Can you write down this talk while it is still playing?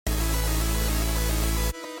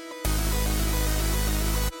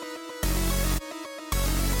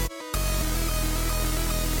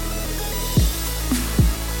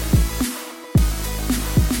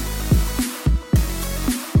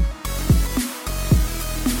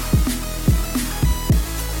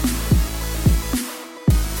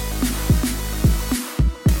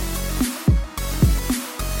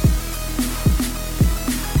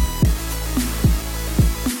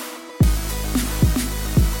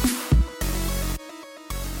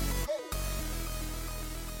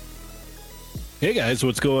Hey guys,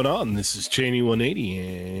 what's going on? This is Cheney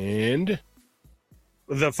 180 and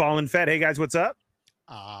The Fallen Fed. Hey guys, what's up?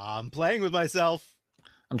 I'm playing with myself.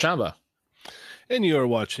 I'm Chamba. and you are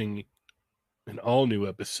watching an all-new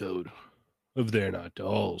episode of They're Not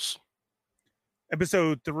Dolls.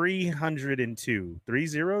 Episode 302.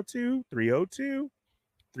 302? 302?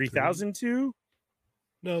 3002?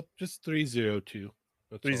 No, just 302.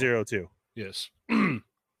 That's all. 302. Yes.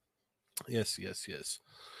 Yes.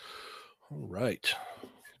 All right.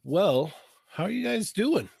 Well, how are you guys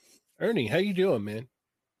doing? Ernie, how you doing, man?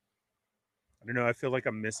 I don't know. I feel like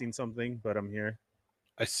I'm missing something, but I'm here.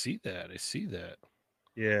 I see that.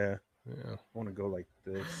 Yeah. Yeah. I want to go like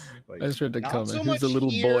this. Like, I just read the Not comment. so Who's the much little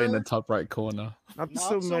boy in the here. top right corner? not Not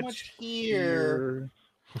so much here,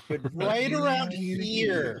 but right around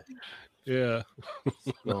here. Yeah.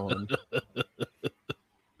 Gone.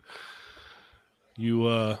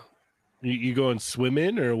 You going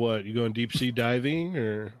swimming or what? You going deep sea diving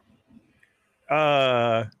or?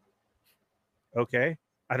 Okay.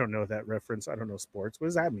 I don't know that reference. I don't know sports. What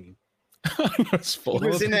does that mean?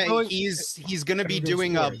 He's going to be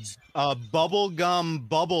doing a bubble gum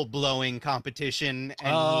bubble blowing competition,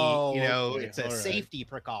 and okay. it's a All right. safety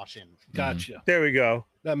precaution. Gotcha. There we go.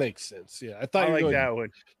 That makes sense. Yeah, I thought I you were like going that one.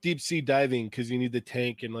 deep sea diving because you need the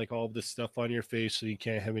tank and like all this stuff on your face so you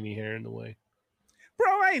can't have any hair in the way. Bro,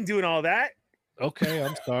 I ain't doing all that. Okay,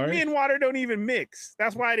 I'm Me sorry. and water don't even mix.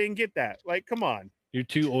 That's why I didn't get that. Like, come on. You're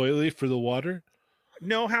too oily for the water.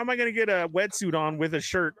 No, how am I going to get a wetsuit on with a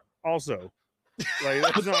shirt also? Like,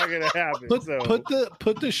 that's not going to happen.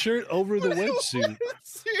 Put the shirt over the wetsuit.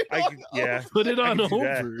 Yeah, Put it on can do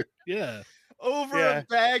that. over. Yeah. Over Yeah. a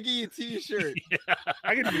baggy t-shirt.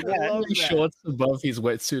 I can do I that. love that. Shorts above his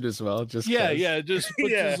wetsuit as well. Just 'cause. Yeah. Just put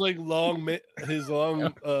Yeah. his like long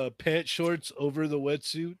pant shorts over the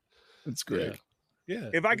wetsuit. It's great. Yeah.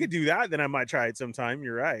 If I could do that, then I might try it sometime.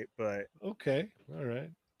 You're right, but Okay. All right.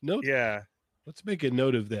 Note. yeah, Let's make a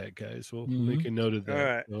note of that, guys. We'll make a note of that. All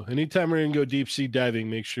right. So anytime we're gonna go deep sea diving,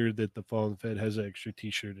 make sure that the Fallen Fed has an extra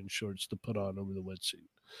t-shirt and shorts to put on over the wetsuit.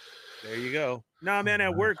 there you go. Nah, man,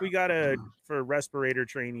 at work we gotta for respirator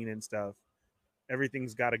training and stuff.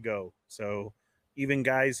 Everything's got to go. So even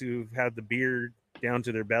guys who've had the beard down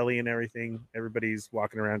to their belly and everything, everybody's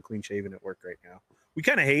walking around clean shaven at work right now. We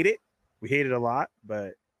kind of hate it. We hate it a lot,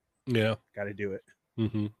 but Yeah. got to do it.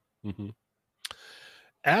 Mm-hmm.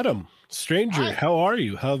 Adam, stranger, Hi. how are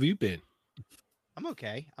you? How have you been? I'm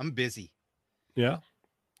okay. I'm busy. Yeah.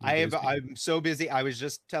 I'm so busy. I was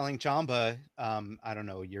just telling Chamba, I don't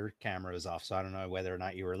know, your camera is off, so I don't know whether or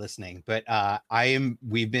not you were listening, but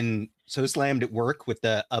we've been so slammed at work with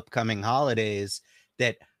the upcoming holidays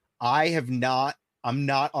that I'm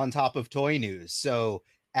not on top of toy news. So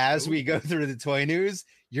as we go through the toy news,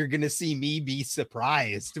 you're gonna see me be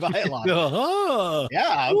surprised by a lot. Uh-huh. Yeah,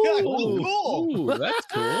 I'm like, cool. Ooh, that's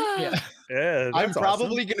cool. Yeah. Yeah, I'm that's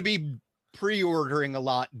probably gonna be pre-ordering a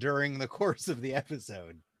lot during the course of the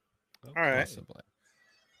episode. All right. Possibly.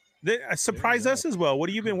 Surprise us as well. What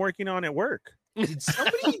have you been working on at work? Did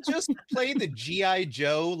somebody just play the G.I.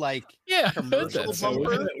 Joe like Yeah. commercial that's So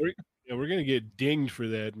bumper? we're gonna get dinged for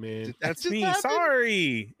that, man. Did that That's just me. happen?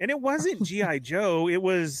 Sorry. And it wasn't G.I. Joe. It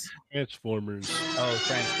was. Transformers. Oh,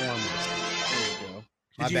 Transformers. There you go.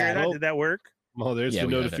 My Did you hear bad. that? Oh. Did that work? Oh, there's Yeah, the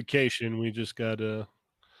we got it. notification. We just got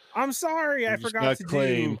I'm sorry. I forgot to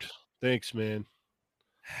claimed. do. Thanks, man.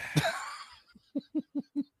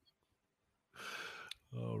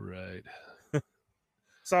 All right.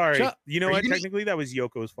 Sorry. Chuck, You know are you what? gonna- Technically, that was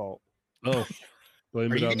Yoko's fault. Oh,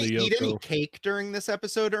 blame Are it you on gonna the eat any Yoko. cake during this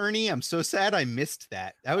episode, Ernie? I'm so sad I missed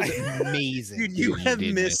that. That was amazing. Dude, you You have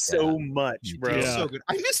did missed miss so that. much, You bro. It was Yeah. so good.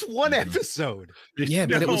 I missed one episode, Yeah,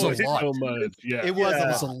 but it was No, a it's lot. So much. Yeah. It was Yeah. a It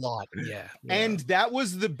was a lot. lot. Yeah. And that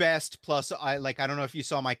was the best. Plus, I don't know if you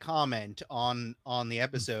saw my comment on the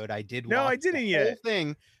episode. I did. No, watch I didn't the yet. whole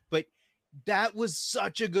thing, but that was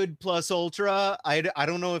such a good plus ultra. I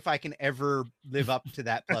don't know if I can ever live up to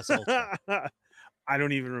that plus ultra. I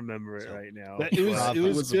don't even remember it So, right now. It was, Bravo. it It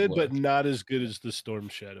was was a good, blur. but not as good as the Storm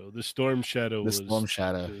Shadow. The Storm Shadow The was Storm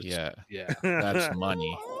Shadow. was- Yeah. Yeah. That's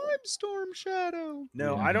money. I'm Storm Shadow.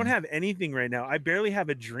 No, I don't have anything right now. I barely have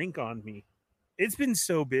a drink on me. It's been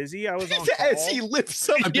so busy. I was on As he call. lifts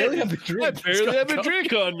up, I barely have a I drink. barely have a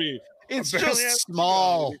drink on me. it's I barely have a just drink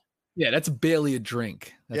small. on me. Yeah, that's barely a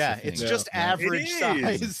drink. That's Yeah, the it's thing. just Yeah. average It is.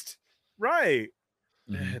 sized. Right.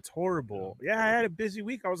 Mhm. It's horrible. Yeah, I had a busy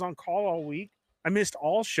week. I was on call all week. I missed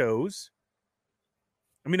all shows.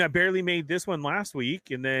 I mean, I barely made this one last week,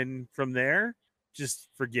 and then from there, just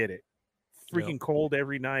forget it. Freaking cold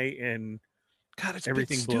every night, and God, it's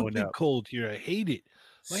Everything been blowing stupid up. cold here. I hate it.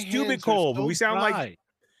 My hands stupid are cold. so we sound like dry.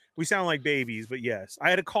 We sound like babies, but yes. I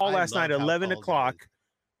had a call last night, love how 11 calls o'clock,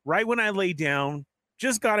 right when I laid down,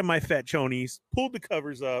 just got in my fat chonies, pulled the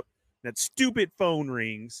covers up, that stupid phone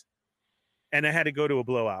rings, and I had to go to a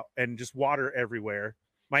blowout and just water everywhere.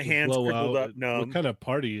 My hands crippled up, numb. What kind of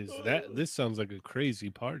party is that? This sounds like a crazy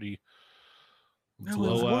party. That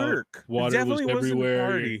was Blowout, work. It water was definitely wasn't a everywhere.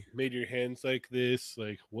 party. You made your hands like this,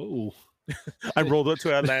 like whoa. I rolled up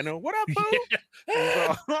to Atlanta. What up, boo?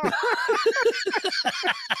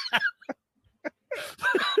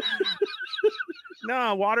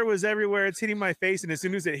 No, water was everywhere. It's hitting my face, and as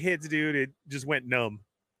soon as it hits, dude, it just went numb,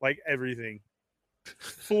 like everything.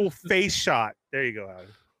 Full face shot. There you go, Adam.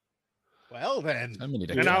 Well then.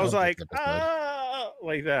 And I was like,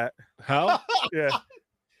 like that. How? Yeah.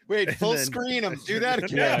 Wait, And full then- screen him. Do that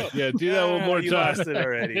again. Yeah, do that one more You time. lost it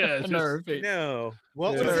already. Yeah, just- No.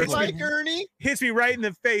 What Yeah. was it It's like, Ernie? Hits me right in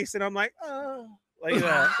the face, and I'm like, oh, like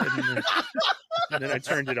that. And then I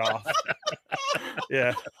turned it off.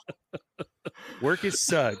 Yeah. Work is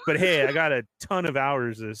sucked. But hey, I got a ton of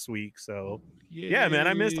hours this week. So yeah, man,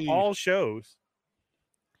 I missed Yay. all shows.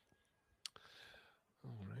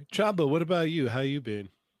 All right. Chamba, what about you? How you been?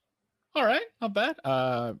 All right, not bad.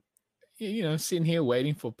 You know, sitting here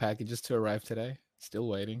waiting for packages to arrive today. Still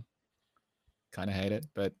waiting. Kind of hate it,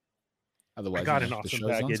 but otherwise, I got you an know, the awesome show's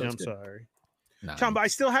on, package. so I'm it's good. sorry. Nah, Chamba, I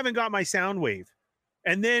still haven't got my sound wave.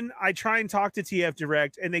 And then I try and talk to TF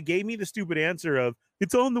Direct, and they gave me the stupid answer of,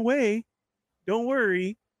 it's on the way. Don't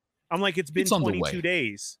worry. I'm like, it's been It's on the 22 way.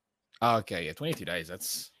 days. Oh, okay, yeah, 22 days.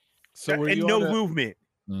 That's So were and you no on a, movement.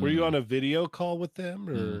 were you on a video call with them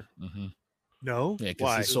or Mm-hmm. No? Yeah,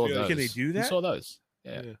 Why? because he saw those. Can they do He that? saw those.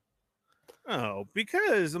 Yeah. Oh,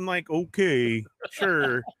 because I'm like, okay,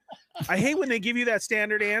 sure. I hate when they give you that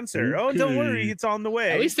standard answer. Oh, don't worry, Okay. it's on the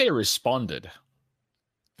way. At least they responded.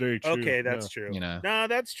 very true? okay, that's true. You know. No,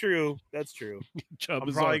 that's true. That's true. Yeah. I'm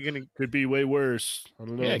Chamba's probably on. gonna. Could be way worse. I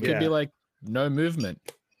don't know. Yeah, it could be Yeah. like no movement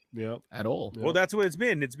Yep. at all, Yeah. Well, that's what it's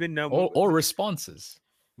been. It's been no. or responses.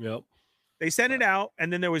 Yep. They sent it out,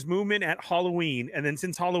 and then there was movement at Halloween, and then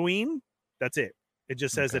since Halloween, that's it. It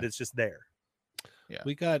just says that Okay. it's just there.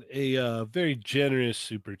 We got a very generous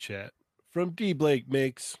super chat from D Blake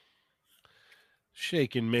Makes.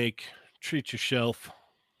 Shake and make. Treat yourself.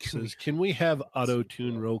 Says, can we have auto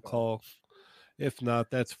tune roll call? If not,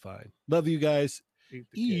 that's fine. Love you guys.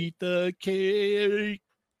 Eat the cake.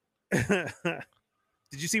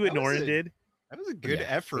 Did you see what That was Norin a- did? That was a good Yeah,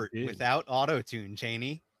 effort it did. without auto tune,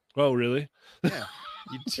 Cheney. Oh, really? Yeah,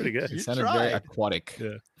 you Pretty good. It You sounded very tried. aquatic.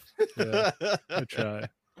 Yeah. Yeah. I try.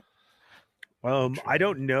 I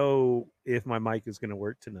don't know if my mic is going to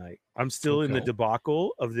work tonight. I'm still in the Okay.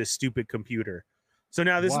 debacle of this stupid computer. So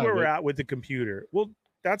now this Why? is where we're What- at with the computer. Well,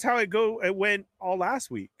 that's how it went all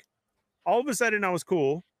last week. All of a sudden, I was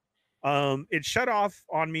cool. It shut off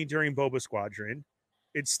on me during Boba Squadron.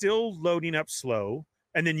 It's still loading up slow.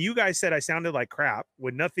 And then you guys said I sounded like crap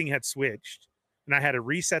when nothing had switched, and I had to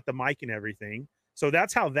reset the mic and everything. So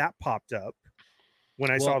that's how that popped up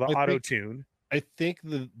when I saw Well, the I auto think- tune. I think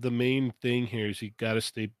the main thing here is you got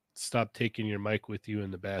to stop taking your mic with you in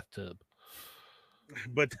the bathtub.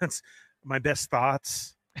 But that's my best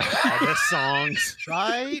thoughts, my best songs,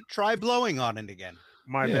 try blowing on it again.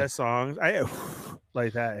 my Yeah. best songs. I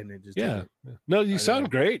like that, and it just Yeah. didn't. No, you I sound know.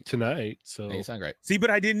 great tonight. So Yeah, you sound great. See, but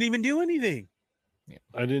I didn't even do anything.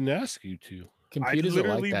 I didn't ask you to. Computers I are like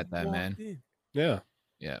literally that, though, man. walked in. Yeah.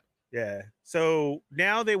 Yeah. So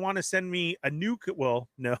now they want to send me a new. Well,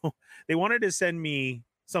 no, they wanted to send me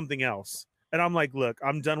something else, and I'm like, look,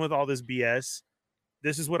 I'm done with all this BS.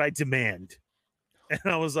 This is what I demand. And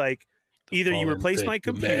I was like, either you Fallen replace my Thick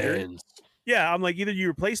computer. demands. Yeah, I'm like, either you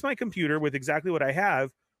replace my computer with exactly what I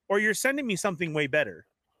have, or you're sending me something way better.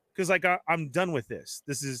 Because like I'm done with this.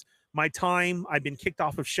 This is my time. I've been kicked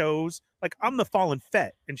off of shows. Like I'm the fallen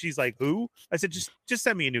Fett. And she's like, who? I said, just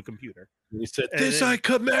send me a new computer. And he said, And "This then- I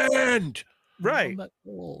command." Right. Combat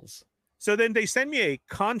balls. So then they send me a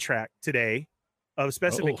contract today of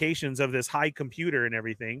specifications of this high computer and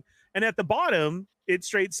everything. And at the bottom, it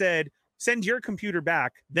straight said, send your computer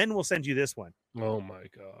back, then we'll send you this one. Oh my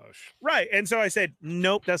gosh. Right. And so I said,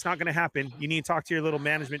 nope, that's not going to happen. You need to talk to your little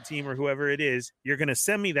management team or whoever it is. You're going to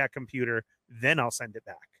send me that computer, then I'll send it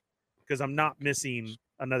back because I'm not missing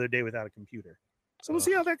another day without a computer. So we'll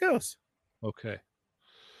see how that goes. Okay.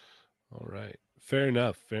 All right. Fair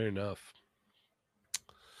enough. Fair enough.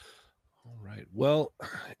 All right. Well,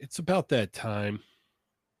 it's about that time.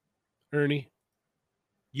 Ernie,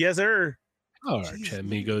 Yes, sir. how are Jeez,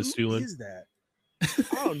 Chamigos who doing? is that?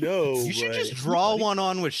 Oh, no. You should just draw one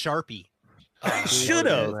on with Sharpie. I should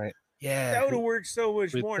have. Yeah. That would have worked so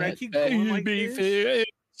much With more. And I that keep going like baby this.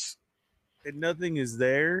 face. and nothing is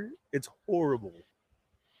there, it's horrible.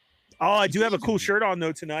 Oh, I do have a cool shirt on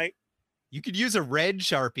though tonight. You could use a red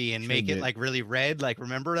Sharpie and make it Shouldn't it? like really red. Like,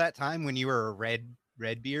 remember that time when you were a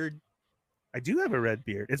red beard? I do have a red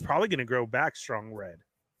beard. It's probably going to grow back strong red.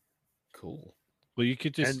 Cool. Well, you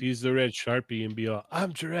could just And- use the red Sharpie and be all,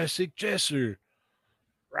 I'm Jurassic Jesser.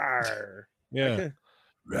 Rawr. Yeah.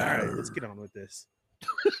 All right, let's get on with this.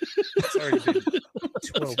 It's already been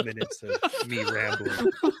 12 minutes of me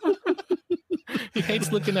rambling. He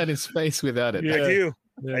hates looking at his face without it. Yeah. I do.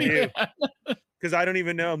 I Yeah. do. Because I don't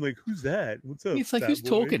even know. I'm like, who's that? What's up? He's like, fat who's boy?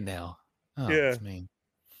 talking now? Oh, Yeah. it's me.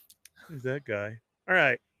 Who's that guy? All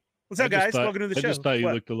right. What's I up, just guys? thought- Welcome to the I show. just thought you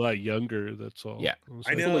What? looked a lot younger. That's all. Yeah. was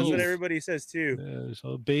I like, know. full That's of what youth. everybody says too. Yeah, it's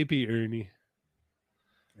all baby Ernie.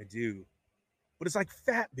 I do. But it's like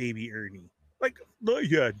fat baby Ernie. Like,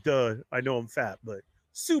 yeah, duh. I know I'm fat, but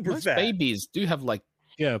super Most fat. babies do have like,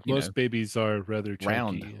 Yeah, You most know, babies are rather chunky.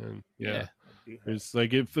 round. And, yeah. yeah. It's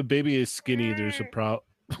like if a baby is skinny, there's a problem.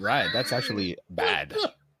 Right. That's actually bad.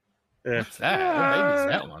 Yeah. What's that? What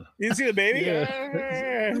baby's that one? You didn't see the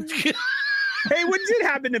baby? Hey, what did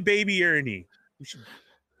happen to baby Ernie? We should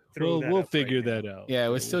throw that We'll up figure right now. that out. Yeah,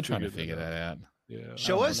 we're we'll still trying to figure that out. Yeah.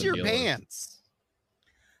 Show don't us wanna your deal with it. pants.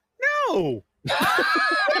 No.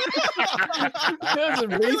 There's a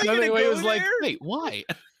reason gonna other way go was like, there? wait, why?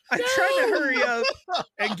 I'm trying to hurry up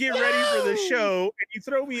and get ready for the show, and you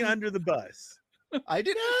throw me under the bus. I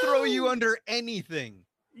didn't throw you under anything.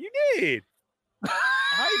 You did.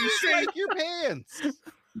 I just like your pants.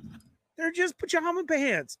 They're just pajama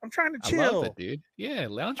pants. I'm trying to I chill. love it, dude. Yeah,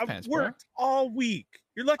 lounge I've pants, bro. worked all week.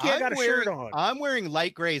 You're lucky I got a shirt on. I'm wearing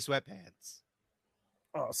light gray sweatpants.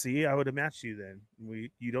 Oh, see, I would have matched you then.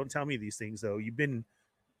 You don't tell me these things though. You've been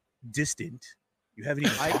distant. You haven't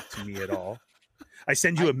even talked to me at all. I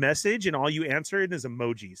send you a message and all you answer it is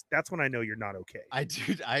emojis. That's when I know you're not okay.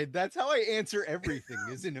 That's how I answer everything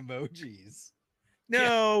is in emojis.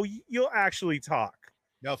 No, you'll actually talk.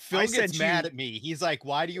 No, Phil I gets sent mad you- at me. He's like,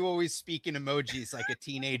 "Why do you always speak in emojis like a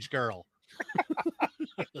teenage girl?"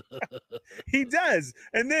 He does.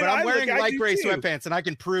 And then But I'm wearing I light do gray too. sweatpants, and I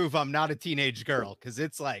can prove I'm not a teenage girl because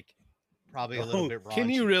it's like probably a little Oh, bit wrong. Can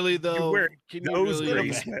you really though? wear Can you Those really? gray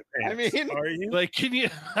sweatpants. I mean- are you? Like, can you?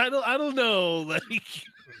 I don't know. Like,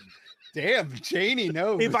 Damn, Cheney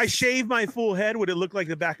knows. If I shave my full head, would it look like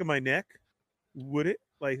the back of my neck? Would it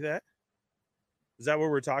like that? Is that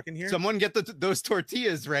what we're talking here? Someone get those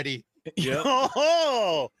tortillas ready. yeah.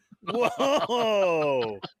 Oh,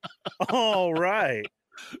 whoa! All right,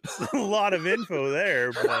 a lot of info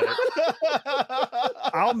there, but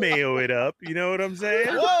I'll mayo it up. You know what I'm saying?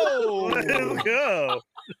 Whoa! Let's go!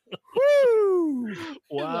 Woo!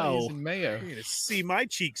 Wow. Using mayo. You're gonna see my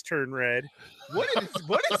cheeks turn red.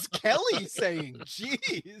 What is Kelly saying?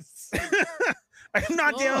 Jeez. I'm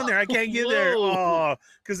not down there. I can't get there. Whoa. Oh,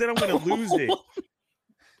 because then I'm gonna lose it.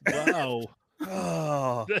 Wow.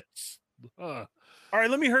 Oh. That's All right,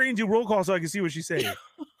 let me hurry and do roll call so I can see what she's saying.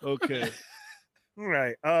 okay. All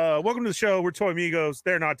right. Welcome to the show. We're Toy Amigos.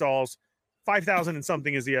 They're not dolls. 5,000 and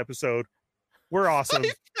something is the episode. We're awesome.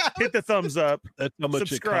 Hit the thumbs up. That's how much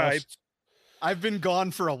Subscribe. it costs. I've been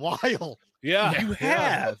gone for a while. Yeah. You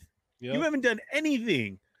have. Yeah. You haven't done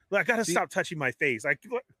anything. Look, I gotta See- stop touching my face.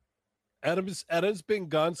 Adam's been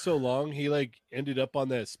gone so long. He like ended up on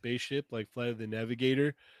that spaceship, like Flight of the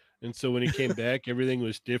Navigator, and so when he came back, everything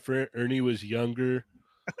was different. Ernie was younger.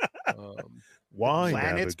 Why?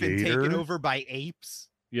 Planet's been taken over by apes.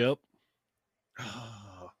 Yep.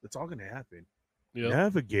 That's all gonna happen. Yep.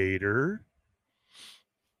 Navigator.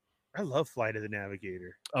 I love Flight of the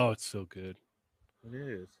Navigator. Oh, it's so good. It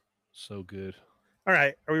is. So good. All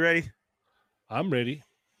right. Are we ready? I'm ready.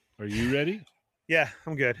 Are you ready? Yeah,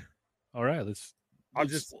 I'm good. All right. I'm let's gonna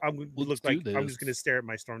let's look do like I'm this. just gonna stare at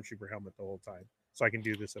my stormtrooper helmet the whole time, so I can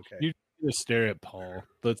do this. Okay. You- gonna stare at Paul.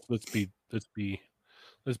 Let's be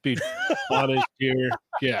honest here.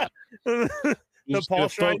 Yeah. The Just Paul gonna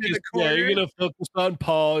shrine in the Yeah, you're corner? gonna focus on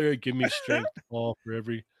Paul. You're give me strength, Paul, for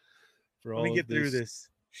all Let me of get through this.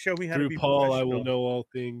 Show me how to Through be Paul, I will professional. know all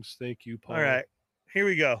things. Thank you, Paul. All right, here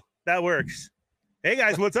we go. That works. Hey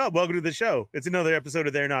guys, what's up? Welcome to the show. It's another episode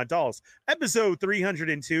of They're Not Dolls, episode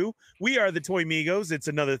 302. We are the Toy Migos. It's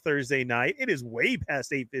another Thursday night. It is way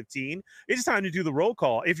past 8:15. It's time to do the roll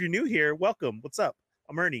call. If you're new here, welcome. What's up?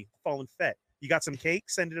 I'm Ernie, Fallen Fett. You got some cake?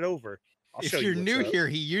 Send it over. I'll If show you're you what's new up. here,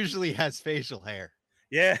 he usually has facial hair.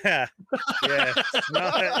 Yeah. Yeah.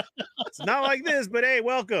 It's not like this, but hey,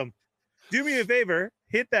 welcome. Do me a favor,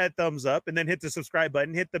 hit that thumbs up and then hit the subscribe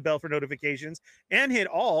button, hit the bell for notifications, and hit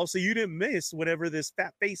all so you didn't miss whenever this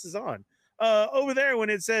fat face is on. Over there, when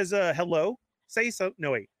it says hello, say something.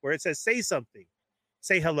 No, wait, where it says say something.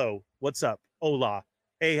 say hello. What's up? Hola.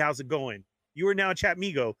 Hey, how's it going? You are now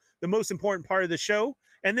Chatmigo, the most important part of the show.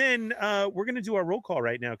 And then we're going to do our roll call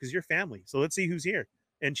right now because you're family. So let's see who's here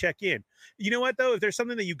and check in. You know what, though? If there's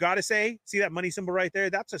something that you got to say, see that money symbol right there?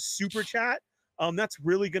 That's a super chat. That's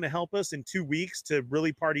really going to help us in 2 weeks to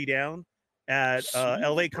really party down at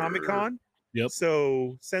LA Comic Con. Yep.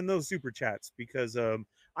 So send those super chats because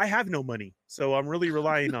I have no money. So I'm really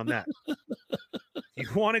relying on that. If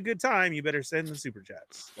you want a good time, you better send the super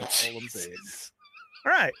chats. That's all I'm saying.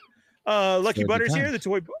 All right. Lucky Butter's here, the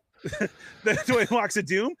toy box of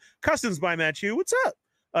doom. Customs by Matt Chu. What's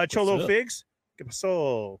up? Cholo up? Figs. ¿Qué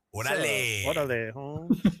pasó? Órale. Órale,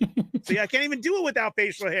 home. See, I can't even do it without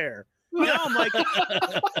facial hair. Now I'm like,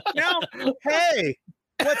 hey,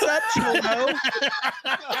 what's up, Cholo?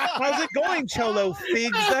 How's it going, Cholo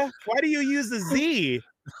Figs? Why do you use the Z?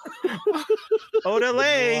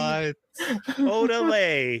 Odale.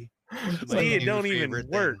 Odale. See, it don't even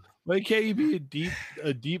work. Why can't you be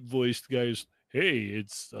a deep voiced guy's? Hey,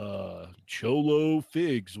 it's Cholo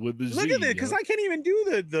Figs with the Z. Look at it, because I can't even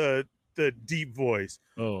do the deep voice.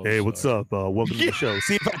 Oh, Hey, what's sorry. up? Welcome to the show.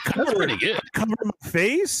 See if I That's pretty good. cover my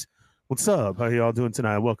face. What's up? How y'all doing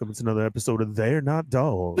tonight? Welcome to another episode of They're Not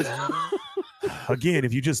Dolls. Again,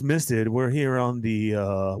 if you just missed it, we're here on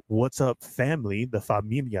the What's Up family, the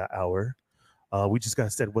Familia Hour. We just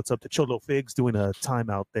got said what's up to Cholo Figs doing a time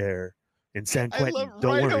out there in San I Quentin. love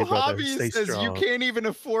Don't Rhino worry, brother. Hobby Stay says strong. you can't even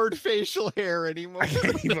afford facial hair anymore.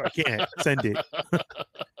 I can't. Send it.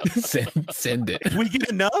 Send it. If we get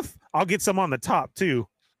enough, I'll get some on the top too.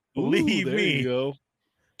 Believe Ooh, there me. you go.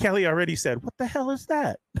 Kelly already said, what the hell is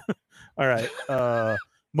that? All right.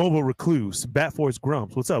 Mobile Recluse, Bat Force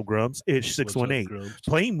Grumps. What's up, Grumps? Itch What's up, 618. Grumps?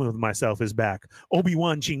 Playing with myself is back.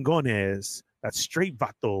 Obi-Wan Chingones. That's straight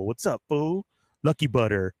vato. What's up, fool? Lucky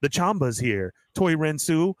Butter. The Chamba's here. Toy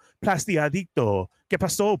Rensu. Plastiadicto. ¿Qué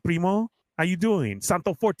pasó, primo? How you doing?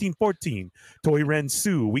 Santo 1414. Toy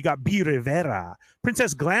Rensu. We got B. Rivera.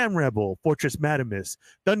 Princess Glam Rebel. Fortress Madamus.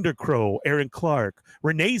 Thundercrow. Aaron Clark.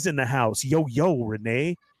 Renee's in the house. Yo,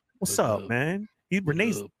 Renee. What's What's up, up? man?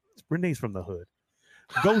 Renee's from the hood.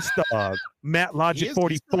 Ghost Dog. Matt He Logic is-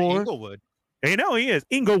 he's from 44. Inglewood. You know he is.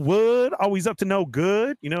 Inglewood, always up to no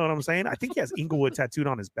good. You know what I'm saying? I think he has Inglewood tattooed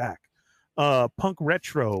on his back. Punk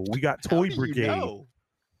Retro. We got How Toy do you Brigade. know?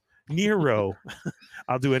 Nero.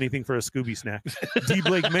 I'll do anything for a Scooby snack. D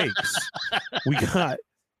Blake Makes. We got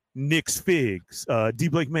Nick's Figs. D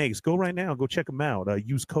Blake Makes. Go right now. Go check them out.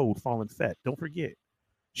 Use code Fallen Fett. Don't forget.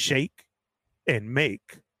 Shake and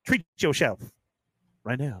make. Treat yourself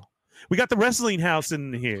right now. We got the Wrestling House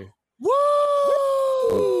in here.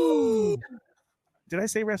 Woo! Did I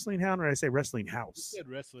say Wrestling House or did I say Wrestling House? You said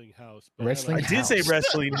Wrestling House. but Wrestling I like- did say House.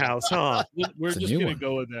 Wrestling House, huh? We're It's a just new gonna one.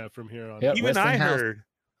 go with that from here on. Yep. out. Even I Wrestling House. heard.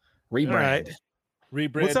 Rebrand. right.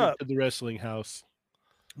 Rebranded up? to the Wrestling House.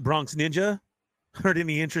 Bronx Ninja. Heard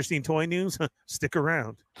any interesting toy news? Stick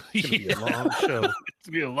around. It's gonna be a long show. It's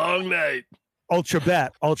gonna be a long night. Ultra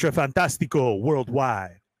Bat, Ultra Fantastico,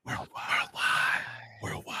 worldwide.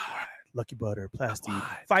 Worldwide. Lucky Butter, Plasty.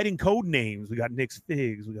 Fighting code names. We got Nick's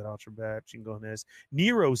Figs. We got Ultra Bat, Chingones.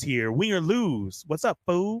 Nero's here. Win or lose. What's up,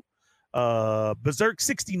 fool? Berserk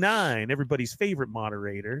 69, everybody's favorite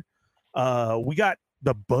moderator. We got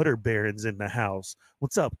the Butter Barons in the house.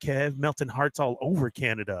 What's up, Kev? Melting hearts all over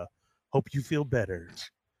Canada. Hope you feel better.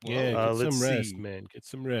 Yeah, Uh, get let's some rest, see. man. Get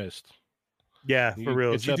some rest. Yeah, You for can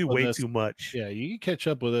real. catch You up do with way us. too much. Yeah, you can catch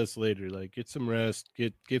up with us later. Like, get some rest.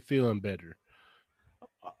 Get feeling better.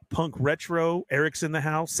 Punk Retro, Eric's in the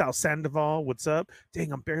house. South Sandoval, what's up?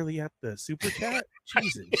 Dang, I'm barely at the super chat.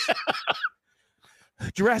 Jesus.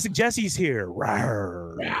 Jurassic Jesse's here.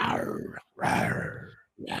 Rawr, rawr, rawr,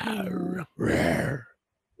 rawr, rawr,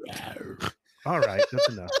 rawr. All right, that's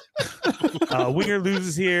enough. Winger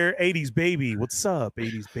loses here. 80s baby. What's up,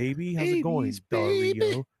 80s baby? How's it going, 80s baby.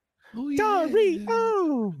 Dario? Oh,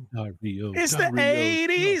 Dario. Dario. It's the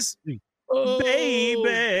 80s,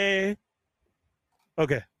 baby.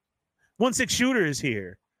 Okay. 1-6 Shooter is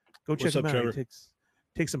here. Go check What's him up, out. He Trevor?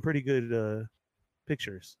 takes some pretty good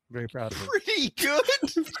pictures. Very proud of him. Pretty good.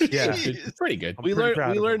 Yeah. Jeez. Pretty good. I'm We pretty proud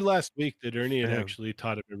learned. We of him. learned last week that Ernie had Yeah. actually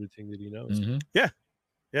taught him everything that he knows. Mhm.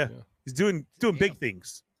 He's doing big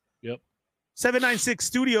things. Yep. 796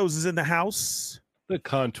 Studios is in the house. The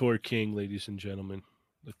Contour King, ladies and gentlemen.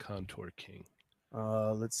 The Contour King.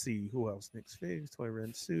 Let's see who else. Nick's Figs, Toy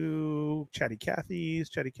Rensu, Chatty Cathy's,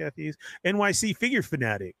 NYC Figure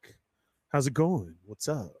Fanatic. How's it going? What's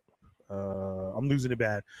up? I'm losing it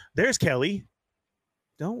bad. There's Kelly.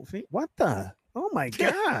 Don't think what the? Oh my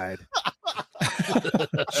god.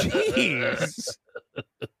 Jeez.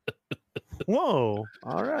 Whoa.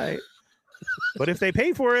 All right. but if they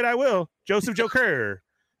pay for it, I will. Joseph Joker.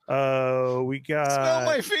 We got Smell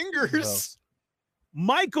my who fingers. else?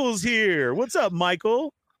 Michael's here. What's up,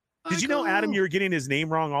 Michael? Did you know, Adam, you were getting his name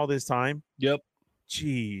wrong all this time? Yep.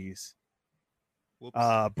 Jeez. Whoops.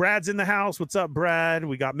 Brad's in the house. What's up, Brad?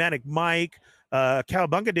 We got Manic Mike,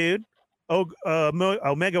 Cowabunga Dude,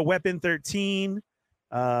 Omega Weapon 13.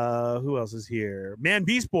 Who else is here? Man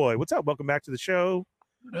Beast Boy. What's up? Welcome back to the show.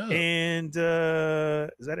 And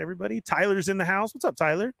is that everybody? Tyler's in the house. What's up,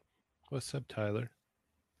 Tyler? What's up, Tyler?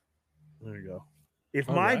 There you go. If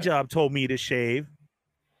All my right. job told me to shave,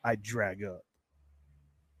 I'd drag up.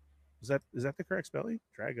 Is that the correct spelling?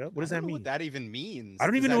 Drag up? What does I that don't know mean? what that even means. I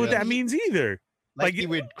don't Does even know what that mean- means either. Like Like, you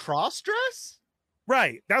would cross dress?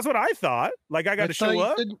 Right. That's what I thought. Like I got to show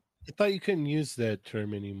up. I thought you couldn't use that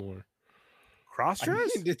term anymore. Cross I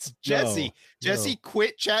dress? mean, it's Jesse. No, Jesse no.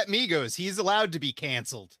 quit Chat Migos. He's allowed to be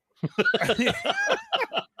canceled.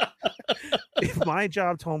 If my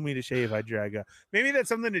job told me to shave, I'd drag up. Maybe that's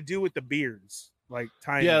something to do with the beards, like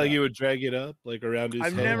tying. Yeah, it like up. you would drag it up like around his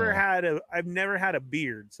I've head. never had a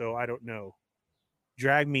beard, so I don't know.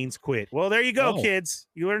 Drag means quit. Well, there you go, Oh. kids.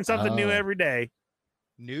 You learn something new Oh. every day.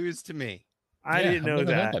 News to me. I Yeah, didn't know I've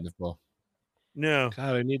never heard that. before. No.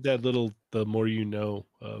 God, I need that little "the more you know"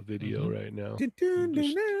 video Mm-hmm. right now. Dun, dun, dun,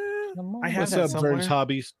 Just- dun. I have What's that up, somewhere. Vern's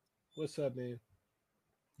Hobbies? What's up, man?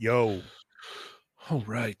 Yo. All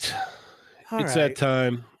right, All it's right. that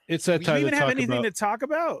time. It's that Do time you to even have talk anything about. to talk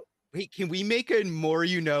about? Wait, can we make a more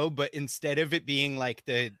you know, but instead of it being like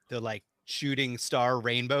the like shooting star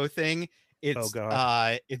rainbow thing, it's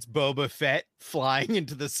God. it's Boba Fett flying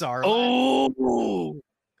into the Sarlacc. Oh,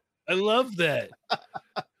 I love that.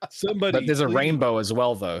 Somebody, But there's a please. rainbow as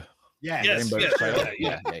well, though. yeah, Yes, Rainbow yes, trailer.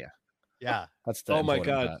 yeah. yeah. That's the Oh my important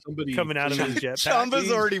God! part. Somebody Coming out of his please- jetpack.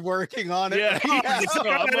 Chamba's already working on it. Yeah, right now. he's- I'm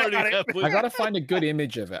already halfway. I gotta find a good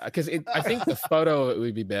image of it because I think the photo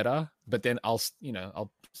would be better, but then I'll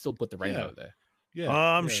still put the rainbow there. Yeah,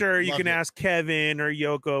 I'm yeah. sure you Love can it. ask Kevin or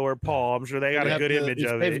Yoko or Paul. I'm sure they got They a have good the- image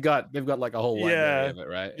of They've it. got like a whole library Yeah. of it,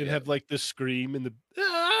 right? It'd Yeah. have like the scream and the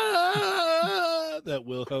that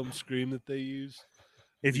Wilhelm scream that they use.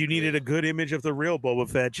 If you needed a good image of the real Boba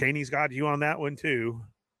Fett, Cheney's got you on that one too.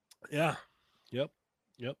 Yeah. Yep.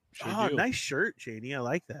 Sure Oh, do. nice shirt, Cheney. I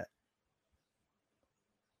like that.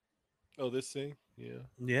 Oh, this thing. Yeah.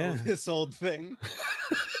 Yeah. This old thing.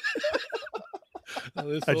 Oh,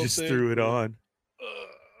 this I whole just thing. threw it on.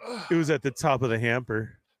 It was at the top of the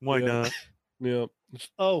hamper. Why Yeah. not? Yeah.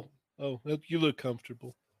 Oh, you look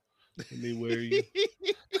comfortable. Let me wear you.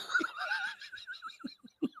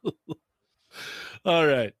 All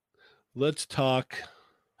right. Let's talk.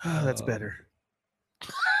 That's Um, better.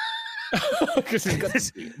 'Cause he's got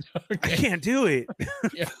I okay. can't do it.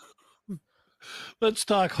 Let's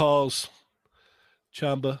talk halls.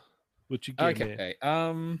 Chamba, what you get, man? Okay.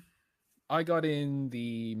 I got in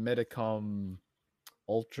the Metacom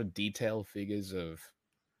ultra detail figures of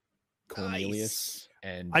Cornelius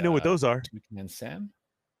and I know what those are. Toucan Sam.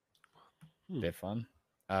 Hmm. They're fun.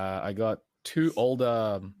 I got two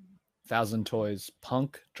older Thousand Toys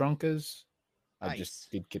Punk Drunkers. I Nice.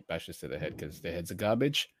 just did kit bashes to the head because their heads are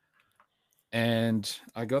garbage. And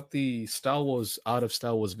I got the Star Wars Art of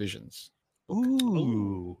Star Wars Visions.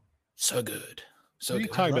 Ooh. So good. So What are you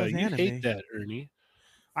good. talking love about? You anime. hate that, Ernie.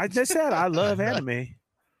 I just said I love anime.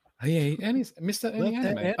 Oh, yeah, and he's Mr. Any Love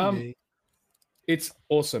that anime. anime. It's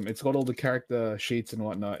awesome. It's got all the character sheets and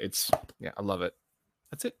whatnot. I love it.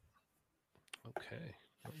 That's it. Okay.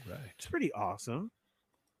 All right. It's pretty awesome.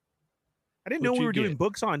 I didn't What'd know we you were doing get?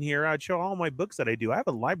 books on here. I'd show all my books that I do. I have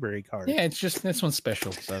a library card. Yeah, it's just this one's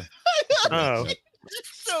special. So Oh.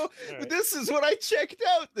 So right. this is what I checked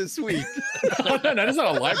out this week. no, it's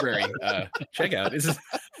not a library. Check out. This is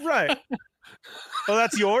Right. Oh,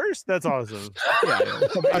 that's yours? That's awesome. yeah.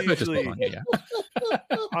 I purchased Usually- one. Yeah.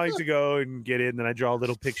 I like to go and get it, and then I draw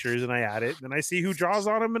little pictures and I add it, and then I see who draws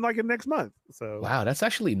on them in like the next month. So Wow, that's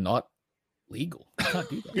actually not legal. You can't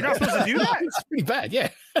do that. You're not supposed to do that? It's pretty bad. Yeah.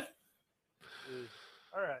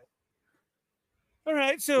 all right. All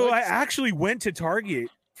right. So I What's- actually went to Target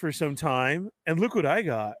for some time, and look what I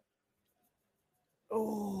got.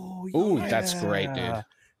 Oh, Ooh, that's great, dude. yeah.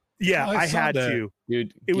 Yeah, I I saw had that. to.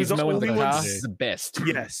 Dude, It was the Gizmo in only the one car to- is the best.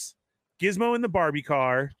 Yes. Gizmo in the Barbie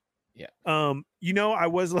car. Yeah. I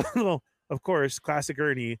was a little, of course, classic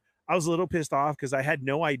Ernie. I was a little pissed off because I had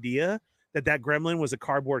no idea that gremlin was a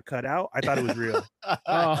cardboard cutout. I thought it was real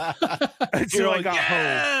Oh. until I like, got home.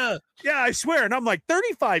 yeah! Yeah, I swear. And I'm like,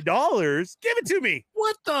 $35? Give it to me.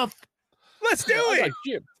 What the? Let's do I was it. like,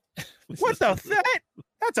 Jim, What the fet?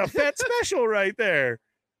 That's a fet special right there.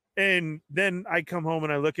 And then I come home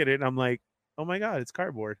and I look at it and I'm like, oh my God, it's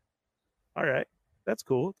cardboard. All right. That's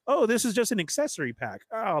cool. Oh, this is just an accessory pack.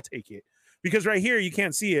 Oh, I'll take it. Because right here you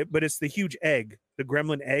can't see it, but it's the huge egg, the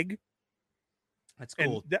gremlin egg. That's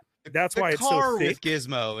And cool. that's The why it's so car thick. with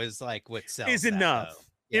Gizmo is like what sells. Is that, enough.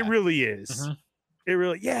 though. It Yeah. really is. Mhm. It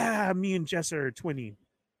really, yeah, me and Jess are twinning.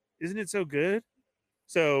 Isn't it so good?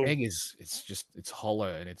 So Egg is it's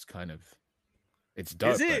hollow and it's kind of it's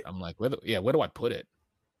dope. it? But I'm like, where do I put it?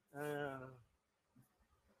 I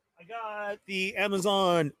got the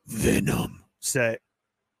Amazon Venom set.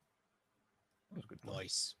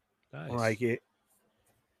 Nice. I Nice. like it.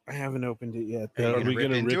 I haven't opened it yet. Are you Are gonna we rip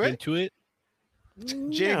gonna into rip it? into it?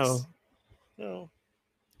 Jigs. No.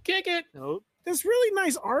 Kick it. No. That's really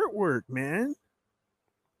nice artwork, man.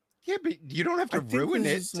 Yeah, but you don't have to I think ruin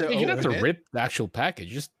this it is to like- You don't have open to it. rip the actual package.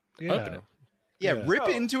 Just open it. Yeah, Yeah. rip Oh.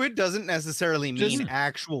 into it doesn't necessarily mean Just-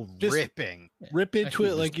 actual just- ripping. Rip into Actually,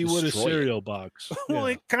 it like just you would a destroy it. cereal box. Well,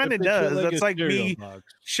 Yeah. it kind Rip of into it does. a That's like cereal me box.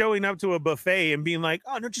 showing up to a buffet and being like,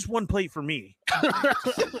 "Oh no, just one plate for me."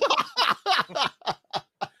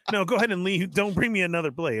 No, go ahead and leave. Don't bring me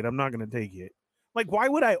another plate. I'm not going to take it. Like, why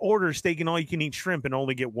would I order steak and all you can eat shrimp and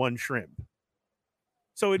only get one shrimp?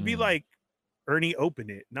 So it'd be Hmm. like Ernie open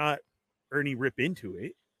it, not Ernie rip into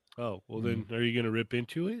it. Oh, well then are you gonna rip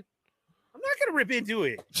into it? I'm not going to rip into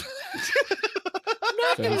it.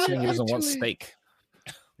 So he's saying he doesn't want steak.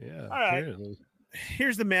 Yeah. right. Apparently.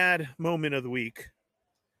 Here's the mad moment of the week.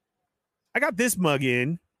 I got this mug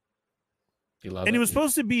in, You love and it. it was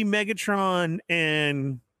supposed to be Megatron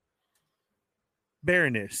and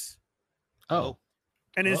Baroness. Oh,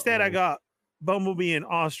 And instead, I Uh-oh. got Bumblebee and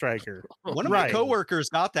Awe Striker. One of Right. my coworkers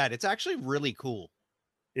got that. It's actually really cool.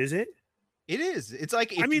 Is it? It is. It's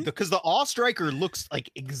like I mean- because the Awe Striker looks like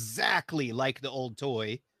exactly like the old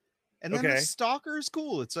toy. And then Okay. the Stalker is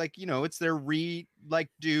cool. It's like, it's their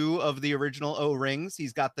do of the original O-rings.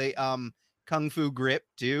 He's got the Kung Fu grip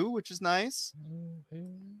too, which is nice.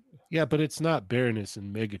 Yeah, but it's not Baroness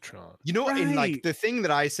and Megatron. And like Right. the thing that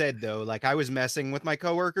I said though, like I was messing with my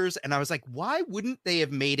coworkers and I was like, why wouldn't they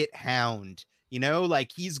have made it Hound?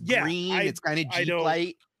 Like he's Yeah, green, it's kind of I Jeep don't-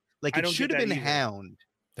 light. Like I it don't get should have that been either. Hound.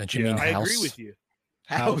 don't you Yeah. mean I house? agree with you.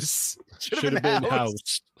 House. Should have been House.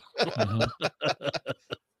 House. Mhm.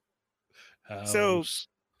 So- House.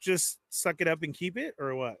 Just suck it up and keep it,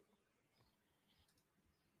 or what?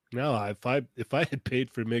 No, if I had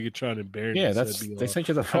paid for Megatron and Baroness, Yeah, that'd that's be they all- sent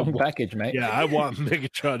you the wrong wa- package, mate. Yeah, I want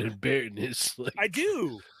Megatron and Baroness. Like, I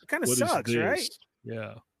do. It kind of what is sucks, right? this?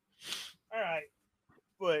 Yeah. All right.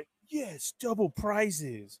 But yes, double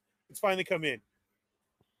prizes. It's finally come in.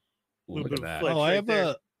 Look bit at of that. flex Oh, I right have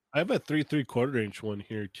there. I have a 3.75 inch one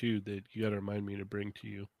here too that you got to remind me to bring to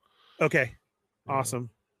you. Okay. Yeah. Awesome.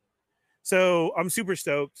 So I'm super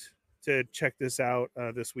stoked to check this out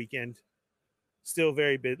this weekend. Still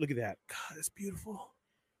very big. Look at that. God, it's beautiful.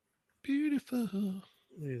 Beautiful. Look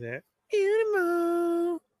at that.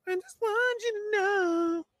 Beautiful. I just want you to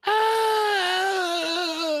know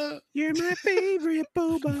Ah! you're my favorite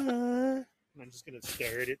boba. I'm just gonna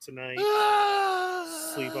stare at it tonight. Ah!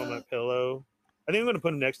 Sleep on my pillow. I think I'm gonna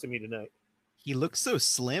put him next to me tonight. He looks so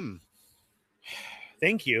slim.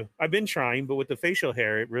 Thank you. I've been trying, but with the facial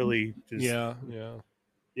hair, it really just Yeah.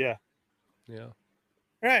 Yeah.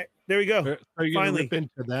 All right, there we go. Are you gonna Finally. rip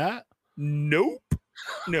into that? Nope.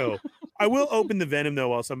 No. I will open the Venom though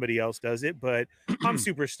while somebody else does it, but I'm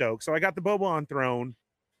super stoked. So I got the Boba on Throne,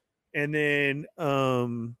 and then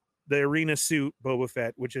the arena suit Boba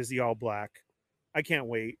Fett, which is the all black. I can't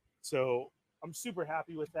wait. So I'm super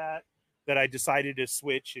happy with that I decided to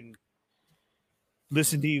switch and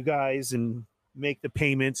listen to you guys and make the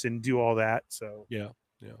payments and do all that. So Yeah.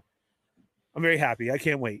 I'm very happy. I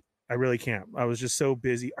can't wait. I really can't. I was just so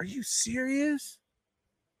busy. Are you serious?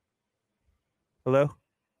 Hello?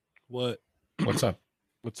 What? What's up?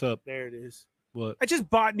 What's up? There it is. What? I just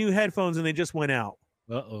bought new headphones and they just went out.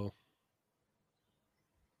 Uh-oh.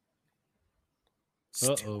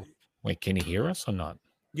 Stupid. Uh-oh. Wait, can you hear us or not?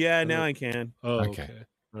 Yeah, now I can. Oh, Okay. okay.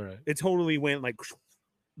 All right. It totally went like,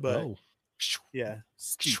 but Oh, yeah,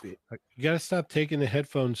 stupid. you got to stop taking the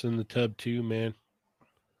headphones in the tub too, man.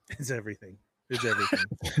 It's everything. It's everything.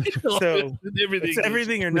 So, everything. It's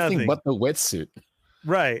everything or Everything nothing. but the wetsuit.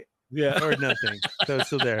 Right. Yeah. Or nothing. So it's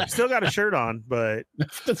still there. Still got a shirt on, but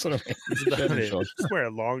That's what I mean. it's about Shirt and it. shorts. Just wear a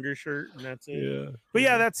longer shirt and that's it. Yeah. But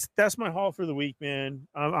yeah, that's my haul for the week, man.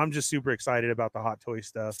 I'm just super excited about the hot toy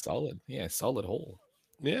stuff. Solid. Yeah, solid hole.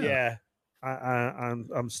 Yeah. Yeah.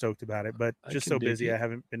 I'm stoked about it, but I just can so dig busy it. I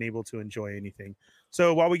haven't been able to enjoy anything.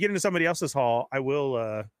 So while we get into somebody else's haul, I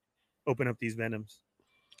will open up these Venoms.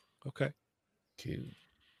 Okay. Cool.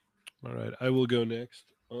 All right. I will go next.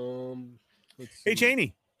 Let's Hey see.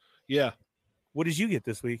 Cheney, Yeah. what did you get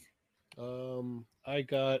this week? I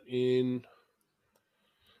got in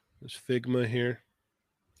this Figma here,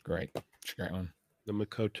 Great. It's a great one. the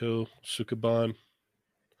Makoto Sukaban.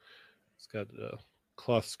 It's got a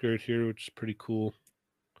cloth skirt here, which is pretty cool.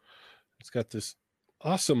 It's got this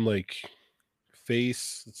awesome like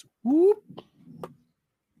face. It's whoop.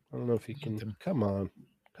 I don't know if you can. Come on.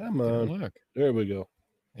 Look. There we go.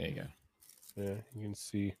 There you go. Yeah, you can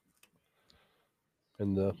see.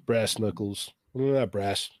 And the brass knuckles. Well, not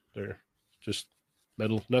brass. They're just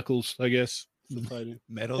metal knuckles, I guess. The fighting.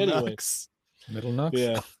 Metal Anyway. knucks. Middle knucks.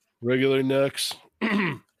 Yeah, regular knucks.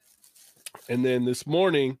 And then this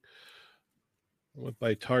morning, I went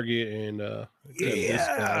by Target and I got this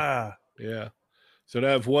guy. Yeah. So I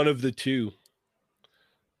have one of the two.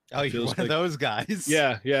 Oh, you're Feels one like- of those guys.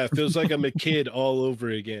 Yeah. It feels like I'm a kid all over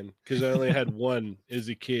again because I only had one as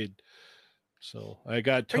a kid. So I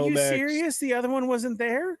got Are you Tomax. serious? The other one wasn't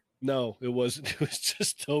there? No, it wasn't. It was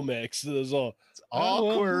just Tomax. That was all. It's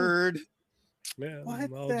awkward. Yeah,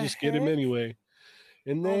 What I'll the just get him heck? anyway.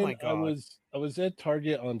 And Oh then my God. I was at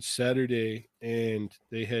Target on Saturday and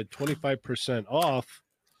they had 25% off.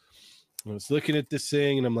 I was looking at this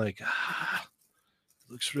thing and I'm like, it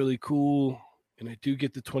looks really cool. And I do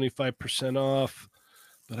get the 25% off,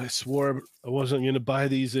 but I swore I wasn't going to buy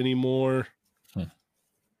these anymore.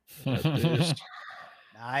 Got this.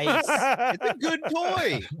 Nice. It's a good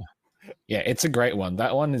toy. Yeah, it's a great one.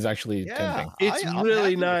 That one is actually Yeah. tempting. It's I'm really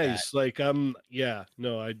happy with that. nice. Like I'm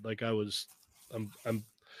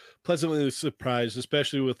pleasantly surprised,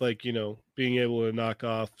 especially with like, being able to knock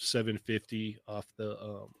off $750 off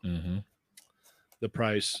Mm-hmm. the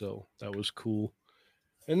price. So that was cool.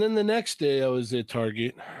 And then the next day I was at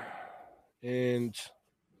Target and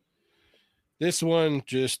this one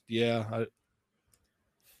just, I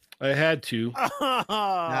had to.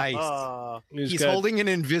 Nice. He's got, holding an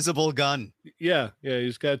invisible gun.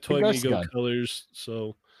 he's got Toy ghost Migo gun. colors.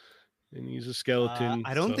 So, and he's a skeleton.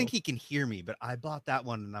 I don't so think he can hear me, but I bought that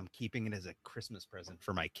one and I'm keeping it as a Christmas present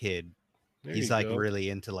for my kid. there He's you like go. really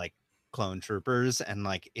into like clone troopers and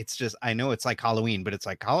like it's just I know it's like Halloween, but it's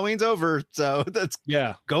like Halloween's over, so that's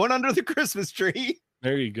Yeah. going under the Christmas tree.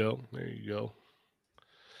 There you go.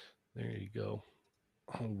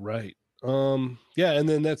 All right. Yeah, and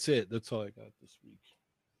then that's it. That's all I got this week.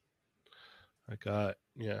 I got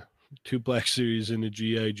 2 Black Series and a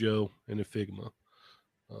GI Joe and a Figma.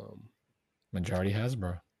 Majority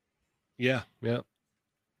Hasbro. Yeah.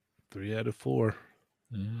 3 out of 4.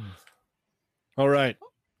 Mm. All right.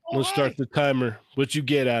 Let's start the timer. What you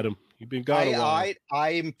get, Adam? You've been gone a while.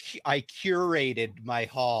 I curated my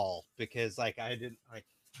haul because like I didn't like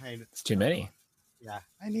It's too many. Yeah,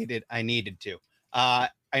 I needed to. I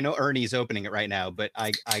know Ernie's opening it right now, but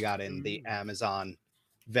I got in the Amazon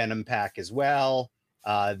Venom pack as well.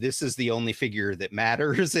 This is the only figure that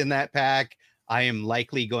matters in that pack. I am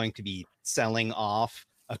likely going to be selling off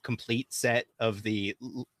a complete set of the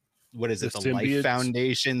Life symbiotes?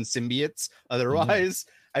 Foundation symbiotes. Otherwise,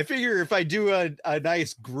 I figure if I do a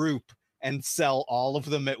nice group and sell all of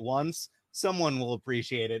them at once, someone will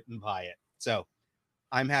appreciate it and buy it. So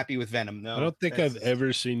I'm happy with Venom. No, I don't think that's I've just-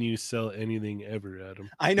 ever seen you sell anything ever, Adam.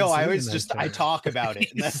 I know. He's I doing always that just I stuff. talk about it,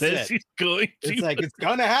 and He that's says it. he's going to. It's like it's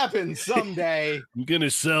gonna happen someday, I'm gonna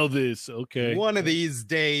sell this. Okay. one of these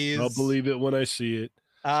days. I'll believe it when I see it.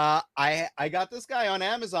 I got this guy on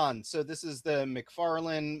Amazon. So this is the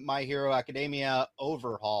McFarlane My Hero Academia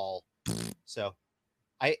overhaul. So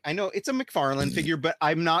I know it's a McFarlane figure, but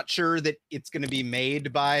I'm not sure that it's going to be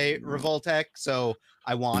made by Revoltech. So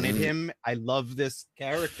I wanted him. I love this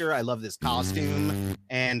character. I love this costume,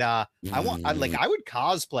 and I would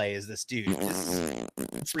cosplay as this dude. This is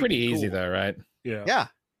It's pretty easy cool. though, right? Yeah. Yeah,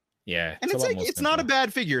 Yeah. and a it's lot like more it's not a simple.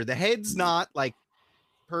 bad figure. The head's not like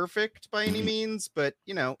perfect by any means, but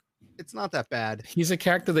you know, it's not that bad. He's a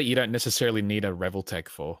character that you don't necessarily need a Revoltech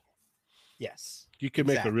for. Yes. You could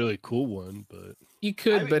make Exactly. a really cool one, but You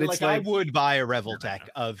could, but it's I like, would buy a Revoltech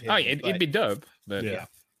of him. oh, it'd be dope. But Yeah.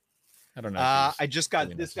 I don't know. I if just got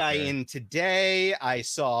really this guy necessary. in today. I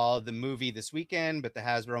saw the movie this weekend, but the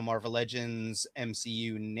Hasbro Marvel Legends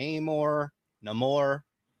MCU Namor,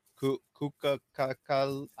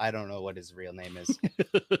 Kukakakal. I don't know what his real name is.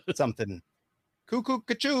 Something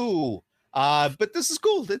Kukukachu. But this is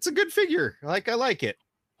cool. It's a good figure. Like I like it,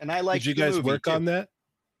 and I like. did you guys work on that?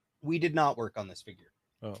 We did not work on this figure.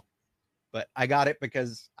 Oh. But I got it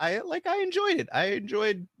because I enjoyed it. I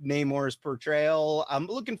enjoyed Namor's portrayal. I'm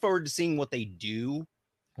looking forward to seeing what they do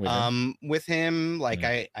with him. with him. Like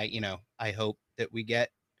Mm. I hope that we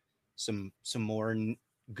get some more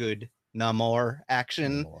good Namor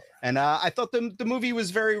action. More. And I thought the movie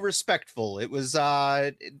was very respectful. It was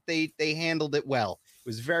they handled it well.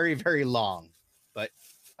 was very, very long, but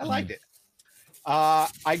I liked it.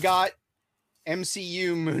 I got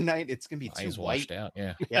MCU Moon Knight. It's gonna be too Eyes white. washed out.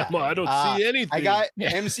 Yeah. Yeah. Well, I don't see anything. I got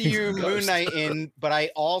Yeah. MCU Moon Ghost. Knight in, but I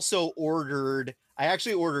also ordered. I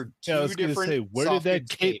actually ordered two I was gonna different. say, where did that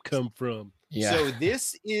soft cape capes. come from? Yeah. So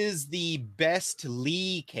this is the best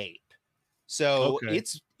Lee cape. So Okay.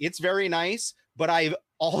 it's very nice, but I've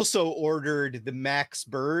also ordered the Max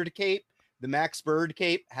Bird cape. The Max Bird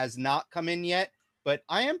cape has not come in yet, but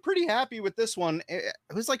I am pretty happy with this one. It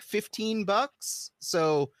was like $15,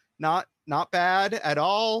 so not bad at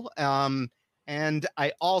all. And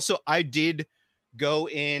I did go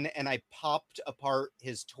in and I popped apart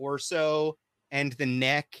his torso and the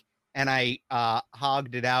neck, and I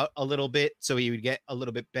hogged it out a little bit so he would get a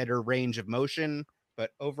little bit better range of motion.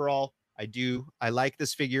 But overall, I like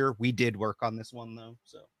this figure. We did work on this one though,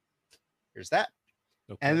 so here's that.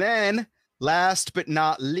 Okay. And then last but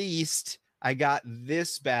not least, I got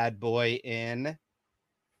this bad boy in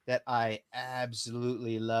that I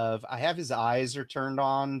absolutely love. I have his eyes are turned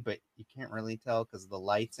on, but you can't really tell because of the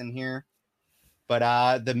lights in here.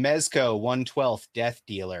 But the Mezco 1/12 Death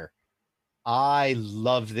Dealer. I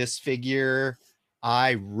love this figure.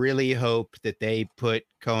 I really hope that they put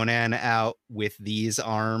Conan out with these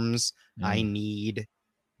arms. I need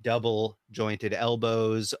double jointed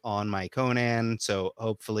elbows on my Conan, so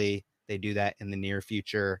hopefully they do that in the near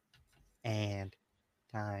future. And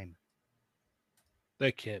time.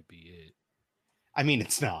 That can't be it. I mean,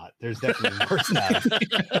 it's not. There's definitely more stuff.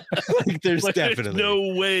 Like, there's Like, definitely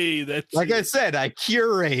no way. That's like it. I said, I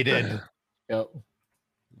curated. Yep.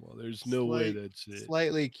 Well, there's no way that's it.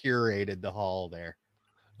 Slightly curated the haul there.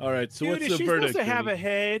 All right. So Dude, what's is the she verdict? supposed to have a Vinny?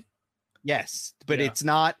 head? Yes, but Yeah. it's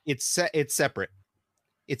not. It's separate.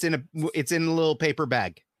 It's in a little paper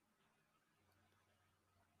bag.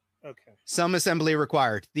 Okay. Some assembly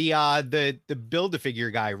required. The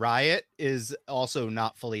Build-A-Figure guy, Riot, is also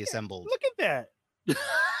not fully assembled. Look at that.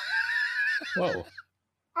 Whoa.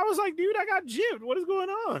 I was like, dude, I got gypped. What is going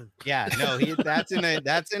on? Yeah, no, that's in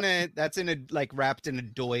a like wrapped in a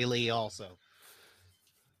doily also.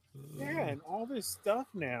 Yeah, and all this stuff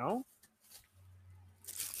now.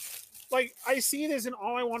 Like, I see this and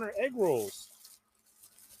all I want are egg rolls.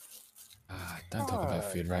 Don't talk about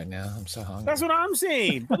food right now. I'm so hungry. That's what I'm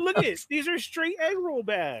saying. But look at it. These are straight egg roll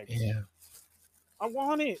bags. Yeah. I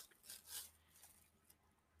want it.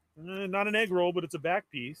 Not an egg roll, but it's a back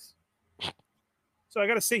piece. So I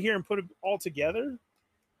got to sit here and put it all together.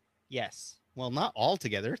 Yes. Well, not all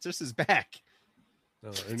together. It's just his back.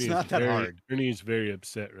 No, It's not that hard. Ernie's very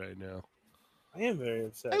upset right now. I am very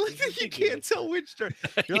upset. I like This is that you ridiculous. can't tell which.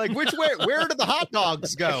 You're like, which way? Where do the hot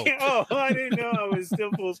dogs go? Oh, I didn't know I was still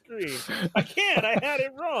full screen. I can't. I had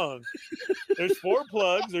it wrong. There's 4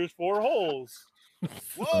 plugs. There's 4 holes.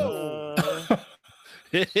 Whoa!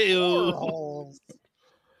 Hey-o. holes.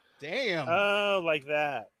 Damn. Oh, like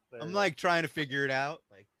that. There. I'm like trying to figure it out.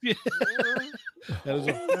 Like, That is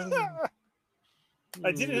a-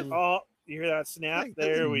 I didn't. Oh, you hear that snap? like,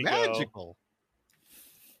 that's There we go. magical.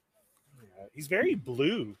 Yeah, he's very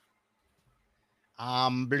blue.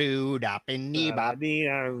 I'm blued up in the bop.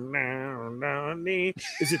 Is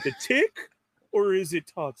it the tick or is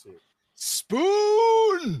it toxic?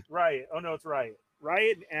 Spoon. Riot. Oh no, it's Riot.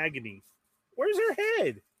 Riot and Agony. Where's her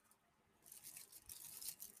head?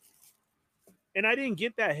 And I didn't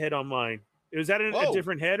get that head on mine. Is that a Whoa.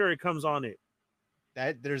 different head or it comes on it?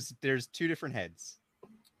 That there's 2 different heads,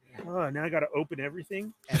 Oh, now I got to open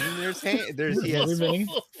everything. and then there's he has Moving,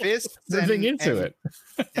 fists moving and, into and-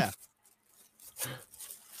 it.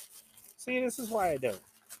 See, this is why I don't.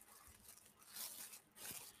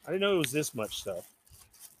 I didn't know it was this much stuff.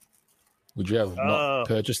 Would you have Oh. not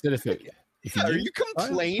purchased it if you Are did? you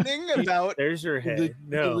complaining about? There's her head. It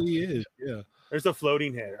No, really is. Yeah. there's a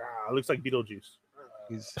floating head. It looks like Beetlejuice.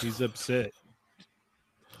 He's upset.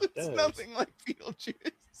 It's does. nothing like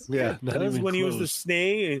Beetlejuice. Yeah. Not That was even when he was the close.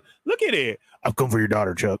 snake. Look at it. I've come for your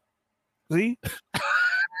daughter, Chuck. See?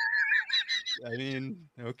 I mean,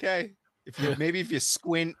 okay. If you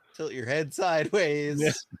squint, tilt your head sideways.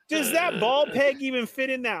 Yeah. Does that ball peg even fit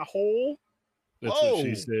in that hole? That's what Whoa.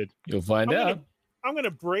 she said. You'll find out. I'm gonna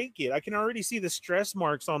break it. I can already see the stress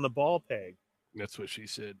marks on the ball peg. That's what she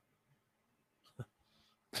said.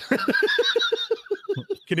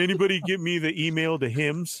 Can anybody get me the email to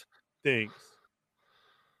Hims? Thanks.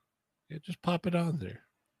 Yeah, just pop it on there.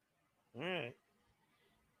 All right.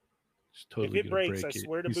 He's totally it gonna breaks, break I it.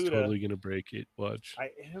 swear to He's Buddha. totally gonna break it. Watch. I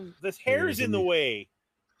am. The hair's in the He's way.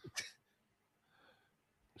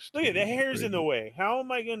 Look at the totally gonna hair's in break the it. way. How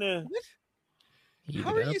am I gonna? Heat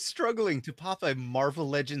How it are up. you struggling to pop a Marvel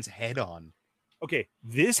Legends head on? Okay,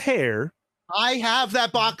 this hair I have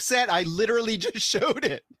that box set. I literally just showed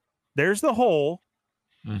it. There's the hole.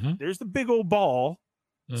 Mm-hmm. There's the big old ball.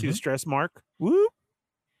 See the stress mark? Whoop.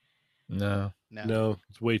 No. No,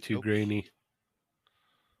 it's way too Nope. grainy.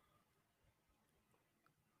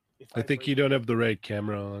 I think you don't have the right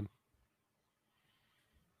camera on.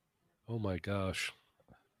 Oh my gosh.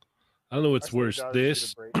 I don't know what's worse,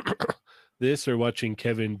 this this or watching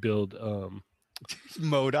Kevin build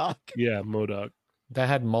Modoc. yeah, MODOK. That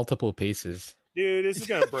had multiple pieces. Dude, this is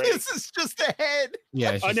gonna break. This is just the head.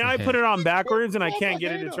 Yeah. It's just Now a I head. put it on backwards and I Oh, can't my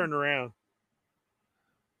get it to hand. turn around.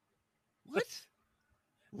 What?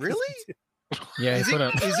 Really? Yeah. Is He put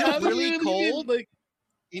it, a, is it really cold Like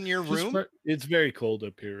in your just room? put- it's very cold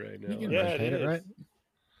up here right you now. can Yeah, rotate it it, is. right?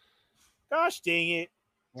 Gosh dang it.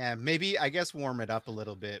 Yeah, maybe I guess warm it up a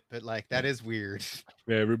little bit, but like that is weird.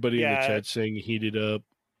 Yeah, everybody in the Yeah. chat saying heat it up.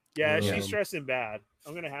 Yeah, Um, she's stressing bad.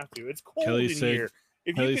 I'm gonna have to. It's cold Kelly in said- here.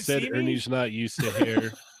 If you Kelly could said see me, Ernie's not used to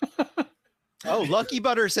hair. Oh, Lucky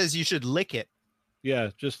Butter says you should lick it. Yeah,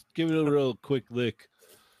 just give it a real quick lick.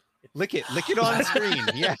 Lick it on screen.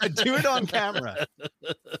 Yeah, do it on camera.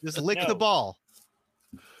 Just lick the No. ball.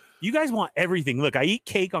 you guys want everything. Look, I eat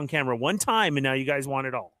cake on camera one time, and now you guys want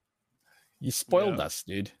it all. You spoiled Yeah. us,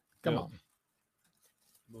 dude. Come Yeah. on.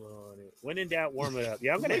 When in doubt, warm it up.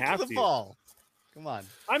 Yeah, I'm gonna Lick have the to. ball. Come on.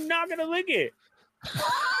 I'm not gonna lick it.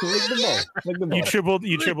 Lick the ball. Lick the ball.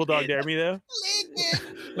 You triple dog dare me though.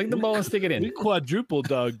 Lick the ball and stick it We in. quadruple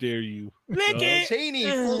dog dare you. Lick dog. it. Cheney,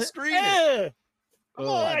 full screen. it. Come Oh,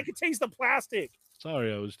 on, I can taste the plastic.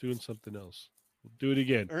 sorry, I was doing something else. Do it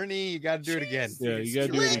again. Ernie, you got to do it again. Yeah, you gotta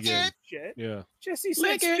do Lick it again. Shit. Yeah. Jesse said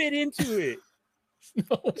Lick it. spit into it.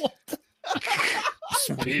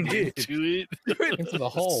 Spit into it. Into the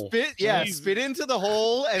hole. Spit, yeah, Please. spit into the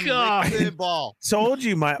hole and God. lick the ball. Told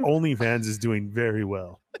you my OnlyFans is doing very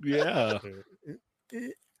well. Yeah.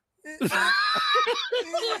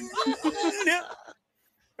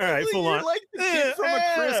 All right, full You're on. like the kid from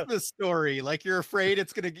a Christmas story. Like you're afraid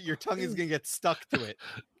your tongue is gonna get stuck to it.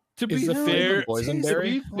 To Is be the fair, flavor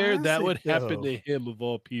boysenberry? that would Classic, happen though. to him of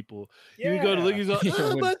all people. He would go to look, he's like, Yeah, oh,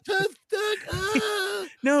 when- my tongue's stuck. Ah.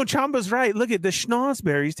 No, Chamba's right. Look at the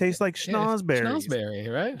schnozberries taste like Yeah, schnozberries.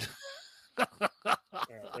 Schnozberry, right? All right,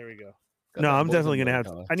 there we go. Got No, that I'm definitely gonna boysenberry have.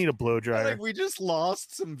 color. I need a blow I dryer. think we just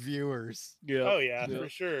lost some viewers. Yeah. Oh yeah, Yeah. for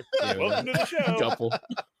sure. Yeah. Welcome to the show. Couple.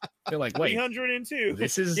 They're like, wait, 302.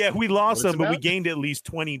 this is Yeah, we lost what it's some, but we about? gained at least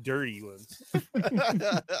 20 dirty ones.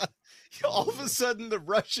 All of a sudden, the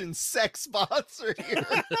Russian sex bots are here.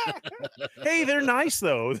 Hey, they're nice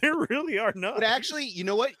though. They really are nice. But actually, you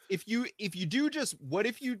know what? If you do just what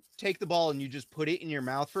if you take the ball and you just put it in your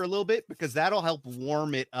mouth for a little bit, because that'll help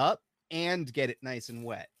warm it up and get it nice and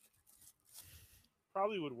wet.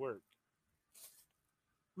 Probably would work.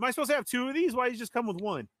 Am I supposed to have two of these? Why you just come with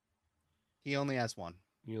one? He only has one.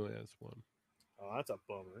 You only has one. Oh, that's a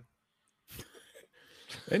bummer.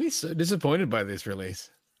 And he's so disappointed by this release.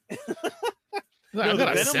 No, I'm the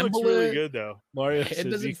gonna Venom assemble looks really it. good though. Mario It says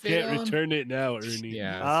doesn't you fit can't on. return it now, Ernie.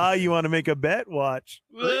 Yeah. You want to make a bet? Watch.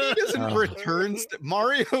 Ernie doesn't return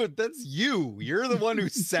Mario. That's you. You're the one who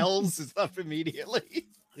sells stuff immediately.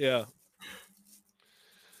 Yeah.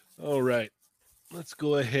 All right. Let's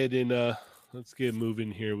go ahead and let's get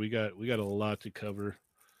moving here. We got a lot to cover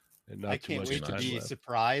and not I too can't much wait to time be left.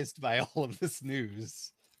 surprised by all of this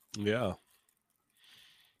news. Yeah.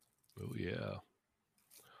 Oh yeah.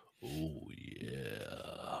 Oh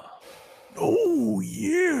yeah. Oh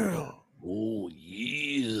yeah. Oh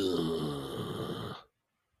yeah.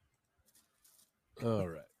 All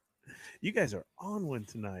right. You guys are on one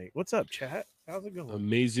tonight. What's up, chat? How's it going?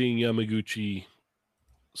 Amazing Yamaguchi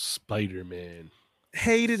Spider-Man.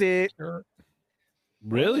 Hated it.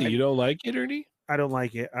 Really? You don't like it, Ernie? I don't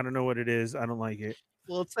like it. I don't know what it is. I don't like it.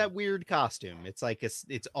 Well, it's that weird costume. It's like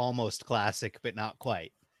it's almost classic, but not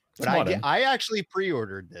quite. It's But modern. I actually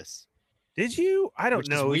pre-ordered this. Did you? I don't Which is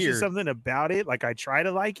know. It's just weird. something about it. Like I try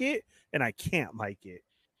to like it and I can't like it.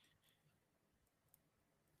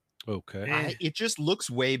 Okay. It just looks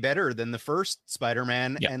way better than the first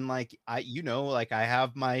Spider-Man. Yeah. And like I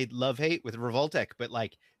have my love-hate with Revoltech, but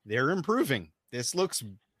like they're improving. This looks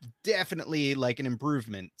definitely like an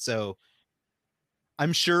improvement. So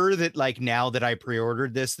I'm sure that like now that I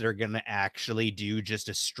pre-ordered this, they're gonna actually do just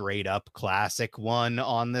a straight up classic one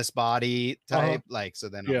on this body type. Like, so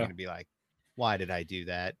then I'm Yeah. gonna be like, why did I do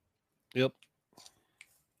that? Yep.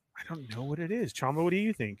 I don't know what it is. Chamba, what do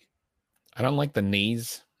you think? I don't like the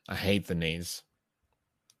knees. I hate the knees.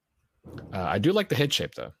 I do like the head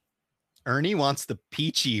shape though. Ernie wants the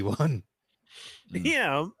peachy one. Mm.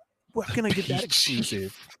 Yeah. Where can I get that Peachy.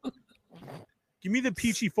 exclusive? Give me the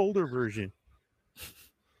peachy folder version.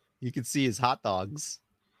 You can see his hot dogs.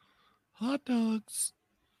 Hot dogs.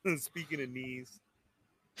 Speaking of knees.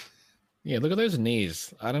 Yeah, look at those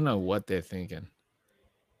knees. I don't know what they're thinking.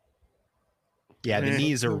 Yeah, the Eh.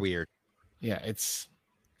 knees are weird. Yeah, it's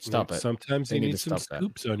stop it. Sometimes They you need need to some stop that.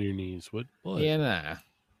 scoops on your knees. What? Yeah,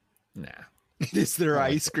 nah. It's their I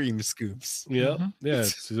like ice cream scoops. Yeah, Mhm. yeah.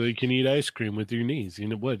 So you can eat ice cream with your knees. You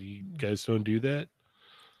know what? You guys don't do that?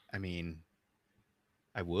 I mean,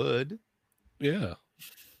 I would. Yeah.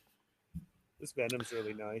 This Venom's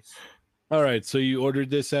really nice. All right. So you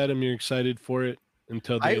ordered this, Adam. You're excited for it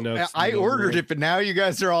until they announce. I the ordered logo? it, but now you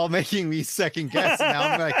guys are all making me second guess. Now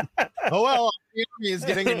I'm like, oh well, Anthony is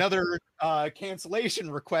getting another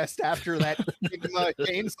cancellation request after that Sigma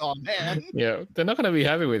chainsaw man. Yeah, they're not going to be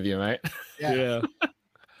happy with you, mate. Yeah.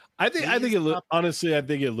 I think Please it look stop. honestly. I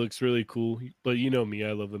think it looks really cool. But you know me,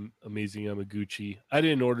 I love Amazing Yamaguchi. I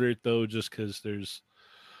didn't order it though, just because there's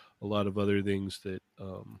a lot of other things that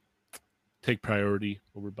take priority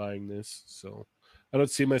over buying this. So I don't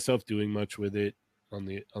see myself doing much with it on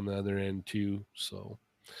the other end too. So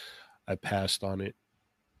I passed on it,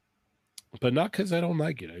 but not because I don't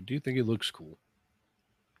like it. I do think it looks cool.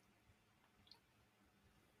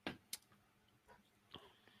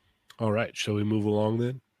 All right, shall we move along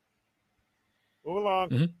then? Move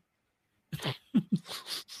along.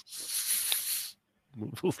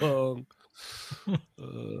 Move along.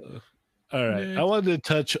 All right. I Next. wanted to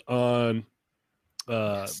touch on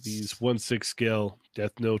these 1/6 scale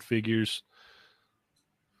Death Note figures.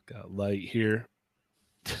 Got light here.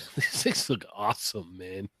 These things look awesome,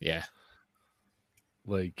 man. Yeah,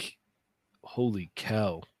 Like, holy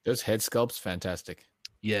cow. those head sculpts, fantastic.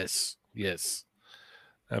 Yes, yes.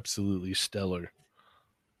 Absolutely stellar.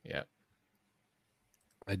 Yeah,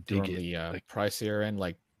 I they're dig on it. the Like, pricier end,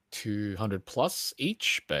 like 200 plus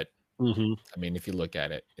each. But mm-hmm, I mean, if you look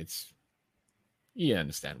at it, you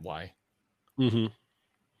understand why. mm-hmm.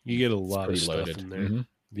 You get a It's lot of pretty stuff loaded. in there. Mhm.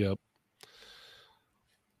 Yep.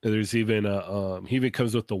 And there's even he even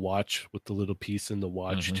comes with the watch with the little piece in the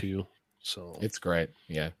watch Mhm. too. So It's great.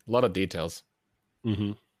 Yeah, a lot of details.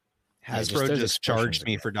 mhm. just Hasbro those just charged expressions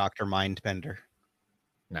me are for Dr. Mindbender.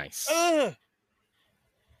 Nice. Ugh.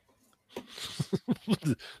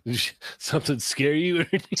 Something scare you?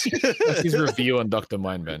 Ernie? That's his review on Dr.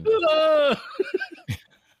 Mindbender. Ah!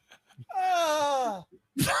 Ah.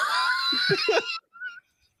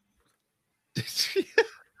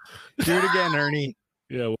 Do it again, Ernie.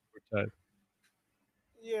 Yeah, one more time.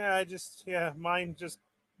 Yeah,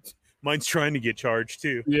 mine's trying to get charged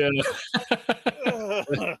too. Yeah, Ugh.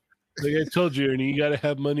 like I told you, Ernie, you got to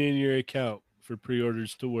have money in your account for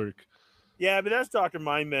pre-orders to work. Yeah, but that's Dr.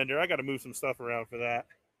 Mindbender. I got to move some stuff around for that.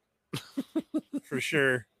 For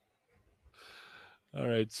sure. All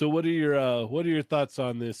right. So what are your thoughts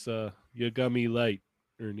on this Yagami Light,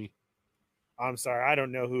 Ernie? I'm sorry, I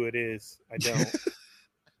don't know who it is. I don't.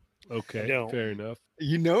 Okay, don't. fair enough.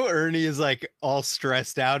 You know, Ernie is like all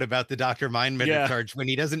stressed out about the Dr. Mindbender Yeah. charge when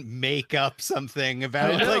he doesn't make up something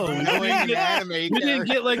about I know. like We knowing didn't an get- anime We didn't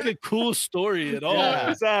character. get like a cool story at all. Yeah.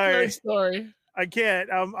 I'm sorry. Nice story. I can't.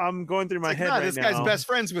 I'm going through my It's like, head nah, right this now. guy's best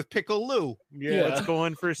friends with Pickle Lou. Yeah. What's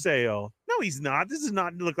going for sale? No, he's not. This does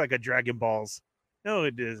not look like a Dragon Balls. No,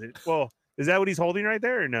 it doesn't. Well, is that what he's holding right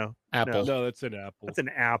there or no? Apple. No, that's an apple. That's an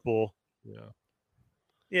apple. Yeah.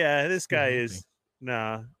 Yeah, this guy Mhm. is.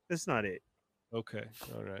 Nah, that's not it. Okay.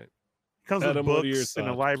 All right. Comes Adam, with what are your books and a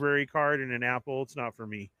thoughts? library card and an apple. It's not for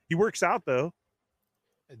me. He works out though.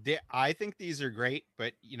 I think these are great,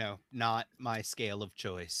 but you know, not my scale of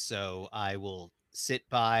choice. So I will sit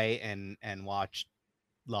by and watch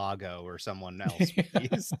Lago or someone else with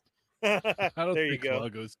these. I don't there you think go.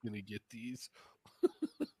 Lago's gonna get these.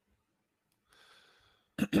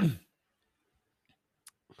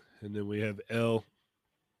 And then we have L.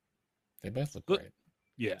 They both look Look- great.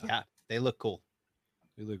 Yeah, Yeah, they look cool.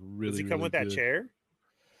 they look really. Does he come really with that good. chair?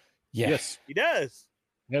 Yeah. Yes, He does.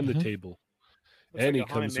 and the Mhm. table, Looks and like he a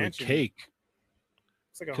Haunted comes with Mansion. cake.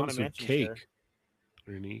 It's like a Comes haunted with mansion cake. chair.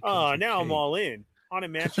 Ernie, Oh, comes with now I'm cake. all in.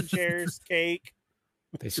 Haunted mansion chairs, cake.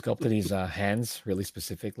 They sculpted his hands really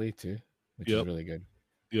specifically too, which Yep. is really good.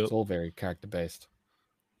 Yep. It's all very character based.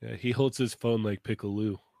 Yeah, he holds his phone like Pickle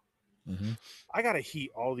Lou. Mm-hmm. I gotta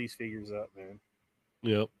heat all these figures up, man.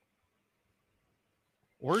 Yep.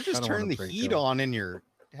 Or just Kinda turn wanna the break heat out. on in your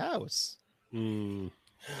house. Mm.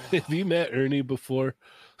 Have you met Ernie before?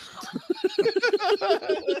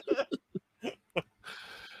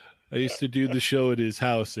 I used to do the show at his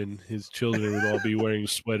house, and his children would all be wearing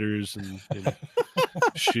sweaters and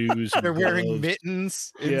shoes. And They're wearing gloves.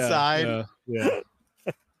 mittens Yeah, inside. Yeah.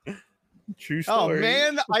 True Oh story.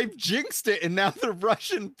 man, I've jinxed it, and now the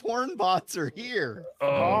Russian porn bots are here. Oh,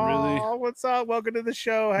 really? Oh, what's up? Welcome to the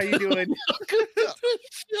show. How you doing?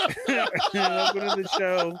 Welcome to the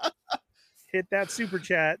show. Hit that super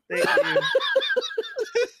chat. Thank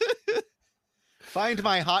you. Find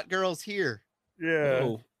my hot girls here. Yeah,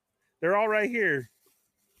 Oh, they're all right here.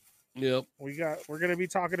 yep. We're gonna be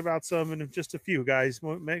talking about some in just a few, guys.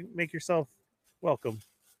 Make yourself welcome.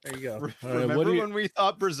 There you go. All right, Remember what do you- when we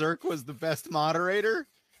thought Berserk was the best moderator?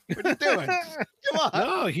 What are you doing? Come on.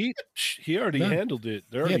 No, he already No. handled it.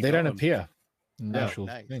 They're Yeah, already they don't gone. appear. In the Oh, actual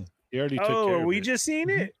nice. thing. He already took Oh, care are of we it. just seeing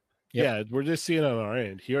it? Yeah, we're just seeing it on our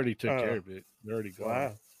end. He already took Oh. care of it. They're already gone.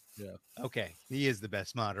 Wow. Okay, he is the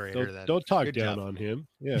best moderator. Don't, Then don't talk Good down job. on him.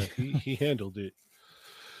 Yeah, he handled it.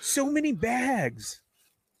 So many bags.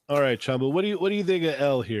 All right, Chamba, what do you think of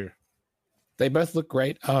L here? They both look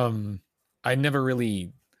great. I never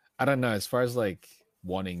really, I don't know, as far as like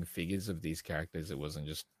wanting figures of these characters, it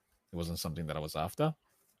wasn't something that I was after.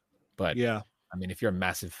 But Yeah, I mean, if you're a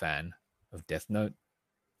massive fan of Death Note,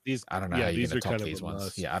 these I don't know yeah, how you're these going are to top kind of these a ones.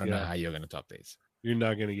 must. Yeah, I don't know how you're going to top these. You're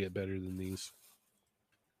not going to get better than these.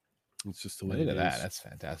 It's just the way Look it at that. is. That's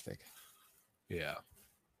fantastic. Yeah,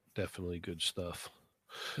 definitely good stuff.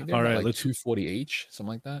 I think they're All about, right, like let's- 240 each, something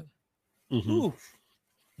like that. Mhm. Oof.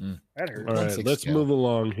 Mm. That hurt. All right, 1/6 let's scale. move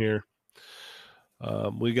along here.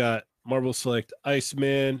 We got Marvel Select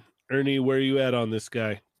Iceman. Ernie, where are you at on this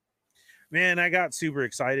guy? Man, I got super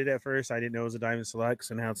excited at first. I didn't know it was a Diamond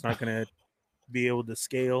Selects and how it's not going to be able to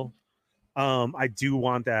scale. I do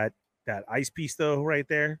want that ice piece though, right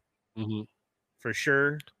there Mhm. for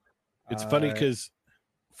sure. It's funny Uh, because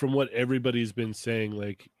from what everybody's been saying,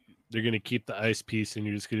 like they're going to keep the ice piece and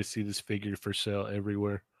you're just going to see this figure for sale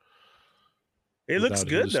everywhere. it looks without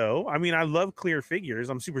good his- though. I mean, I love clear figures.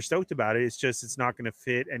 I'm super stoked about it. It's just it's not going to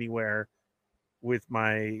fit anywhere with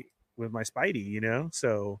my Spidey, you know.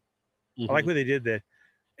 So I like Mhm. what they did there.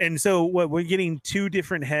 And so what we're getting 2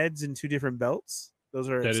 different heads and 2 different belts. Those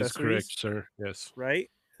are That is accessories, correct, sir. Yes. right?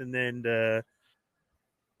 And then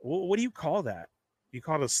what do you call that? You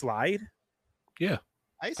call it a slide? Ice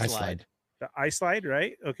I slide. slide. The ice slide,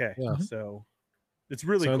 right? Okay. Yeah. Mhm. So it's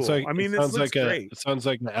really sounds cool. like I mean, it this sounds looks like great. it sounds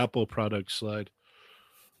like an Apple product slide.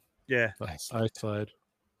 Yeah. Nice. I slide.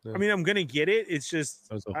 I mean, I'm gonna get it. It's just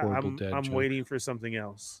That was a horrible dad I'm joke. waiting for something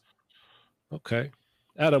else. Okay,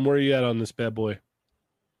 Adam, where are you at on this bad boy?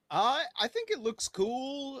 I think it looks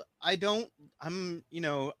cool.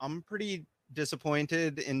 I'm pretty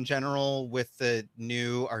disappointed in general with the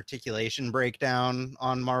new articulation breakdown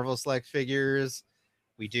on Marvel Select figures.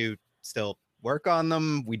 We do still work on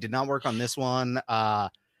them. We did not work on this one.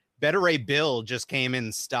 Better Ray Bill just came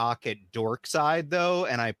in stock at Dorkside though,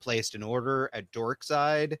 and I placed an order at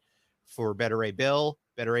Dorkside for Better Ray Bill.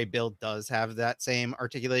 Better Ray Bill does have that same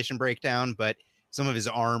articulation breakdown, but some of his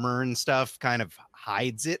armor and stuff kind of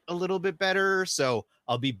hides it a little bit better. So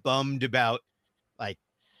I'll be bummed about like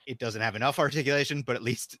it doesn't have enough articulation, but at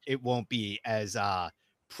least it won't be as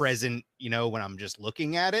present, when I'm just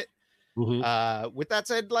looking at it. Mhm. With that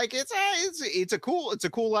said, like it's a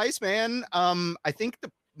cool Iceman. I think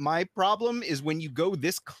my problem is when you go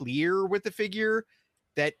this clear with the figure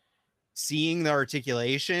that seeing the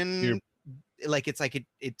articulation, like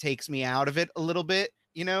it takes me out of it a little bit,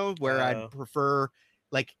 where Oh. I'd prefer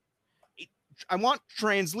like I want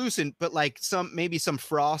translucent, but like maybe some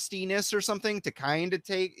frostiness or something to kind of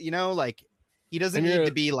take, like he doesn't And need you're-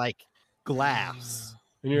 to be like glass.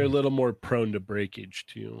 And you're a little more prone to breakage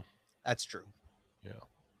too. That's true. Yeah.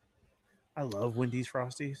 I love Wendy's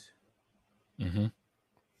Frosties. Mm-hmm.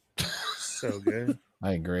 So good.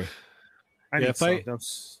 I agree. I Yeah, need if I-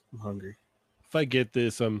 something. I'm hungry. If I get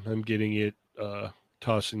this, I'm getting it,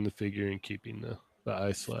 tossing the figure and keeping the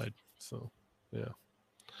eye slide. So yeah.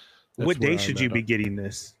 That's What where day I'm should at you on- be getting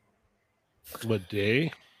this? What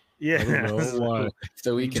day? Yeah. I don't know why.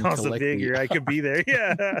 So we can Toss the collect figure. I could be there.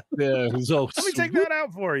 Yeah. Yeah. So Let me take that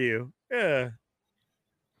out for you. Yeah.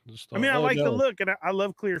 I mean, I like the look, and I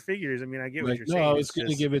love clear figures. I mean, I get what you're saying. No, I was It's going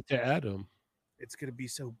to just- give it to Adam. It's gonna be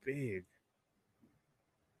so big,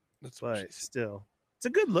 That's what but still, it's a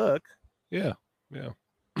good look. Yeah.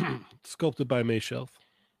 Sculpted by May Shelf.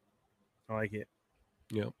 I like it.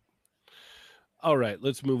 Yep. All right,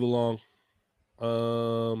 let's move along.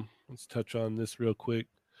 Let's touch on this real quick.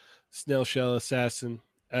 Snail Shell Assassin.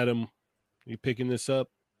 Adam, you picking this up?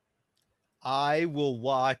 I will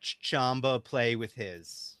watch Chamba play with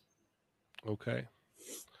his. Okay.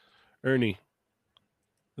 Ernie,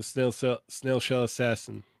 the Snail Shell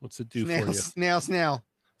Assassin. What's it do for you? Snail. Snail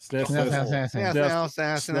Snail, Shell.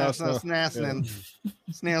 snail, snail, snail.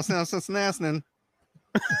 Snail.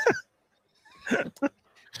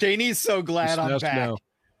 Janie's so glad I'm Snaps back. now.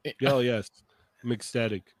 Oh yes, I'm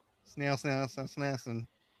ecstatic. Snail, snail, snail, snail, snail.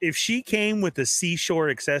 If she came with a seashore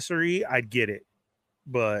accessory, I'd get it,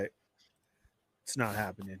 but it's not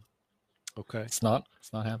happening. It's Okay. not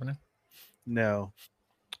happening. No.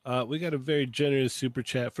 We got a very generous super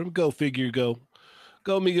chat from Go Figure Go.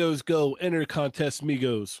 Go Migos Go. Enter contest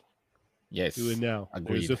Migos. Yes. Do it now.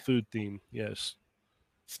 Agreed. There's a food theme. Yes.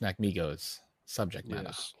 Snack Migos. Subject matter.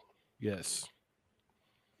 Yes. Yes.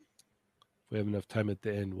 If we have enough time at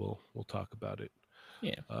the end, we'll talk about it.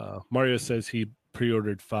 Yeah. Mario says he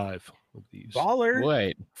pre-ordered 5 of these. Baller.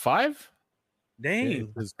 Wait, 5?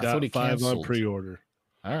 Dang. He's I thought got he 5 on canceled. pre-order.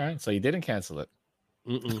 All right, so you didn't cancel it.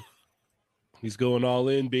 Mm-mm. He's going all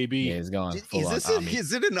in, baby. Yeah, he's gone. Full on Is army.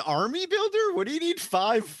 it an army builder? What do you need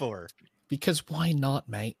 5 for? Because why not,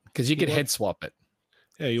 mate? Because you You could want- head swap it.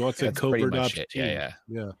 Yeah, he wants a That's pretty covert much ops it. team.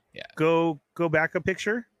 Yeah. Go back a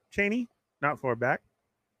picture, Cheney. Not forward back.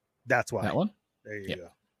 That's why. That one? There you Yeah.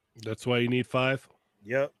 go. That's why you need 5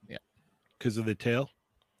 Yep. because of the tail.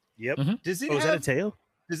 Yep. Does it Oh, is that a have tail?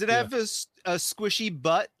 does it Yeah. have a squishy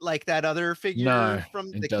butt like that other figure No,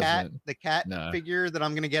 from it the doesn't. cat No. figure that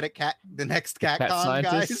I'm gonna get at the next Cat CatCon,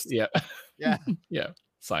 scientist? guys? Yeah. Yeah. Yeah.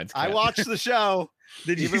 Science I cat. watched the show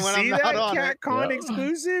Did you Even when I'm see not that on it. CatCon Yeah.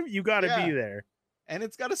 exclusive? You got to Yeah. be there. and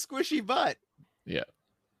it's got a squishy butt. Yeah.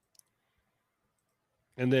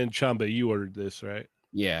 And then Chamba, you ordered this, right?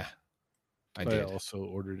 Yeah. I did. also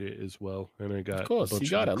ordered it as well, and I got. Of course, a bunch you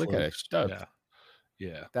got the it. Look at it. cloaks. Dope. Yeah,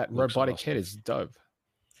 yeah. That looks robotic awesome. head is dope.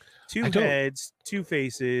 Two I don't- heads, 2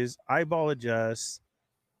 faces, eyeball adjust,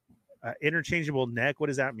 interchangeable neck. What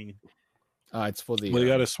does that mean? It's for the Well, you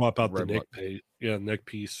got to swap out the robot. neck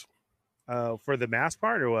piece. For the mask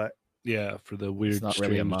part or what? Yeah, for the weird. it's not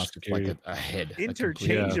really a strange, mask, it's like scary- a head. a complete-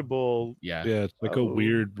 Interchangeable. Yeah. Yeah, it's like a Oh.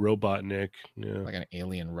 weird robot neck. Yeah, Like an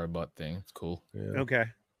alien robot thing. It's cool. yeah. Okay.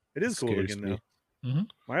 It is cool Scares looking me. though. Mhm.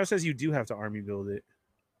 Mario says you do have to army build it.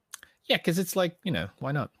 Yeah, because it's like,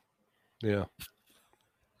 why not? Yeah.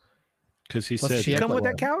 Because he Plus said she had Come with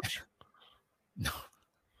like- that couch? No.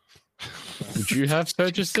 Would you have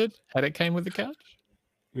purchased it had it came with the couch?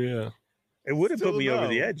 yeah, It would have put Still me over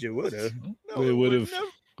the no. edge. It would have. No, It it would've- wouldn't have.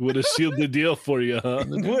 would have sealed the deal for you, huh?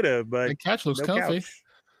 It would have, but The couch looks no comfy. couch.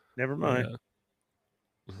 Never mind.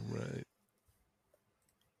 Yeah. Right.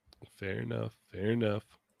 Fair enough. Fair enough.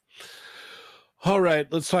 All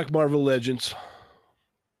right, let's talk Marvel Legends.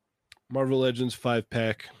 Marvel Legends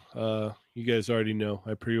 5-pack. You guys already know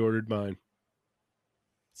I pre-ordered mine.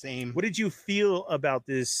 Same. What did you feel about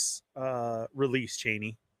this release,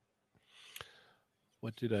 Cheney?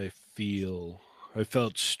 What did I feel? I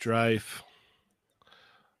felt strife.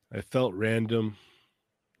 I felt random.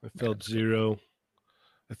 I felt zero.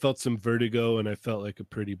 I felt some vertigo, and I felt like a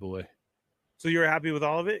pretty boy. So you're happy with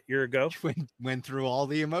all of it? You're a go? Went through all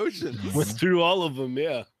the emotions. Went through all of them,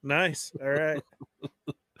 yeah. Nice. All right.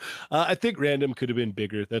 I think random could have been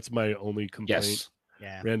bigger. That's my only complaint. Yes.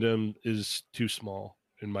 Yeah. Random is too small,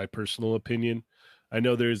 in my personal opinion. I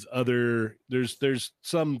know there's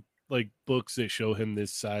some like books that show him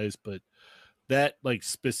this size, but that like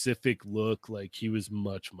specific look, like he was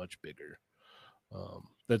much bigger.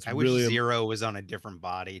 That's I wish really Zero was on a different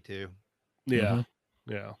body too. yeah.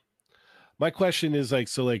 My question is like,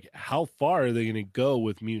 so like, how far are they going to go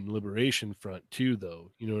with Mutant Liberation Front too, though?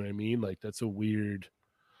 You know what I mean? Like, that's a weird.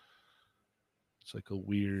 It's like a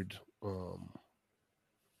weird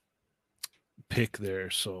pick there.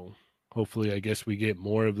 So hopefully, I guess we get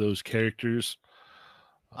more of those characters.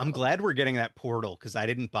 I'm glad we're getting that portal because I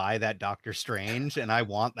didn't buy that Doctor Strange and I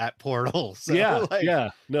want that portal. So yeah, like, yeah.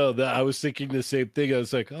 No, I was thinking the same thing. I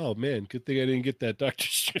was like, oh man, good thing I didn't get that Doctor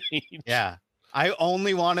Strange. yeah. I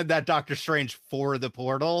only wanted that Doctor Strange for the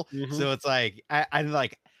portal. Mhm. So it's like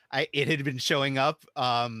it had been showing up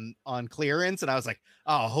on clearance and I was like,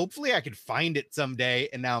 oh, hopefully I could find it someday.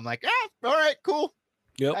 And now I'm like, all right, cool.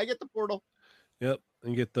 Yep. I get the portal. Yep,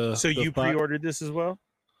 and get the. So the you fi- pre-ordered this as well?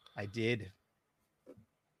 I did.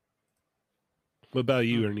 What about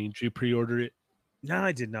you, Ernie? Did you pre-order it? No,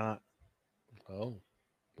 I did not. Oh,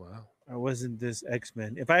 wow. I wasn't this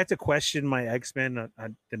X-Men. If I have to question my X-Men,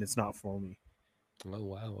 then it's not for me. Oh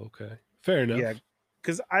wow. Okay. Fair enough. Yeah,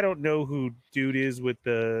 because I don't know who dude is with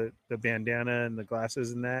the bandana and the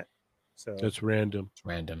glasses and that. So That's random. It's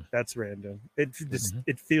random. that's random. It just Mhm.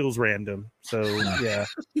 it feels random. So yeah,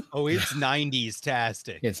 Oh, it's 90s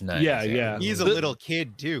tastic. It's nice. Yeah. He's a The- little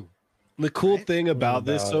kid too. The cool Right? thing about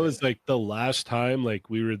this About though it. is like the last time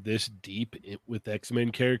like we were this deep with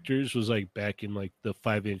X-Men characters was like back in like the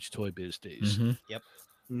 5-inch Toy Biz days. Mhm.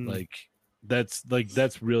 Mm. Like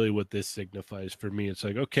that's really what this signifies for me. It's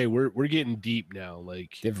like, okay, we're getting deep now.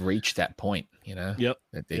 Like, They've reached that point, you know. yep.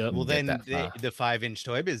 That they Yep. can Well, get then that far. the 5-inch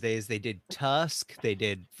Toy Biz days, they did Tusk, they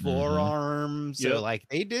did Forearm, so Yep. like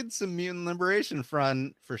they did some Mutant Liberation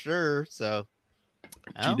Front for sure. So,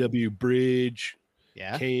 oh, GW Bridge,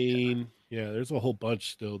 yeah, Kane. Yeah, there's a whole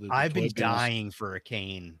bunch still. That the I've Toy been Biz- dying for a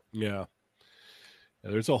Kane. Yeah. Yeah,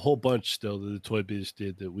 there's a whole bunch still that the Toy Biz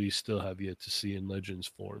did that we still have yet to see in Legends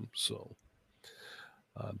form. So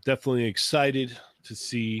definitely excited to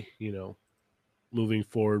see, moving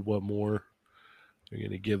forward, what more they're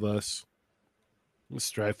going to give us. The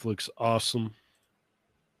Strife looks awesome.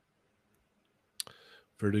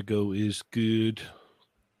 Vertigo is good.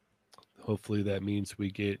 Hopefully that means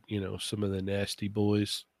we get, some of the nasty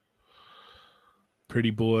boys.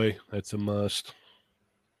 Pretty Boy, that's a must.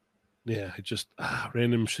 Yeah, it just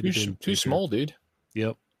random should have been Too bigger. small, dude.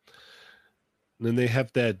 Yep. And then they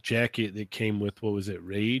have that jacket that came with, what was it,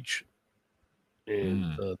 Rage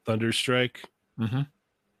and Thunderstrike Mm-hmm.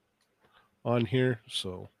 on here.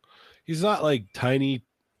 So he's not like tiny,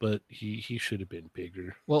 but he should have been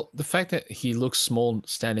bigger. Well, the fact that he looks small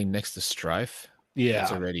standing next to Strife, Yeah.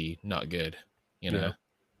 that's already not good. You know. Yeah.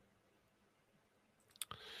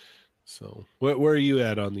 So where are you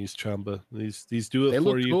at on these, Chamba? These do it They for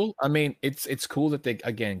look you? cool. I mean, it's cool that they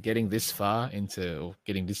again getting this far into or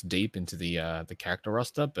getting this deep into the character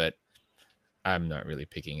roster, but I'm not really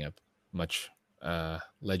picking up much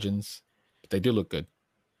legends. But they do look good.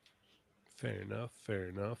 Fair enough.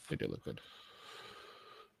 They do look good.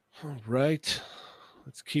 All right.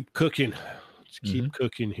 Let's keep cooking. Let's keep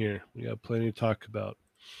cooking here. We got plenty to talk about.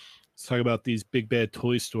 Let's talk about these Big Bad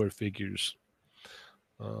Toy Store figures.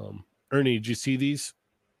 Ernie, did you see these?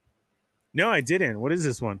 No, I didn't. What is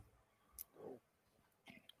this one?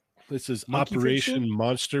 This is Monkey Operation Fiction?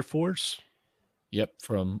 Monster Force. Yep,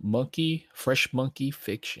 from Fresh Monkey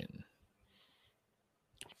Fiction.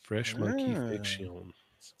 Fresh Monkey Fiction.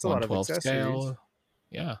 It's a lot of 1/12 accessories.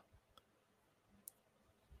 Yeah.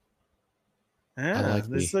 Ah, I like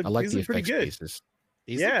these the look pretty effects good. pieces.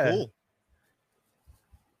 These Yeah. look cool.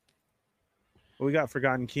 Well, we got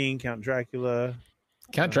Forgotten King, Count Dracula.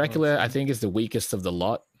 Count Dracula, I think, is the weakest of the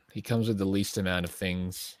lot. He comes with the least amount of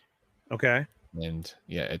things. Okay. And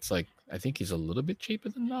yeah, it's like I think he's a little bit cheaper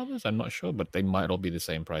than the others. I'm not sure, but they might all be the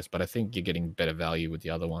same price. But I think you're getting better value with the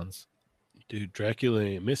other ones. Dude, Dracula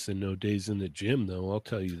ain't missing no days in the gym, though. I'll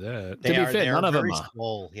tell you that. To be fair, they none of them very are.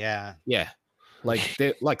 swole, yeah. Yeah. Like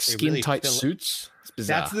they're like They skin really tight fill it. suits. It's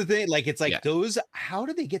bizarre. That's the thing. Like, it's like Yeah. those. How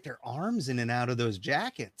do they get their arms in and out of those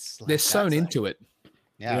jackets? Like, They're sewn that's like- into it.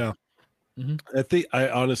 Yeah. I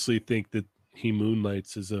honestly think that he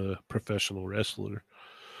moonlights as a professional wrestler.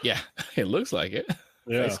 Yeah. It looks like it.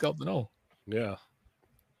 Yeah. Face sculpt and all. Yeah.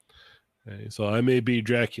 Okay, so I may be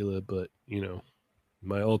Dracula, but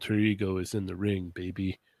my alter ego is in the ring,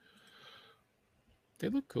 baby. They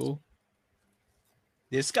look cool.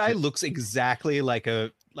 This guy looks exactly like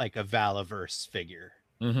a Valaverse figure.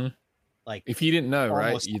 Mm-hmm. Like, If you didn't know, right?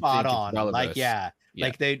 almost You'd spot think on. it's Like, Valaverse. yeah.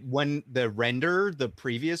 Yeah. Like when the render, the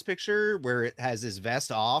previous picture where it has his vest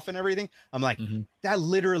off and everything, I'm like, Mhm. that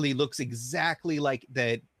literally looks exactly like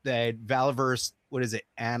that Valaverse, what is it,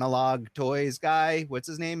 Analog Toys guy? What's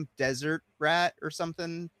his name? Desert Rat or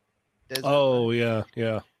something? Desert Oh, yeah.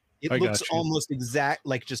 It I got looks you. almost exact,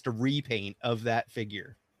 like just a repaint of that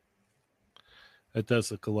figure. That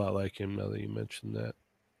does look a lot like him now that you mentioned that.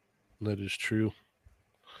 That is true.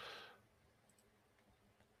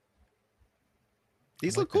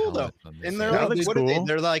 These I look like the cool though. highlights on this, And yeah. they're That like, looks what are they? cool.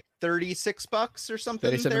 They're like $36 or something.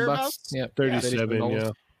 37 thereabouts. bucks. Yeah. 37, $37.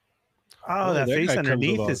 yeah. Oh, that that face guy comes with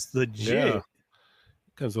underneath all- is legit. Yeah.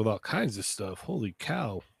 Comes with all kinds of stuff. Holy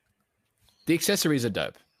cow. The accessories are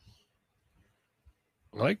dope.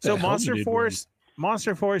 I like that. So Monster helmeted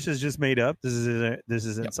Monster Force is just made up. This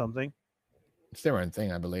isn't Yep. something. It's their own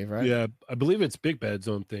thing, I believe, one. right? Yeah, I believe it's Big Bad's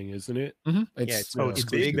own thing, isn't it? Mm-hmm. Yeah, It's it's it's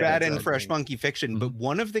Big Big Bad Bad's and own Fresh thing. Monkey Fiction, but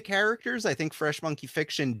one of the characters I think Fresh Monkey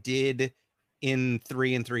Fiction did in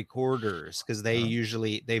 3 3/4 because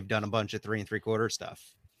they've done a bunch of 3 3/4 stuff.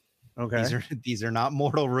 Okay. These are not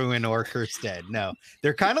Mortal Ruin or Cursed Dead. No,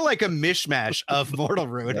 they're kind of like a mishmash of Mortal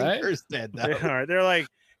Ruin Right? and Cursed Dead. They Though. are. They're like,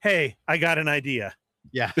 hey, I got an idea.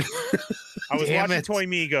 Yeah, I was Damn watching it. Toy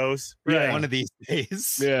Migos. Yeah. one of these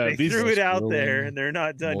days. Yeah, They these threw it out there Ruin, and they're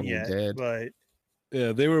not done Mortal yet. Dead. But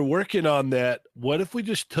Yeah, they were working on that. What if we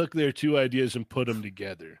just took their two ideas and put them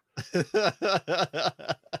together? That's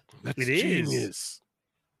It is. genius.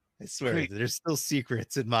 I swear, Great. there's still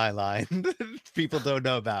secrets in my line that people don't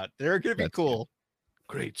know about. They're gonna be That's cool.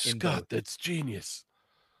 Great In Scott, both. that's genius.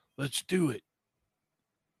 Let's do it.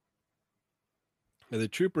 Yeah, the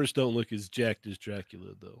troopers don't look as jacked as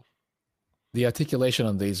Dracula, though. The articulation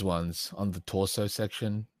on these ones on the torso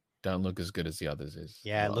section don't look as good as the others is.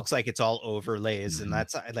 Yeah, it looks like it's all overlays, and Mhm.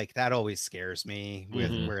 that's like that always scares me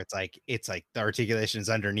with Mhm. where it's like the articulation is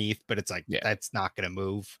underneath, but it's like Yeah. that's not gonna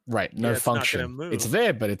move. right. No Yeah, it's not gonna function. It's move.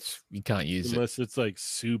 there, but you can't use it. Unless it's like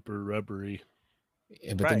super rubbery.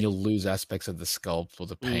 Yeah, but then Right. you'll lose aspects of the sculpt or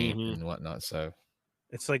the paint Mhm. and whatnot. So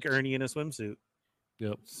It's like Ernie in a swimsuit.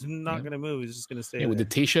 Yep. It's not Yeah. gonna move. He's just gonna stay yeah, with the there.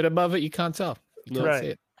 t-shirt above it, you can't tell. You can't Right. see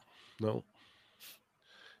it. No.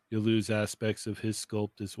 You lose aspects of his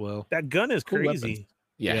sculpt as well. That gun is Cool weapons. crazy.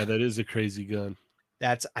 Yeah. that is a crazy gun.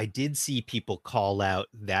 I did see people call out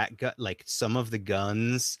that gun, like some of the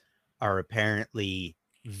guns are apparently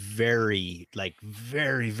very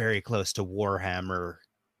very close to Warhammer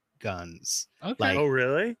guns. Okay. Like Oh,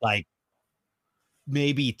 really? like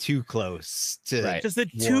maybe too close to Right. Does the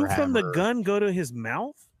two from the Warhammer. gun go to his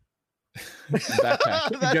mouth?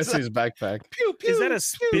 backpack. It That's goes to a- his backpack. Pew, pew, Is that a pew. Which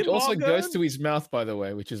spitball also goes gun? to his mouth, by the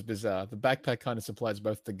way, which is bizarre. The backpack kind of supplies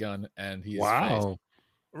both the gun and his face. Wow.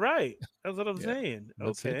 Right. That's what I'm Yeah. saying.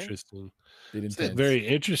 That's Okay. interesting. Bit It's a intense. very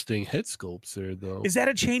interesting head sculpts there, though. Is that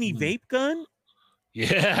a Cheney Hmm. vape gun?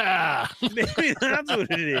 Yeah. Maybe that's what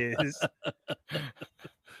it is.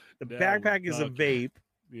 The Now we're backpack is a talking. vape,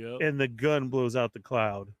 Yep. and the gun blows out the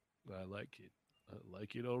cloud. I like it. I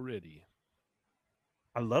like it already.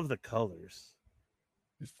 I love the colors.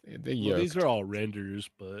 They're Well, these yoked. are all renders,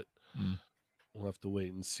 but Mm. we'll have to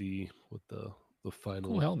wait and see what the final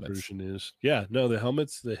Cool helmets. version is. Yeah, no, the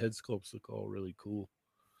helmets, the head sculpts look all really cool.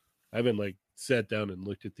 I haven't like sat down and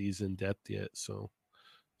looked at these in depth yet, so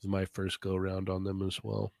this is my first go around on them as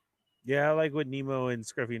well. Yeah, I like what Nemo and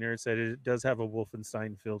Scruffy Nerd said. It does have a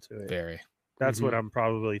Wolfenstein feel to it. Very. That's what Mhm. I'm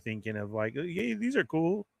probably thinking of. Like, yeah, these are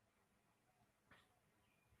cool.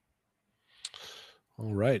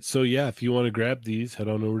 All right, so yeah, if you want to grab these, head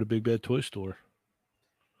on over to Big Bad Toy Store.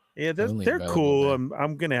 Yeah, Only they're available cool. there.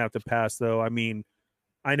 I'm gonna have to pass though. I mean,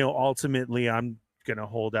 I know ultimately I'm gonna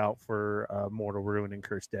hold out for Mortal Ruin and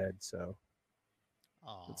Cursed Dead. So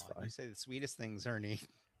Aw, That's you fine. say the sweetest things, Ernie.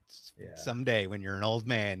 Yeah. Someday when you're an old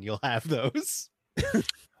man, you'll have those.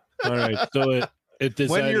 All right, so it When your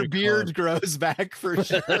Designer beard grows back for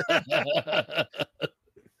sure.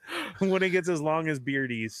 Con- when it gets as long as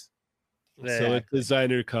Beardy's. So at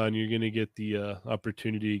Designer Con, you're going to get the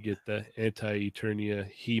opportunity to get the Anti-Eternia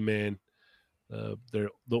He-Man. The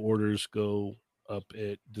orders go up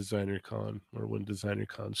at Designer Con, or when Designer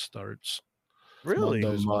Con starts. Really?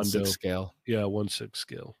 Mondo's Mondo. 1/6 scale. Yeah, 1/6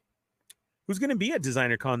 scale. Who's gonna be at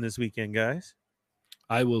Designer Con this weekend, guys?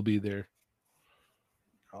 I will be there.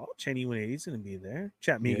 Oh, Cheney 180's gonna be there.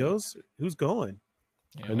 Chat Yeah. Migos. Who's going?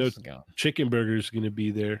 Yeah, I know what's the go? Chicken Burger's going to be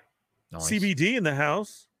there. Nice. CBD in the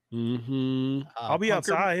house. Mm-hmm. I'll be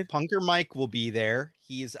outside. Punker Mike will be there.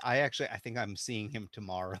 I think I'm seeing him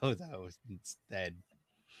tomorrow though, instead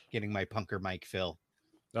getting my Punker Mike fill.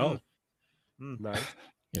 Oh, Mm. nice.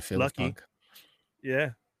 You feel Lucky. Punk.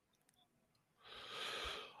 Yeah.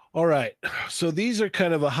 All right. So these are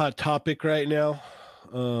kind of a hot topic right now.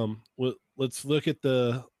 Let's look at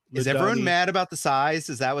the Is everyone Donnie- mad about the size?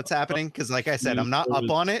 Is that what's happening? Because like I said, I'm not up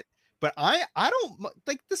on it, but I don't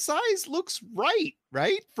like the size looks right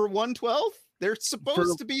for 112. They're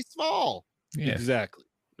supposed to be small. Yeah.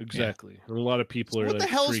 Exactly. And a lot of people are What the like,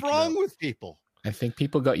 hell's freaking wrong out. with people? I think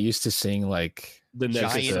people got used to seeing like The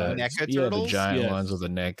next Giant size. NECA the turtles? giant Yes. ones or the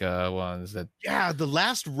NECA ones that Yeah, the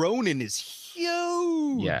last Ronin is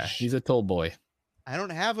huge. yeah, he's a tall boy. I don't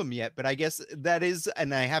have them yet, but I guess that is,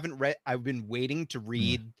 and I haven't read. I've been waiting to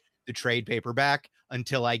read the trade paperback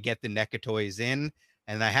until I get the NECA toys in,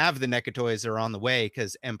 and I have the NECA toys that are on the way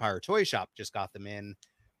because Empire Toy Shop just got them in.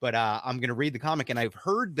 But I'm gonna read the comic, and I've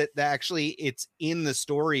heard that actually it's in the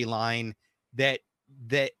storyline that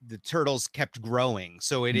the turtles kept growing,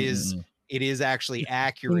 so it is actually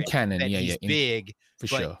accurate canon, that yeah, he's yeah, in- big. For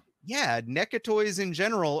But- sure. Yeah, NECA toys in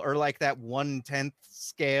general are like that 1/10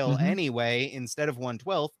 scale Mhm. anyway, instead of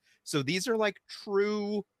 1/12. So these are like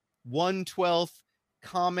true 1/12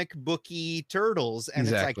 comic booky turtles, and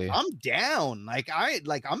Exactly. it's like I'm down.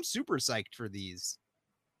 I'm super psyched for these.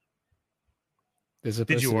 They're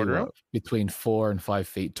supposed you to be, order 'em? what, between 4 and 5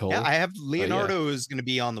 feet tall. Yeah, I have Leonardo is going to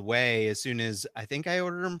be on the way as soon as I think I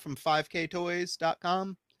ordered them from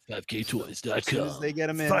 5ktoys.com. 5ktoys.com. As soon as they get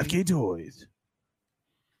them in, 5K toys.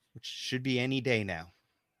 which should be any day now.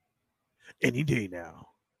 Any day now.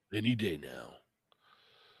 Any day now.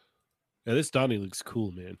 Yeah, this Donnie looks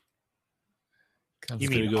cool, man. Comes You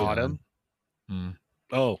gonna mean go autumn? Mm.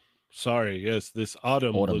 Oh, sorry. Yes, this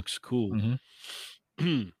autumn. Autumn. Looks cool.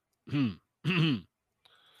 Mhm.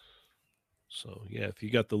 So yeah, if you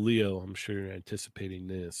got the Leo, I'm sure you're anticipating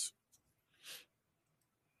this,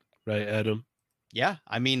 right, Adam? Yeah,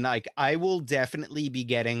 I mean, like I will definitely be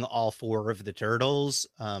getting all 4 of the turtles.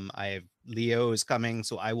 I have Leo is coming,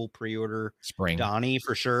 so I will pre-order Spring. Donnie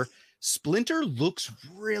for sure. Splinter looks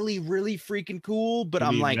really, really freaking cool, but You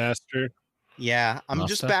I'm need like, Master. yeah, I'm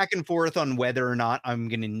just Master? back and forth on whether or not I'm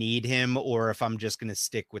gonna need him or if I'm just gonna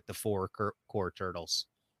stick with the 4 core turtles.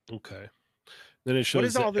 Okay. Then it What shows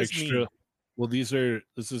does the all this extra. mean? Well, this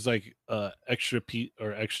is like extra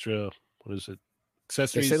or extra. What is it? They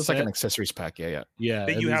Accessories. said it's like an set? accessories pack. Yeah. Yeah,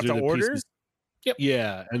 That and you these have are to the order? pieces. Yep.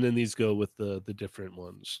 Yeah, and then these go with the different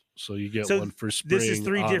ones. So you get So one for spring. This is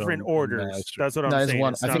 3 different autumn, and orders. master. That's what I'm No, it's saying.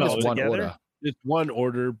 one. It's I not think all it's one together? order. It's one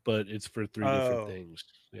order, but it's for 3 different Oh. things.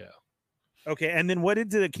 Yeah. Okay, and then what did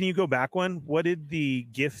the? Can you go back one? What did the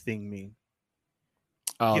gift thing mean?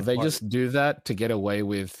 Oh, Gift they card. just do that to get away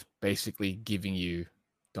with basically giving you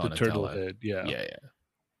The turtle Donatello. head. Yeah. Yeah.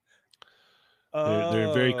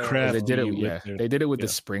 They're very Oh. crafty. They did it. with Yeah, their- they did it with yeah.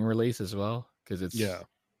 the spring release as well because it's Yeah.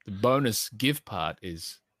 the bonus give part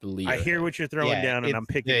is the Leo. I hear head. what you're throwing down, and I'm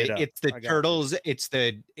picking it up. It's the I got you. turtles. It's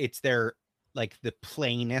their like the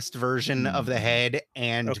plainest version of the Mhm. head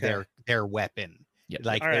and Okay. their weapon. Yep.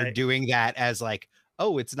 Like All they're right. doing that as like,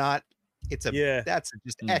 oh, it's not. It's a Yeah. that's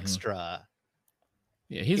just Mhm. extra.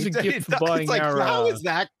 Yeah, here's a It's- gift for buying like, our how is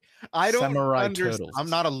that? I don't Samurai understand. turtles. I'm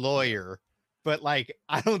not a lawyer, but like,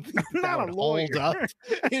 I don't think I'm that not would a hold lawyer. up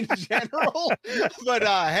in general. But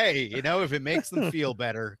hey, if it makes them feel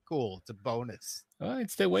better, cool. It's a bonus.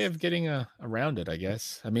 It's their way of getting around it, I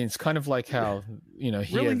guess. I mean, it's kind of like how here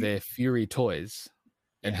Really? they're Fury Toys,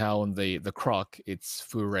 and how on the Croc it's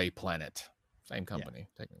Furay Planet, same company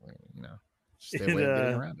technically. It's their way of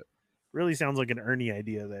getting around it. Really sounds like an Ernie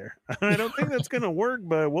idea there. I don't think that's gonna work,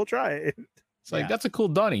 but we'll try it. It's like Yeah. that's a cool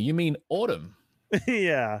Donnie. You mean Autumn?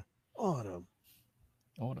 Yeah. Autumn.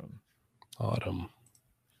 Autumn.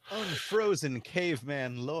 Unfrozen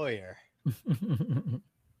caveman lawyer.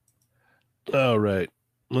 All right.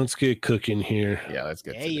 Let's get cooking here. Yeah, let's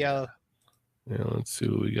get. Hey to yo. Yeah, let's see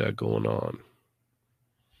what we got going on.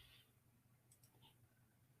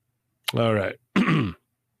 All right.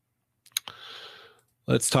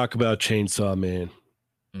 Let's talk about Chainsaw Man.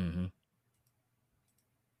 Mm-hmm.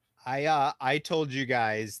 I told you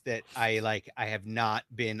guys that I have not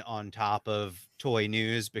been on top of toy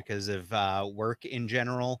news because of work in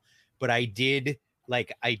general, but I did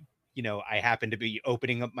I happened to be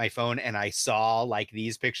opening up my phone and I saw like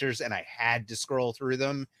these pictures and I had to scroll through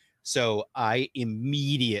them. So I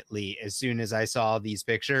immediately, as soon as I saw these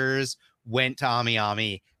pictures, went to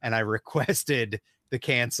AmiAmi and I requested the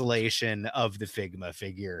cancellation of the Figma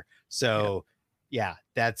figure. So yeah,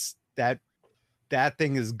 that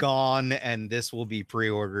thing is gone and this will be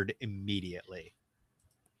pre-ordered immediately.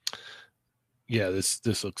 Yeah,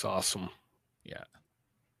 this looks awesome. Yeah.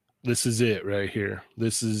 This is it right here.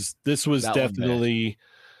 This was That one there. definitely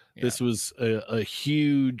Yeah. this was a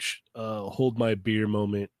huge hold my beer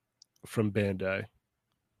moment from Bandai.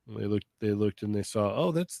 They looked and they saw,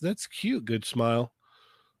 oh, that's cute. Good smile.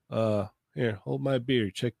 Here, hold my beer.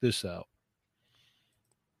 Check this out.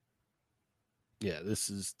 Yeah, this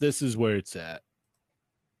is where it's at.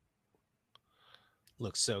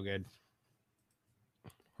 Looks so good.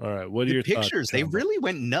 All right, what are The your pictures, thoughts? they Jumbo? really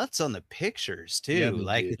went nuts on the pictures too. Yeah, they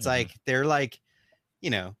like did. it's like they're like,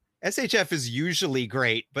 SHF is usually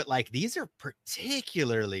great, but like these are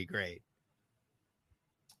particularly great.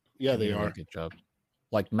 Yeah, they did a really are. good job.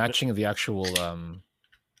 Like matching the actual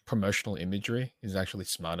promotional imagery is actually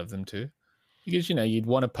smart of them too, because you'd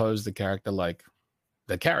want to pose the character like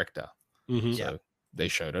the character, Mhm. so they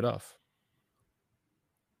showed it off.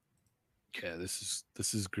 Yeah, this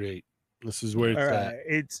is great. This is where it's All at.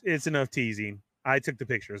 right. It's enough teasing. I took the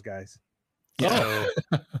pictures, guys. Oh.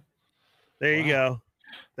 There you Wow. go.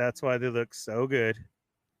 That's why they look so good.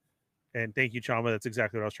 And thank you, Chama. That's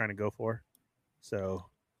exactly what I was trying to go for. So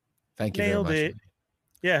Thank you Nailed very much. it.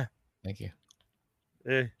 yeah. Thank you.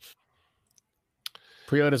 Eh,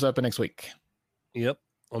 Pre-orders open next week, Yep,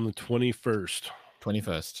 on the 21st.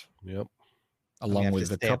 21st, Yep. along have to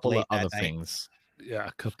with a stay up couple of late that other night. things. Yeah,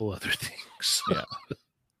 a couple other things. Yeah.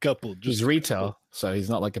 couple. He's Just retail, so he's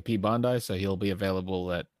not like a P Bandai, so he'll be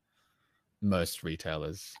available at most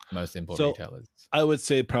retailers, most import So- retailers. I would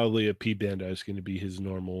say probably a P Bandai is going to be his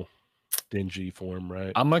normal dingy form,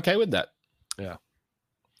 right? I'm okay with that. Yeah.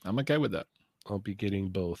 I'm okay with that. I'll be getting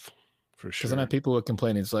both for Because sure. I know people were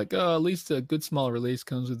complaining. It's like, oh, at least a good small release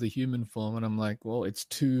comes with the human form. And I'm like, well, it's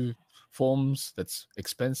two forms that's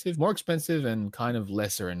expensive, more expensive and kind of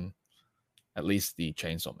lesser in at least the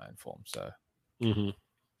Chainsaw Man form. So Mhm.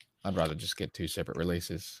 I'd rather just get two separate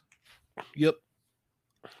releases. Yep.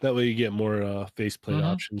 That way you get more faceplate Mhm.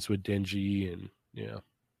 options with Denji, and yeah,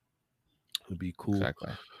 would be cool.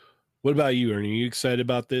 Exactly. What about you, Ernie? Are you excited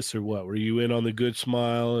about this or what? Were you in on the good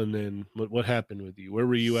smile, and then what happened with you? Where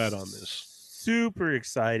were you at on this? Super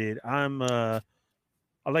excited. I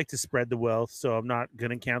like to spread the wealth, so I'm not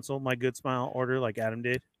gonna cancel my Good Smile order like Adam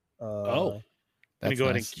did. Oh, I'm gonna That's go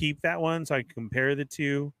ahead and nice. keep that one so I can compare the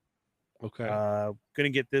two. okay. Gonna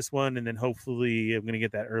get this one, and then hopefully I'm gonna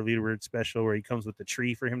get that early bird special where he comes with the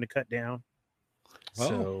tree for him to cut down.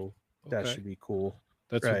 So that okay. should be cool.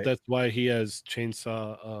 That's right. that's why he has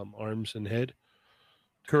chainsaw arms and head. To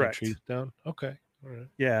cut Correct. trees down. Okay. All right.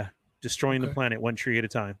 Yeah, destroying the Okay. planet one tree at a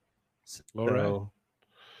time. All right. So,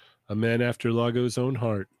 A man after Lago's own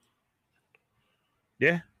heart.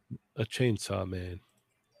 yeah, A chainsaw man.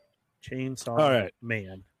 chainsaw. All right.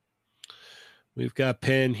 man. We've got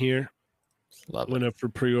Pen here. Love Went it. up for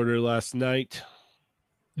pre-order last night.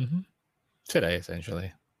 Today,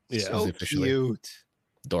 essentially. Yeah. So officially. cute.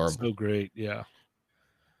 Adorable. So great. Yeah.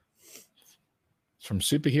 It's from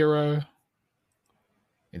Superhero.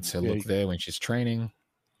 It's her Yeah, look there when she's training.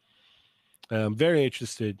 I'm very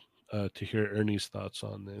interested to hear Ernie's thoughts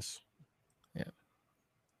on this.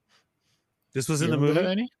 This was You in the remember movie.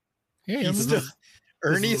 that, Ernie? Yeah, you He's remember still,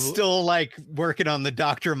 Ernie's still like working on the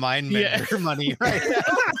Dr. Mindbender money right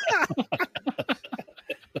now.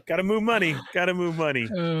 Gotta move money. Gotta move money.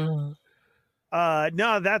 that?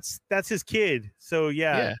 No, that's his kid. So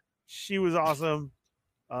Yeah. she was awesome.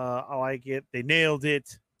 I like it. They nailed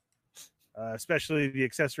it. Especially the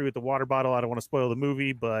accessory with the water bottle. I don't want to spoil the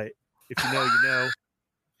movie, but if you know, you know.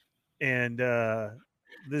 And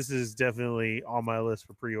this is definitely on my list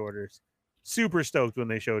for pre-orders. Super stoked when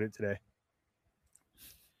they showed it today.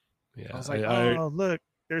 Yeah. I was like, oh, look,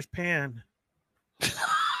 there's Pan.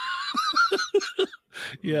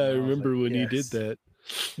 yeah, I I was remember like, when you did yes. that.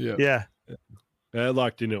 Yeah. I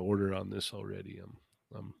locked in an order on this already.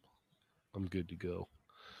 I'm good to go.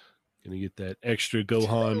 Gonna get that extra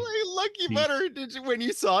Gohan. Like, Lucky He- Butter, did you, when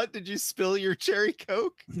you saw it, did you spill your cherry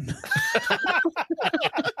Coke?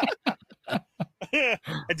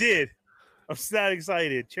 I did. I'm that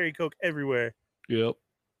excited. Cherry Coke everywhere. Yep.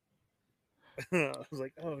 I was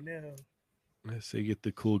like, oh no. Yes, they get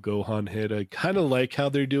the cool Gohan head. I kind of like how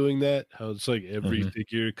they're doing that. How it's like every Mhm.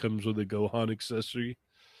 figure comes with a Gohan accessory.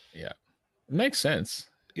 It makes sense.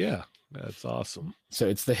 Yeah, that's awesome. So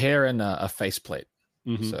it's the hair and a faceplate.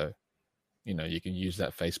 Mhm. So, you can use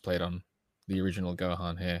that faceplate on the original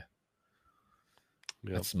Gohan hair.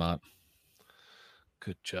 Yep. That's smart.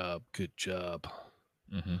 Good job. Good job.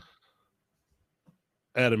 hmm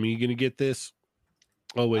Adam, are you gonna get this?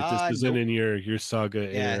 Oh wait, this isn't Nope. in your saga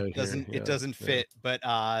Yeah, era. it doesn't here. it doesn't yeah. fit. But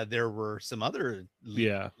there were some other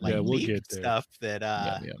Yeah, like we'll leaked get there. stuff that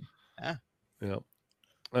Yep.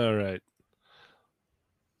 All right.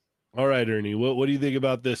 All right, Ernie. What do you think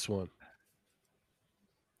about this one?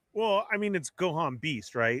 Well, I mean, it's Gohan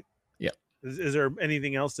Beast, right? Yep. Is there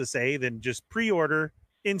anything else to say than just pre-order,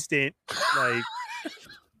 instant, like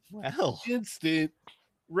well, Instant.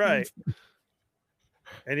 right?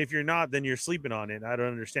 And if you're not, then you're sleeping on it. I don't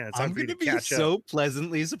understand. It's time I'm for you going to to be catch so up.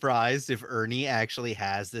 pleasantly surprised if Ernie actually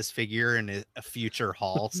has this figure in a future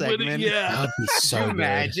haul Would it- segment. yeah. That'd be Can so you good.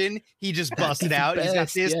 imagine? He just That'd busted be the out. He's got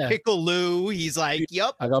best, this yeah. Pickaloo. He's like,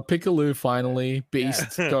 "Yep, I got Piccolo finally. Beast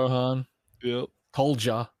Gohan. Yep. Told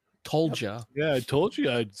ya. Yeah, I told you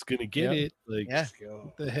I was gonna get Yep. it. Like, yeah."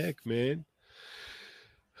 what the heck, man?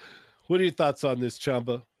 What are your thoughts on this,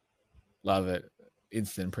 Chamba? Love it.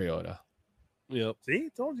 Instant pre-order. Yep. See,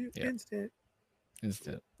 told you, Yeah. instant.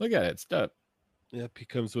 Instant. Look at it. It's dope. Yep. He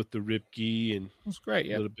comes with the rip gi and It's great. a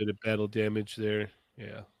Yeah. little bit of battle damage there.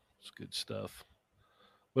 Yeah, it's good stuff.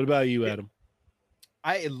 What about you, Yeah. Adam?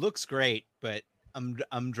 It looks great, but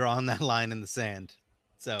I'm drawing that line in the sand.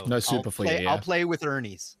 So No super for you, yeah. I'll play with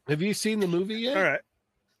Ernie's. Have you seen the movie yet? All right.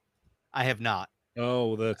 I have not.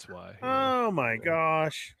 Oh, that's why. Yeah. Oh my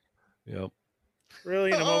gosh. Yep.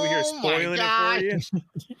 Really? And I'm over here Oh my spoiling it God. for you.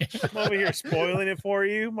 I'm over here spoiling it for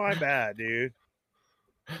you. My bad, dude.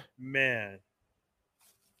 Man.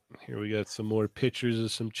 Here we got some more pictures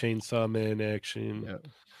of some Chainsaw Man action. Yeah.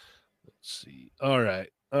 Let's see. All right.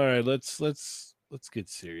 Let's get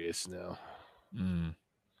serious now. Mm.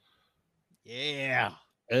 Yeah.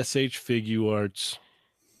 SH Figuarts.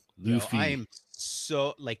 Yo, Luffy. I am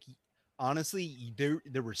so like honestly,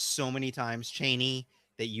 there were so many times, Cheney,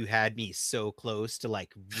 that you had me so close to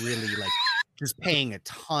like really like just paying a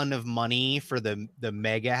ton of money for the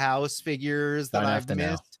Mega House figures that Don't have I've to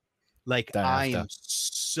now. missed. Like Don't have I to. am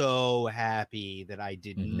so happy that I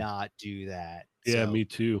did Mhm. not do that. Yeah, So, me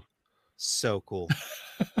too. so cool.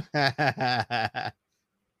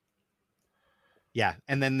 Yeah,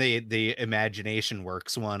 and then the Imagination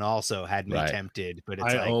Works one also had me Right. tempted, but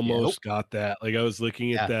it's I like almost got that. Like I was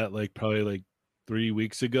looking at Yeah. that like probably like 3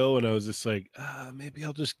 weeks ago, and I was just like, maybe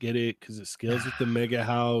I'll just get it because it scales with the Mega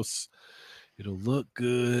House. It'll look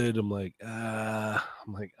good. I'm like, I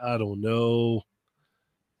don't know.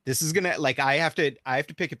 This is gonna like I have to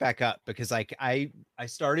pick it back up because like I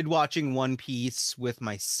started watching One Piece with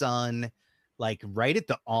my son like right at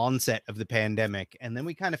the onset of the pandemic, and then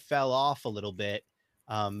we kind of fell off a little bit.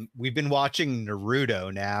 We've been watching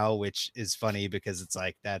Naruto now, which is funny because it's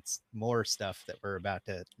like that's more stuff that we're about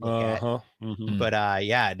to look at. Mhm. But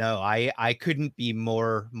yeah, no, I couldn't be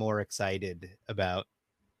more excited about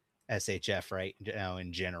SHF right now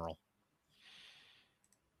in general.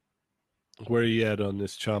 Where are you at on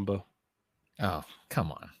this, Chamba? Oh,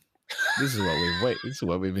 come on. This is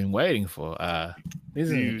what we've been waiting for. This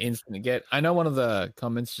is an instant to get. I know one of the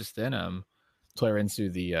comments just then tore into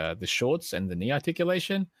the shorts and the knee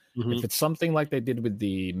articulation. Mhm. If it's something like they did with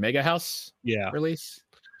the Mega House release,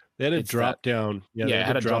 they had a it's drop down. Yeah, yeah, they it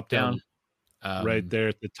had a drop down right there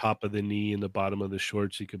at the top of the knee and the bottom of the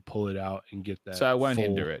shorts. You could pull it out and get that. So I won't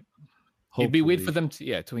hinder it. It'd be weird for them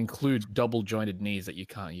to include double jointed knees that you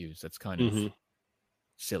can't use. That's kind of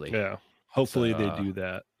silly. Yeah. Hopefully they do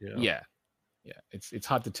that. Yeah. It's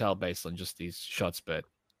hard to tell based on just these shots, but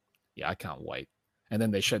yeah, I can't wait. And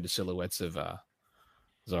then they showed the silhouettes of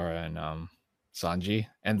Zora and Sanji,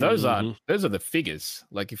 and those are the figures.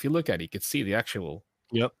 Like if you look at it, you can see the actual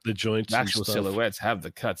the joints, the actual silhouettes have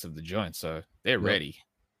the cuts of the joints, so they're ready.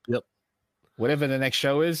 Yep. Whatever the next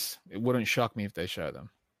show is, it wouldn't shock me if they show them.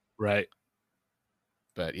 Right.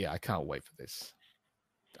 But yeah, I can't wait for this.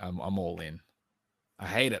 I'm all in. I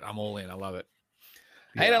hate it. I'm all in. I love it.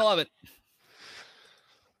 I hate it. I love it.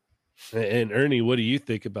 And Ernie, what do you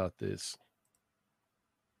think about this?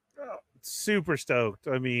 Super stoked.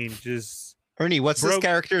 I mean, just Ernie, what's this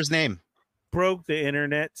character's name? Broke the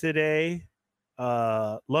internet today.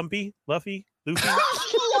 Luffy. Lumpy.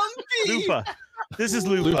 Lufa. This is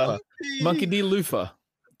Lufa. Monkey D. Lufa.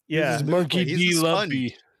 Yeah. This is Monkey D.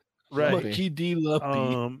 Lumpy. Right. Monkey D.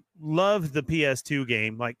 Lumpy. Loved the PS2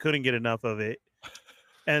 game. Like, couldn't get enough of it.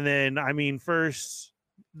 And then, I mean, first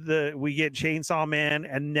we get Chainsaw Man,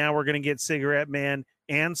 and now we're gonna get Cigarette Man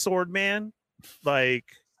and Sword Man. Like,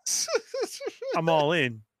 I'm all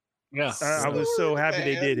in. Yeah, I was so happy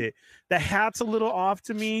they did it. The hat's a little off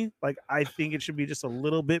to me. Like, I think it should be just a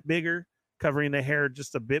little bit bigger, covering the hair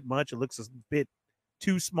just a bit much. It looks a bit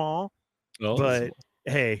too small. But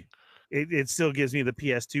hey, it still gives me the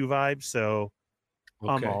PS2 vibe. So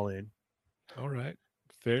I'm all in. All right,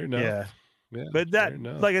 fair enough. Yeah. But that,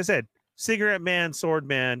 like I said, Cigarette Man, Sword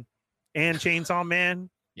Man, and Chainsaw Man.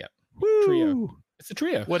 Yeah. Woo! Trio. It's a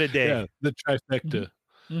trio. What a day. Yeah, the trifecta.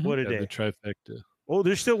 Mm-hmm. What a day. The trifecta. Oh,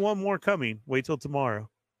 there's still one more coming. Wait till tomorrow.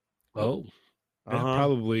 Oh. Yeah,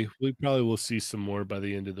 probably. We probably will see some more by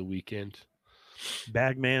the end of the weekend.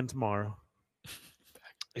 Bagman tomorrow.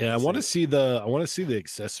 Yeah, I want to see the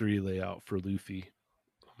accessory layout for Luffy.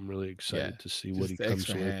 I'm really excited to see what he comes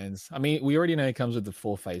with. Hands. I mean, we already know he comes with the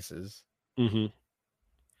 4 faces. Hands,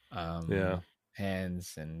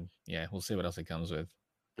 and we'll see what else he comes with.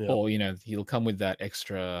 Yeah. Or he'll come with that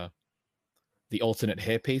extra, the alternate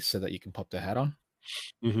hairpiece, so that you can pop the hat on.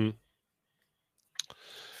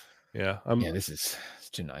 Yeah, this is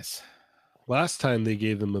too nice. Last time they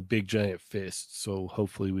gave him a big giant fist, so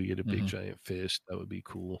hopefully we get a big giant fist. That would be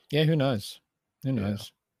cool. Yeah, who knows? Who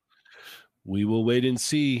knows? Yeah. We will wait and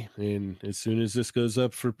see. And as soon as this goes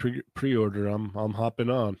up for pre-order, I'm hopping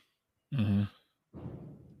on.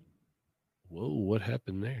 Whoa, what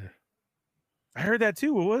happened there? I heard that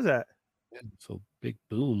too. What was that? It's a big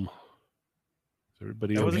boom. Is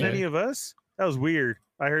everybody that wasn't any of us? That was weird.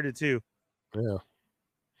 I heard it too. Yeah.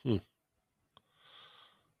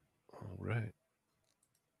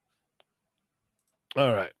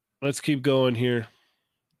 All right. Let's keep going here.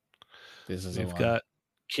 We've got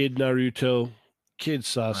Kid Naruto, Kid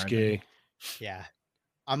Sasuke. Yeah.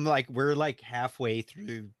 We're like halfway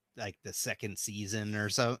through like the second season or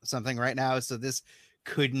something right now. So this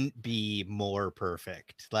couldn't be more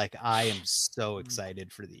perfect. Like, I am so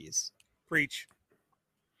excited for these. Preach.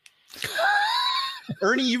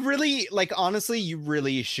 Ernie, you really, like, honestly, you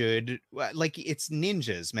really should. Like, it's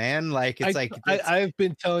ninjas, man. Like, I've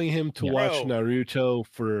been telling him to watch Naruto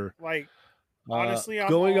for like, honestly, I'm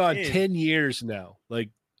going on 10 years now. Like,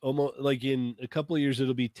 almost like in a couple of years,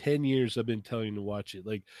 it'll be 10 years I've been telling you to watch it.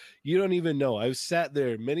 Like, you don't even know. I've sat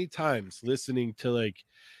there many times listening to like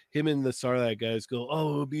him and the Sarlacc guys go,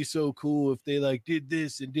 oh, it would be so cool if they like did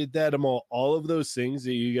this and did that. All of those things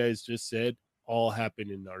that you guys just said all happen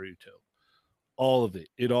in Naruto. all of it.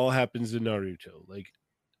 It all happens in Naruto. Like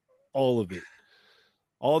all of it.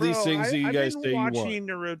 All these Bro, things that you I've guys been say you want. watching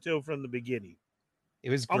Naruto from the beginning. It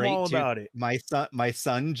was I'm great all too. about it. My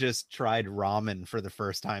son just tried ramen for the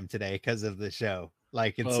first time today because of the show.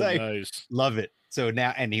 Like it's Oh, like nice. love it. So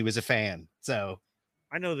now, and he was a fan. So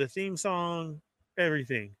I know the theme song,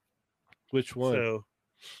 everything. Which one? So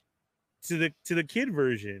to the kid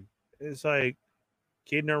version, it's like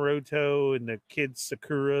Kid Naruto and the kid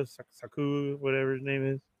Sakura, whatever his name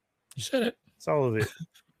is. You said it. It's all of it.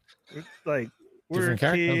 It's like we're Different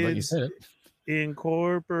character, but you kids said it.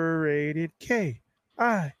 incorporated KIDS.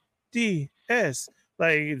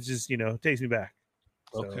 Like it's just takes me back.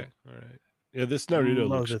 So, Okay. All right. Yeah, this Naruto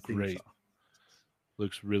love looks the theme great. song.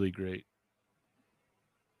 Looks really great.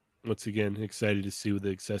 Once again, excited to see what the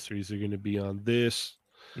accessories are going to be on this.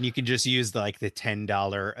 and you can just use the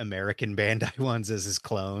 $10 American Bandai ones as his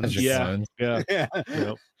clones. As your Yeah. clones. Yeah. Yeah.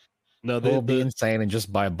 Yep. No, We'll be the insane and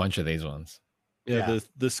just buy a bunch of these ones. yeah, Yeah.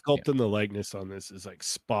 the sculpt and the likeness on this is like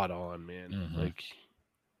spot on, man. Mhm. Like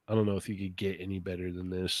I don't know if you could get any better than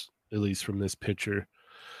this, at least from this picture.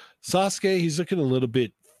 Sasuke, he's looking a little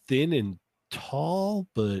bit thin and tall,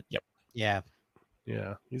 but Yeah.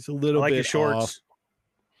 yeah, he's a I little like bit his shorts.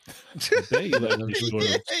 I bet you like his shorts.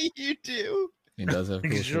 Yeah, you do. He does have Like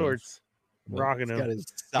cool his shorts. shorts. Well, Rocking He's got them.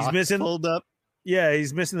 his socks missing- pulled up. Yeah,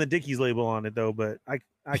 he's missing the Dickies label on it though, but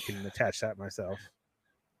I can attach that myself.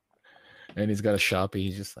 And he's got a Sharpie.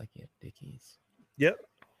 He's just like, yeah, Dickies. Yep.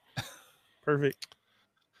 Perfect.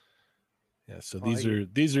 Yeah, so I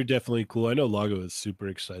like these are definitely cool. I know Lago is super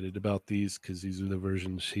excited about these because these are the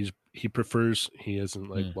versions he prefers. He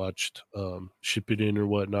hasn't watched Ship It In or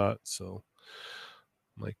whatnot. So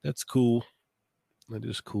I'm like, that's cool. That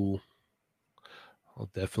is cool. I'll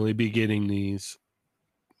definitely be getting these.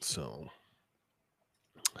 So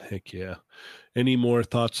heck yeah. Any more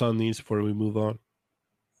thoughts on these before we move on?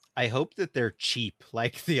 I hope that they're cheap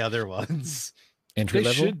like the other ones. Entry They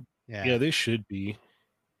level. should, Yeah. yeah, they should be.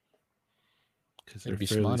 Because they're It'd be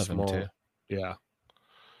fairly smart of him small. too. Yeah.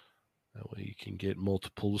 That way you can get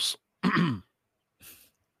multiples.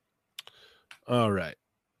 All right.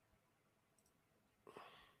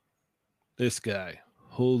 This guy.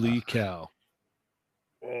 Holy cow.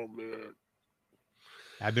 Oh man.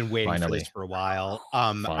 I've been waiting for Finally. this for a while.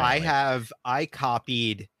 Finally. I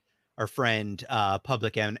copied our friend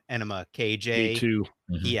Public Enema KJ. Me too.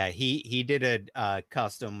 Mhm. Yeah, he did a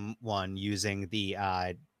custom one using the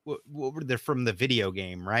what were they from the video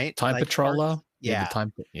game, right? Time Like Patroller. parts? Yeah. The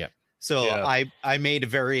time. Yeah. So Yeah. I made a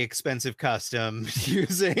very expensive custom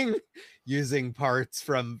using parts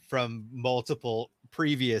from multiple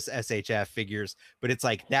previous SHF figures, but it's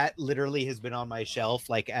like that literally has been on my shelf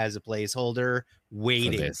like as a placeholder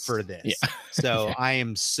waiting for this. Yeah. So Yeah. I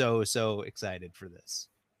am so excited for this.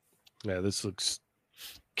 Yeah, this looks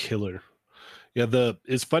killer. Yeah,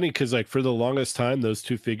 it's funny because like for the longest time, those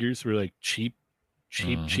two figures were like cheap.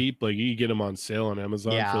 Mhm. Like you get them on sale on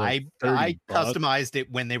Amazon. Yeah, for like I 30 bucks. customized it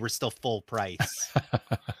when they were still full price.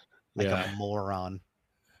 Like Yeah. a moron.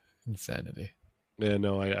 Insanity. Yeah,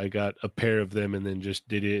 no, I got a pair of them and then just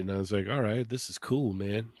did it, and I was like, all right, this is cool,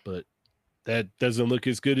 man. But that doesn't look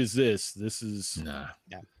as good as this. This is Nah.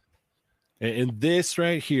 and this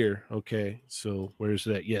right here. Okay, so where's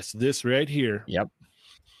that? Yes, this right here. Yep.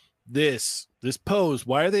 This pose.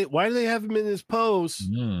 Why do they have him in this pose?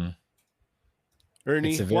 Mm.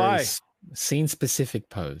 Ernie, It's a very why? scene specific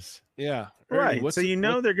pose. Yeah. Ernie, Right. what's So the-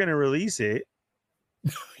 they're going to release it.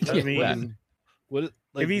 I Yeah, mean, well, what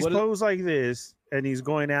like if he's what posed like this and he's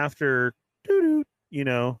going after,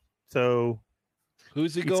 so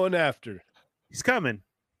who's he it's- going after? he's coming.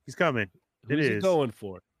 He's coming. It Who's he is. going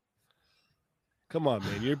for? Come on,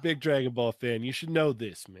 man. You're a big Dragon Ball fan. You should know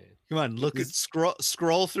this, man. Come on, look at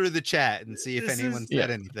scroll through the chat and see if This anyone is- said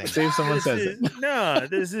Yeah. anything. See if someone says it. No,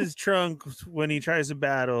 this is Trunks when he tries to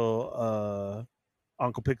battle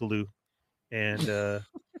Uncle Piccolo, and it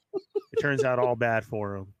turns out all bad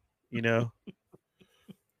for him.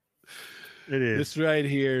 It is. This right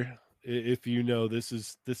here, if you know, this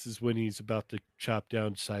is when he's about to chop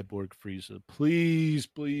down Cyborg Frieza. Please,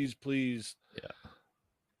 please, please.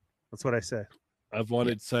 That's what I said. I've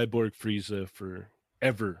wanted Cyborg Frieza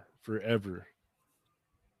forever.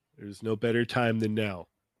 There's no better time than now.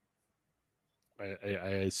 I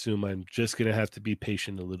assume I'm just gonna have to be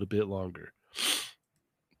patient a little bit longer.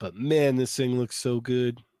 But man, this thing looks so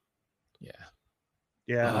good. Yeah.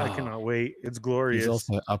 Yeah, I Oh. cannot wait. It's glorious. He's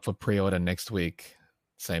also up for pre-order next week,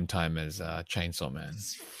 same time as Chainsaw Man.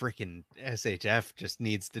 This freaking SHF just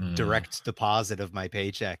needs the Mm. direct deposit of my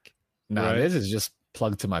paycheck. No, Right. this is just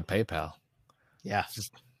plugged to my PayPal. Yeah.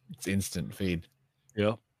 It's instant feed.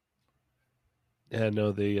 Yeah. Yeah,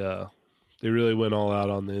 no, they really went all out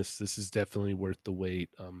on this. This is definitely worth the wait.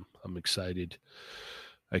 I'm excited.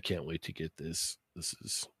 I can't wait to get this. This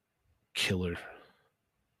is killer.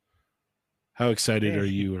 How excited are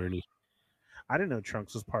you, Ernie? I didn't know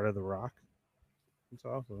Trunks was part of the Rock. It's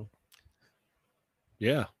awesome.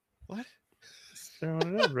 Yeah. What? Just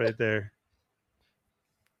throwing it up right there.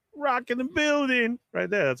 Rock in the building. Right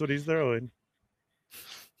there. That's what he's throwing.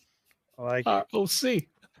 I like it. ROC.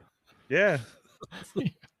 Yeah.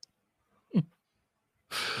 You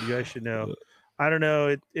guys should know. I don't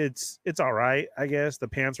know. It's all right, I guess. The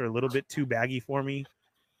pants are a little bit too baggy for me.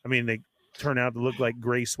 I mean, they turn out to look like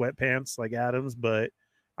gray sweatpants like Adam's, but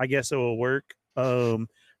I guess it will work.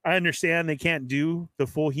 I understand they can't do the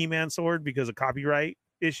full He-Man sword because of copyright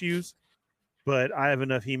issues, but I have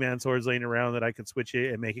enough He-Man swords laying around that I could switch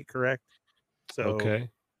it and make it correct. So Okay.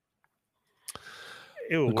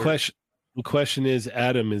 it will The work. question is,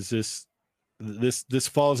 Adam, is this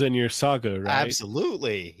falls in your saga, right?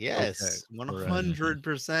 Absolutely. Yes. Okay. All right.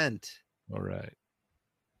 100%. All right.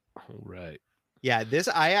 All right. Yeah, this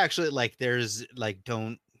I actually like. There's like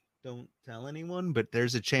don't tell anyone, but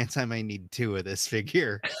there's a chance I might need 2 of this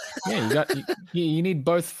figure. Yeah, you need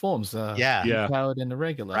both forms. Yeah. Yeah. Powered and the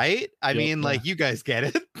regular. Right? I Yep. mean, like you guys get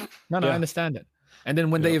it. No, I Yeah. understand it. And then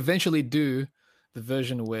when they Yeah. eventually do the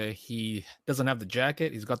version where he doesn't have the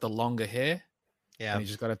jacket, he's got the longer hair, Yeah. and he's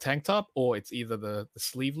just got a tank top, or it's either the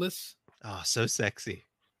sleeveless. Oh, so sexy.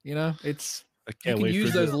 You know, it's I you can't can wait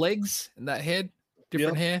use for those the legs and that head,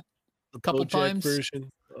 different hair, the couple Bojack times.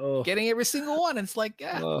 version. Oh, getting every single one. And it's like,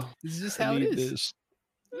 yeah, oh, this is just I how it need is. this.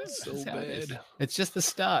 Yeah, It's so this is how it is. bad. It's just the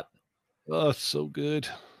start. Oh, it's so good.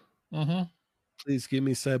 Mm-hmm. Please give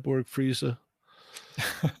me Cyborg Frieza.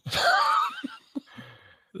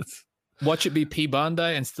 Watch it be P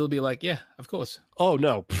Bandai and still be like, yeah, of course, Oh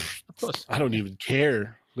no, of course. I don't even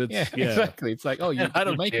care. That's, Yeah, yeah. exactly. It's like, oh, I you're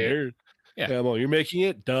don't making it. care. Yeah. Come on, you're making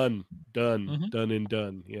it. Done, Mhm. done and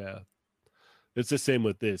done. Yeah, it's the same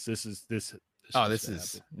with this. This Oh, has this to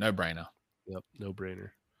is happen. no brainer. Yep, no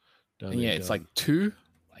brainer. Done And yeah, and it's done. like 2.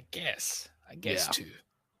 I guess Yeah. 2.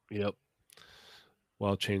 Yep.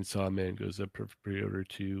 While Chainsaw Man goes up for pre-order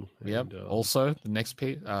too. Yep. And, Also, the next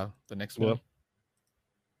the next one. Yep.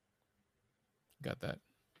 Got that.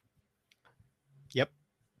 Yep.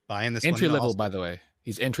 Buying this Entry one level, also. by the way.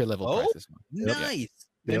 He's entry level Oh, price this one. Nice.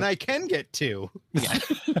 Then Yep. I can get 2.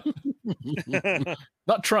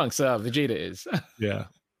 Not Trunks, Vegeta is. yeah.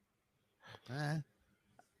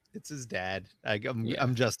 It's his dad. I'm Yeah.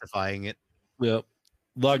 justifying it. Yep.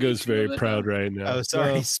 Lago's Entry very level proud right now. Oh,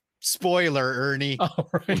 sorry. Spoiler, Ernie. Oh,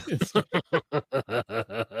 right.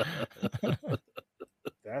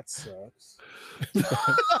 That sucks.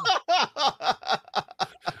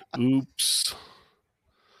 Oops.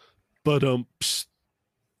 But oh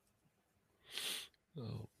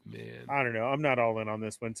man. I don't know. I'm not all in on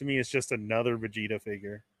this one. To me, it's just another Vegeta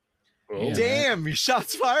figure. Yeah. Damn, your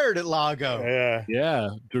shots fired at Lago. Yeah. Yeah,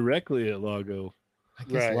 directly at Lago. I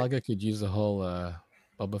guess Right. Lago could use the whole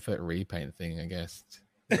Boba Fett repaint thing, I guess.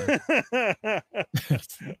 It's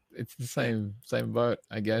the same boat,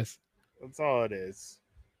 I guess. That's all it is.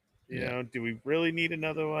 You Yeah. know, do we really need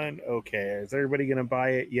another one? Okay. Is everybody gonna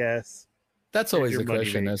buy it? Yes. That's Here's always your the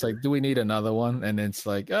question. It's like, moneymaker. do we need another one? And it's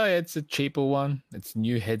like, oh, yeah, it's a cheaper one. It's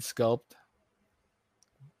new head sculpt.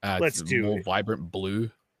 Let's it's do more it. vibrant blue.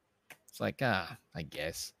 It's like, I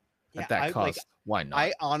guess Yeah, at that I- cost, like, why not?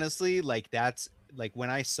 I honestly like that's like when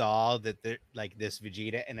I saw that there like this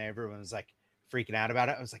Vegeta and everyone was like freaking out about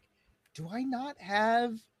it. I was like, do I not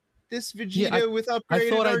have this Vegeta Yeah, with I upgraded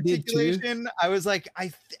thought I did too. articulation? I was like,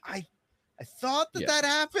 I thought that Yeah. that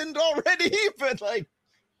happened already, but like,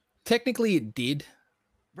 Technically, it did,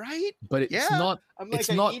 right? but it's Yeah, not. I'm like, It's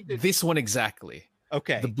I not need to- this one exactly.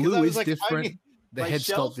 okay. The 'cause blue I was is like, I different. need- The my head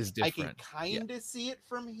shelf, sculpt is I different. can kind of see it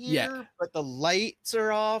from here, Yeah. but the lights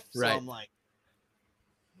are off. So Right. I'm like,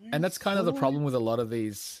 And that's kind of the problem with a lot of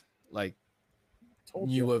these like Told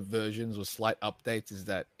you. newer versions or slight updates is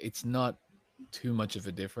that it's not too much of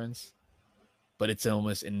a difference, but it's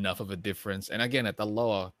almost enough of a difference. And again, at the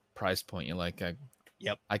lower price point, you're like,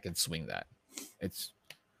 Yep. I can swing that. It's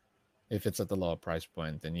if it's at the lower price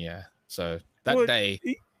point, then yeah. So that Well, day,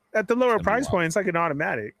 At the lower It's gonna be price wild. point, it's like an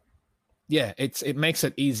automatic. yeah, it makes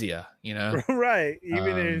it easier, you know. Right.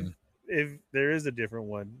 Even Um, if there is a different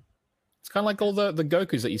one. It's kind of like all the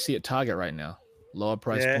Gokus that you see at Target right now. Lower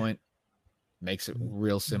price Yeah. point makes it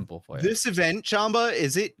real simple for you. this event, Chamba,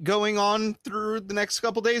 is it going on through the next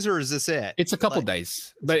couple days, or is this it? It's a couple Like,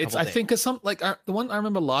 days, but it's couple I think because some like the one I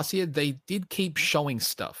remember last year they did keep showing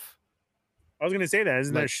stuff. I was gonna say that.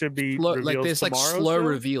 Isn't there Like, should be Like reveals there's like tomorrow slow still?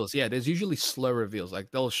 reveals. Yeah, there's usually slow reveals.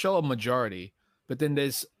 Like they'll show a majority, but then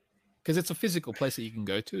there's because it's a physical place that you can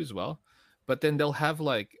go to as well. But then they'll have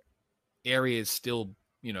like areas still,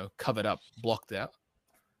 covered up, blocked out,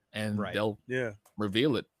 and Right. they'll Yeah.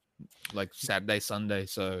 reveal it like Saturday, Sunday.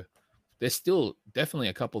 So there's still definitely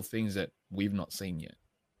a couple of things that we've not seen yet.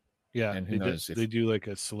 Yeah, And who knows if they do like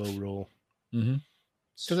a slow roll. because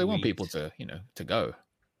they want Sweet. people to to go.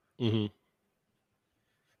 Mm-hmm.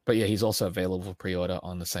 But yeah, he's also available for pre-order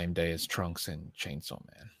on the same day as Trunks and Chainsaw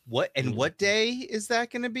Man. What day is that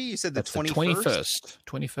going to be? You said the That's the 21st.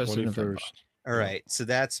 21st of November. All right, so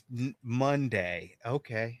that's Monday.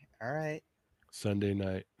 Okay, all right. Sunday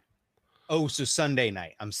night. Oh, so Sunday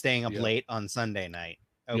night. I'm staying up Yep. late on Sunday night.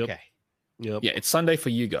 Yep. Okay. Yep. Yeah, it's Sunday for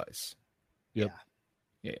you guys. Yep.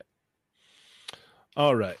 Yeah.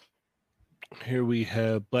 All right. Here we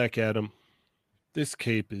have Black Adam. This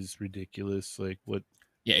cape is ridiculous. Like what?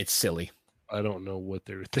 Yeah, it's silly. I don't know what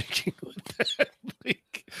they were thinking with that.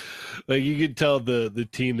 like you could tell the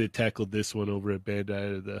team that tackled this one over at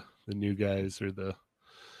Bandai or the new guys or the.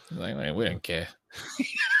 Like, we don't care.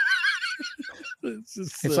 It's,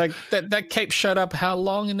 just, It's like that cape showed up how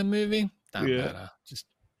long in the movie? Don't Yeah. matter. Just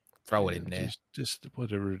throw it in there. Just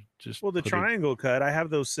whatever. Just Well, the put it- triangle cut, I have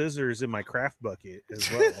those scissors in my craft bucket as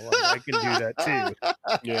well. I can do that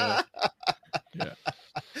too. Yeah.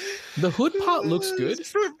 The hood part looks good,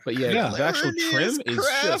 but yeah, Yeah. the actual Ernie's trim is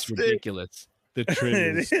just crafting. ridiculous. The trim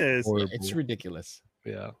It is is. horrible. It's ridiculous.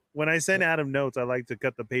 Yeah. When I send Adam notes, I like to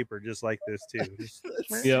cut the paper just like this too. Just-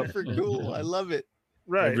 That's Yep. super cool. I love it.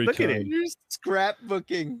 right. Every Look at time. it. You're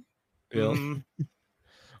scrapbooking. Yeah. Mhm.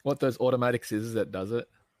 What those automatic scissors that does it,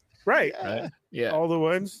 Right. Yeah. right? Yeah. All the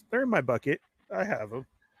ones, they're in my bucket. I have them.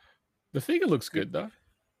 The figure looks good though.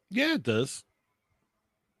 Yeah, it does.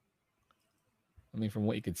 I mean, from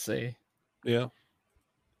what you could see. Yeah.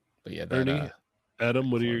 But yeah, that, Ernie,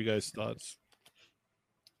 Adam, what are your guys' thoughts?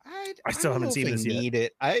 I still don't haven't know seen if this I yet. need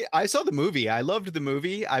it. I saw the movie. I loved the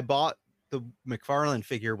movie. I bought the McFarlane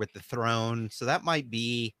figure with the throne, so that might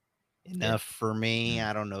be enough for me.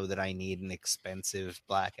 I don't know that I need an expensive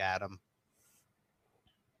Black Adam.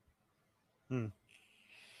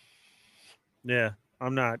 Yeah.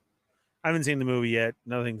 I'm not. I haven't seen the movie yet.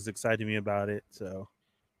 Nothing's exciting me about it. So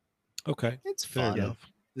Okay. It's Fair fun. enough.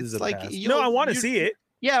 this is It's a like, pass. you No, know, I want to you- see it.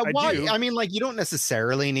 Yeah, I why? do. I mean, like, you don't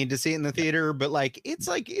necessarily need to see it in the theater, but like, it's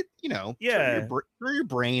like it. Yeah. turn your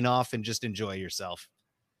brain off and just enjoy yourself.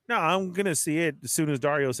 No, I'm gonna see it as soon as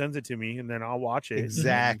Dario sends it to me, and then I'll watch it.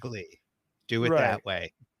 Exactly. Do it Right. that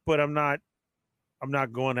way. But I'm not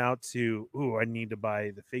going out to. Ooh, I need to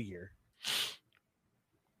buy the figure.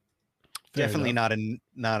 Fair Definitely enough.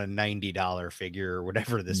 not a $90 figure or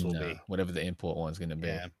whatever this will no, be. whatever the import one's going to be.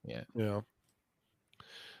 Yeah. Yeah. Yeah.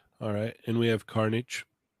 All right. And we have Carnage.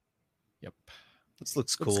 Yep. This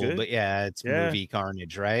looks Looks cool, good. but yeah, it's Yeah. movie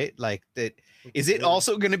Carnage, right? Like that. Is it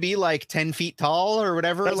also going to be like 10 feet tall or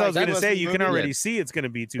whatever? That's what I was like gonna it say. in the You can movie? already see it's gonna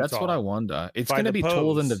be too That's tall. what I wonder. It's By going to the be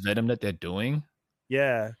taller than the pose. Venom that they're doing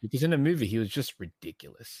Yeah. because in the movie he was just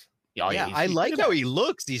ridiculous. Yeah, he's- I he's- like look at how that. he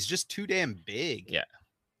looks. He's just too damn big. Yeah.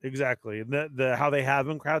 Exactly. And the how they have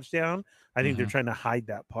him crouched down, I think they're trying to hide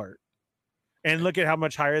that part. And look at how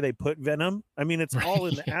much higher they put Venom. I mean, it's all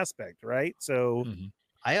in the aspect, right? So Mhm.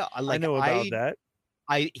 I know about that.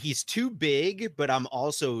 He's too big, but I'm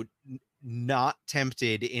also not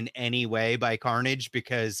tempted in any way by Carnage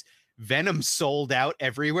because Venom sold out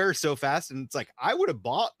everywhere so fast, and it's like I would have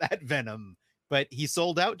bought that Venom, but he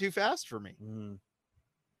sold out too fast for me. Mm.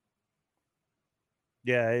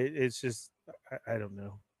 Yeah, it's just I don't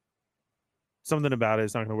know. Something about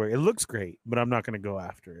it's not going to work. It looks great, but I'm not going to go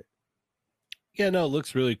after it. Yeah, no, it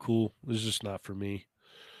looks really cool. It's just not for me.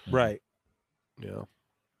 Mhm. Right. Yeah.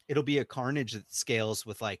 It'll be a Carnage that scales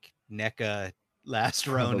with like NECA Last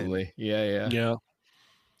Ronin. Probably. Yeah. Yeah.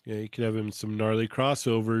 Yeah, you could have him in some gnarly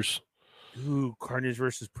crossovers. Ooh, Carnage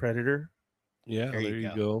versus Predator. Yeah, There there you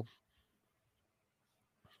you go.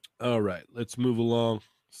 All right, let's move along.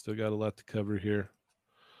 Still got a lot to cover here.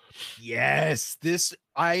 Yes, this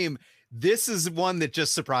is one that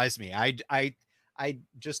just surprised me. I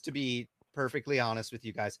just to be perfectly honest with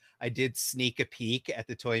you guys, I did sneak a peek at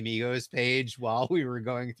the Toy Migos page while we were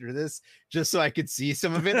going through this just so I could see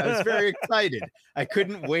some of it. I was very excited. I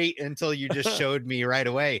couldn't wait until you just showed me right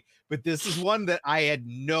away. But this is one that I had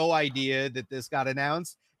no idea that this got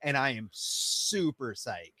announced, and I am super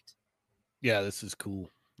psyched. Yeah, this is cool.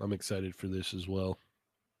 I'm excited for this as well.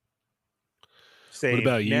 Same.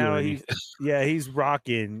 about you, Now Ernie? he's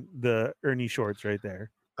rocking the Ernie shorts right there.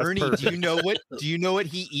 That's Ernie, perfect. do you know what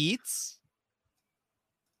he eats?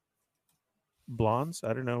 Blondes?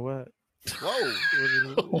 I don't know what. Whoa.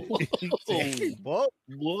 Whoa.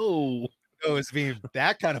 Whoa. Oh, it's being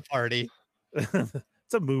that kind of party.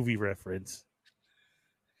 It's a movie reference.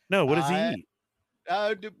 No, what does he eat?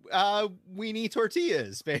 Weenie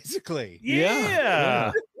tortillas, basically.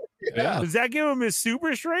 Yeah. Yeah. Does that give him his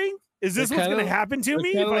super strength? Is this They're what's going to kinda- happen to they're me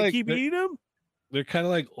if kinda I like- keep they're- eating them? They're kind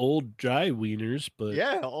of like old dry wieners, but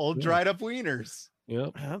Yeah, old Yeah. dried up wieners.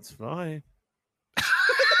 yep. That's fine.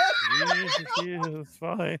 It's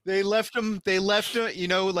fine. They left them. You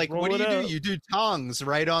know, like Roll what do it you do? up. You do tongs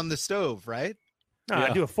right on the stove, right? No, I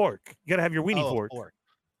Yeah. do a fork. You got to have your weenie Oh, a fork.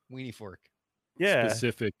 Weenie fork. Yeah.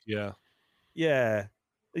 Specific, yeah. Yeah.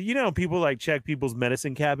 You know, people like check people's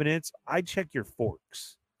medicine cabinets. I check your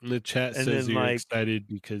forks. And the chat And says then, you're like- excited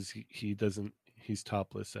because he doesn't. He's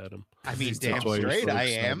topless, Adam. I mean, He's damn That's why you're straight, so I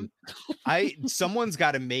excited. am. Someone's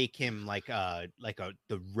got to make him like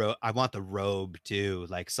the robe. I want the robe too.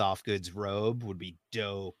 Like soft goods robe would be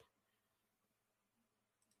dope.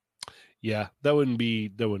 Yeah, that wouldn't be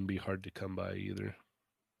hard to come by either.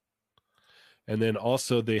 And then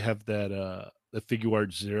also they have that the figure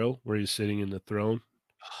art Zero where he's sitting in the throne.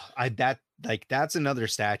 That's another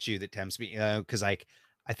statue that tempts me because I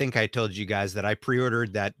think I told you guys that I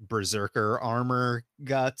pre-ordered that Berserker armor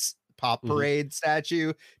guts pop Mhm. parade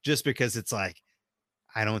statue just because it's like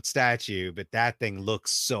I don't statue, but that thing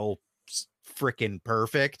looks so freaking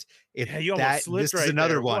perfect. Yeah, you almost slipped This is right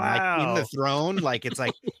another there. one like in the Wow. throne. Like it's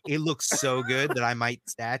like it looks so good that I might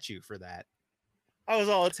statue for that. I was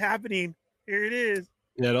all, it's happening. Here it is.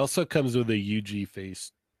 Yeah, it also comes with a UG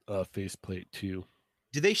faceplate too.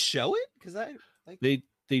 Do they show it? Because I like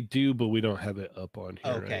They do, but we don't have it up on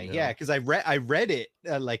here. okay, right yeah, now. because I read it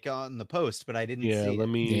like on the post, but I didn't Yeah, see let it.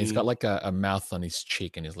 me. Yeah, he's got like a mouth on his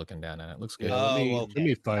cheek and he's looking down at it. Looks good. Yeah, let me, Oh, let me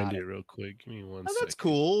okay, find got it real quick. Give me one Oh, that's second.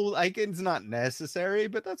 cool. Like it's not necessary,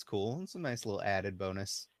 but that's cool. It's a nice little added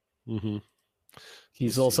bonus. Mm-hmm. He's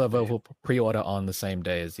let's see also if they- available pre-order on the same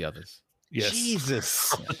day as the others. Yes, Jesus.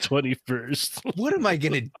 the 21st. What am I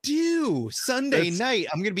gonna do Sunday That's- night?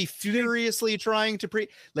 I'm gonna be furiously trying to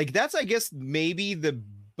that's I guess maybe the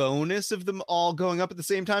bonus of them all going up at the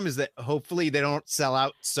same time is that hopefully they don't sell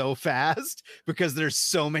out so fast because there's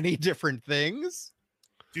so many different things.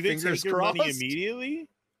 Do they Fingers take your money crossed. immediately?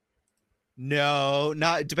 No,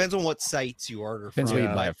 not it depends on what sites you order Depends from. where you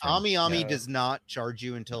Yeah. buy it from. Ami Yeah. does not charge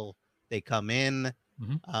you until they come in.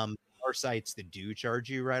 Mhm. There are sites that do charge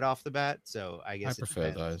you right off the bat, so I I guess it prefer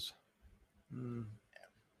depends. those.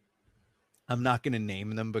 I'm not going to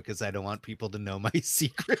name them because I don't want people to know my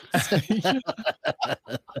secrets.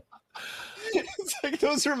 It's like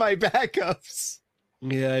those are my backups.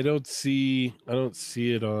 Yeah, I don't see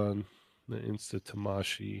it on the Insta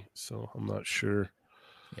Tamashi, so I'm not sure.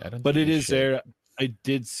 Yeah, I don't But think it they is should. there. I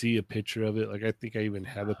did see a picture of it. Like I think I even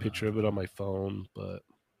have a picture of it on my phone. But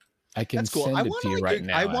I can That's cool. send I it wanna, to you like, right I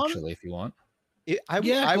now, want- actually, if you want. I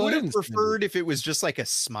Yeah, go would ahead have and send it. preferred if it was just like a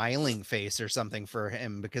smiling face or something for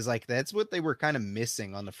him because like that's what they were kind of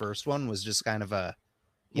missing on the first one was just kind of a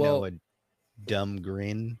you know Well- a dumb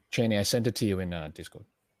grin. Cheney, I sent it to you in Discord.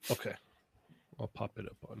 okay, I'll pop it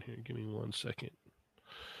up on here. Give me 1 second.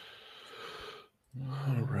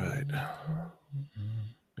 All right.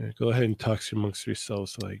 Yeah, go ahead and talk amongst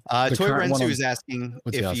yourselves. Like, The Toy current one Rensu on- is asking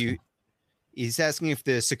What's he if asking? he's asking if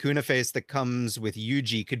the Sakuna face that comes with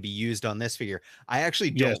Yuji could be used on this figure. I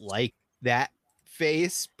actually don't Yes. like that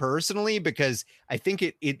face personally because I think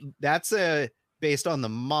that's based on the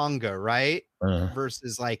manga, right?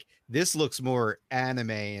 Versus like this looks more anime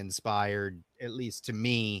inspired, at least to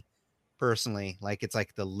me personally. Like it's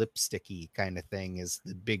like the lipsticky kind of thing is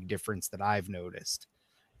the big difference that I've noticed.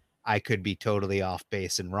 I could be totally off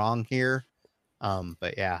base and wrong here.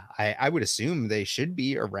 But yeah, I would assume they should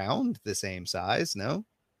be around the same size, no?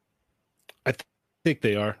 I think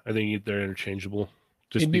they are. I think they're interchangeable.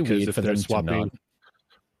 Just It'd be because weird if for they're them to swapping, not.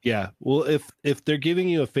 yeah. Well, if they're giving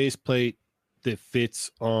you a faceplate that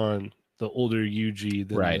fits on the older UG,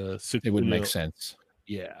 then Right. the It would make Sukuna- sense.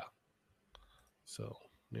 Yeah. So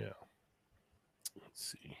yeah.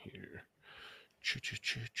 Let's see here.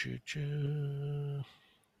 Cha-cha-cha-cha-cha.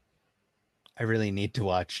 I really need to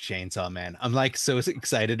watch Chainsaw Man. I'm like so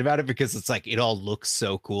excited about it because it's like it all looks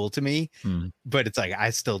so cool to me, Hmm. but it's like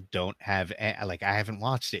I still don't have like I haven't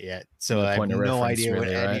watched it yet, so No I have point of no reference, idea what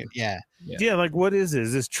really, any. right? Yeah, Yeah, like what is this?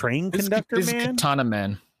 Is this train This is- conductor this is man? Katana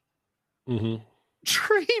Man. Mhm.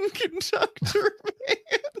 train conductor man.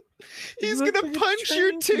 He's looks gonna like a punch your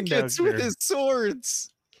train tickets with conductor. his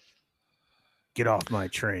swords. Get off my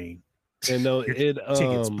train. And no, Your it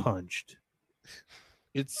Tickets um, punched.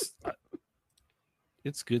 it's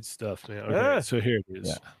good stuff, man. Okay, Yeah. so here it is.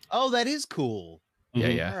 Yeah. Oh, that is cool. Yeah,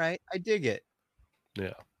 Mhm. yeah. All right, I dig it.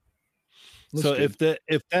 Yeah. Looks So good.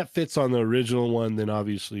 if that fits on the original one, then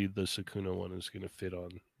obviously the Sukuna one is going to fit on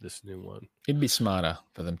this new one. It'd be smarter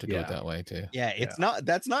for them to do Yeah. it that way too. Yeah,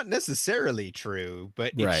 that's not necessarily true,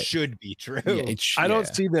 but it Right. should be true. Yeah, I don't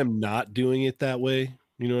see them not doing it that way.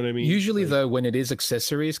 You know what I mean? Usually, Like, though, when it is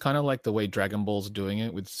accessories, kind of like the way Dragon Ball's doing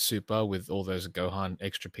it with Super, with all those Gohan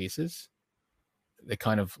extra pieces, they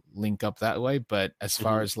kind of link up that way. But as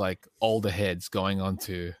far as like older heads going on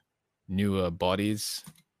to newer bodies,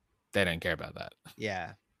 they don't care about that.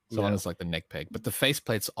 Yeah. So long as like the neck peg, but the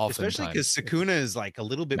faceplates often, Especially because Sukuna is like a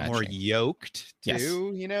little bit more matching. yoked too, Yes.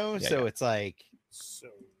 you know? Yeah, So yeah. it's like, So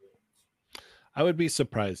I would be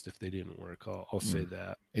surprised if they didn't work. I'll say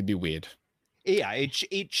that. it'd be weird. yeah,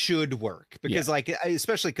 it should work because like,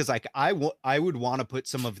 especially because like I would want to put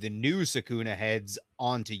some of the new Sukuna heads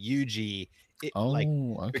onto Yuji. Like,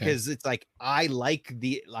 Okay. because it's like I like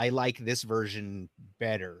this version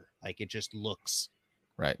better. Like it just looks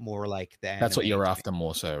right, more like that. that's what you're after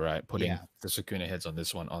more so, right? Putting Yeah. the Sukuna heads on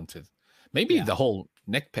this one onto maybe Yeah. the whole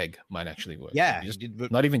neck peg might actually work. Yeah, Just,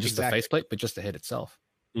 but not even just exactly. the faceplate, but just the head itself.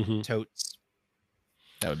 Mhm. Totes.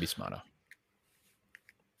 That would be smarter.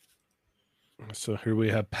 So here we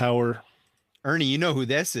have Power. Ernie, you know who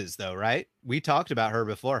this is though, right? We talked about her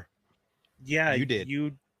before. yeah, You did.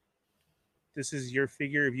 This is your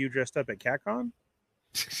figure of you dressed up at CatCon.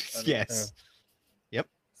 Yes.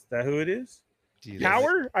 Is that who it is? Do you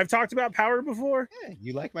Power? I've talked about Power before. Yeah,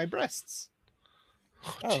 you like my breasts.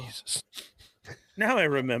 Oh. Jesus. Now I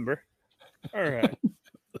remember. All right.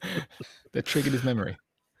 That triggered his memory.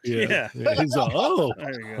 Yeah. He's all, oh,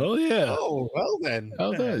 There you go. oh yeah. Oh, well then.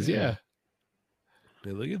 Oh, those, yeah.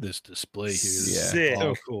 Hey, look at this display here. This is Yeah. Sick.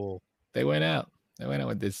 So cool. They went out. They went out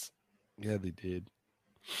with this. Yeah, they did.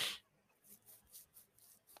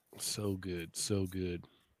 So good, so good.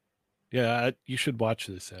 Yeah, you should watch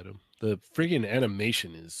this, Adam. The friggin'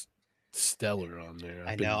 animation is stellar on there.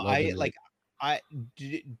 I I've been know. loving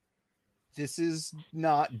it. This is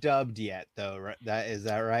not dubbed yet though, right? Is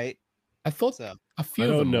that right? I thought So a few I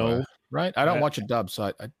of don't them know. were, right? I don't I- watch a dub,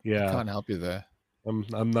 so I Yeah, can't help you there.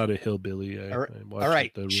 I'm not a hillbilly. I watch all right,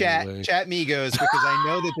 it the real chat way. Migos, because I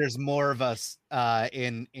know that there's more of us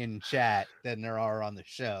in chat than there are on the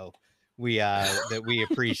show. We that we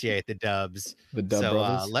appreciate the dubs. The dub So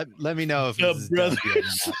brothers. let me know if Dub this is dubbed yet or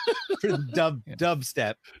brothers. not. Yeah.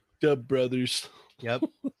 Dubstep. Dub Brothers. Yep.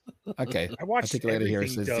 Okay. I watched Articulator here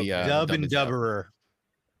everything says the Dub and is out. dubberer.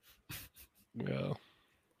 Yeah.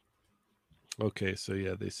 Okay, so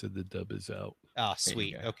yeah, they said the dub is out. Oh,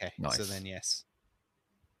 sweet. go. Okay. So Nice. then yes.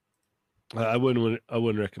 I wouldn't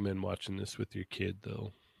recommend watching this with your kid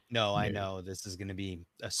though. No, I Yeah. know this is gonna be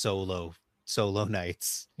a solo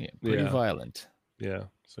nights. Yeah, pretty Yeah. violent. Yeah,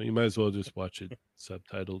 so you might as well just watch it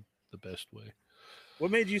subtitled the best way.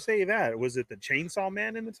 What made you say that? Was it the Chainsaw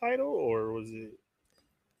Man in the title, or was it?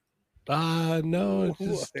 No,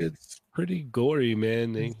 What? it's pretty gory,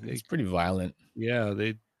 man. It's pretty violent.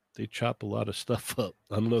 They chop a lot of stuff up.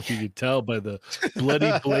 I don't know if you can tell by the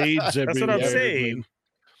bloody blades everywhere. That's what I'm but- saying.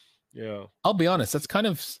 Yeah. I'll be honest, that's kind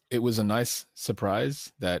of it was a nice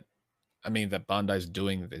surprise that that Bandai's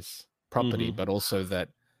doing this property, Mhm. but also that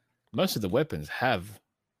most of the weapons have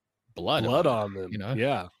blood Blood on on them. you know?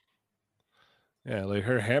 Yeah. Yeah, like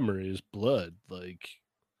her hammer is blood, like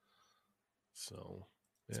so.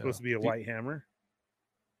 It's Yeah. supposed to be a white hammer.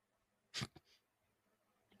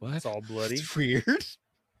 What? It's all bloody. It's weird.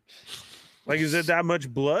 Like, is it that much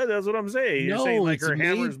blood? That's what I'm saying. You're No, saying like it's her made-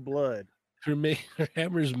 hammer's blood. Her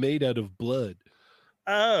hammer's made out of blood.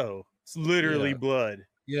 Oh, it's literally Yeah. blood.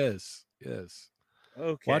 Yes, yes.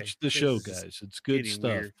 Okay. Watch the This show, is just guys. It's good getting stuff.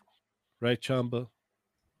 weird. Right, Chamba?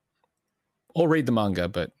 or read the manga,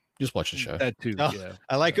 but just watch the show. That too, Oh, yeah.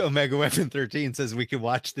 I like Omega Weapon 13 says we could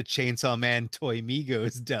watch the Chainsaw Man Toy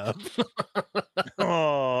Migos dub.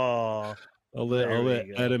 Oh, I'll There let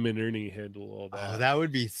we go. Adam and Ernie handle all that. Oh, that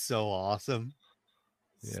would be so awesome.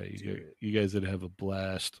 Yeah, let's do it. you guys would have a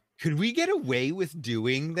blast. Could we get away with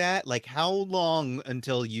doing that? Like how long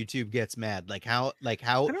until YouTube gets mad? How I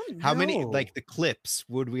don't many know. like the clips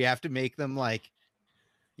would we have to make them like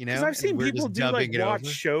you know? Because I've and seen we're people just do like dubbing it watch over?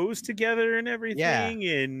 shows together and everything,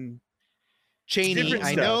 and Cheney, different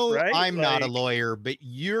I stuff, know right? I'm not a Like- lawyer, but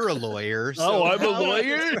you're a lawyer. Oh, so I'm a how-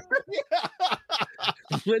 lawyer?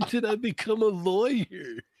 When did I become a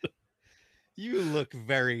lawyer? You look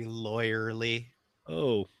very lawyerly.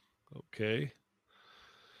 Oh, okay.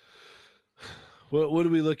 What are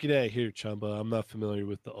we looking at here, Chamba? I'm not familiar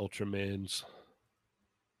with the Ultramans.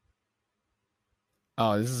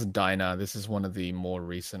 Oh, this is a Dyna. This is one of the more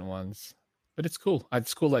recent ones. But it's cool.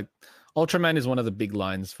 It's cool. Like Ultraman is one of the big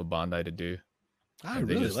lines for Bandai to do. I And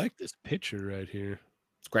they really just- like this picture right here.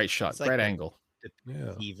 It's a great shot, It's like great the- angle.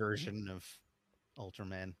 Yeah. E version of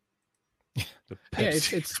Ultraman. The Yeah, it's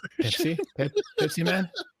Pepsi, Pepsi Man.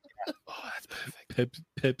 Oh, that's perfect.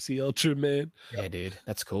 Pepsi Ultraman. Yeah, dude,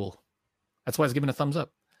 that's cool. That's why it's giving a thumbs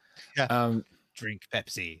up. Yeah. Drink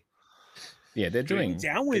Pepsi. Yeah, they're doing.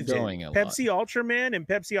 Down with they're it. going a lot. Pepsi Ultraman and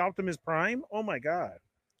Pepsi Optimus Prime. Oh my god.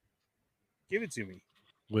 Give it to me.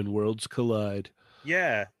 When worlds collide.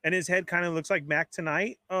 Yeah. And his head kind of looks like Mac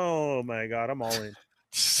Tonight. Oh my god, I'm all in.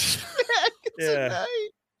 Yeah.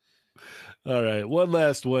 All right, one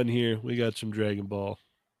last one here. We got some Dragon Ball.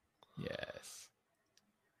 Yes.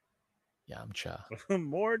 Yamcha.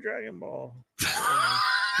 More Dragon Ball.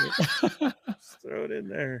 Just throw it in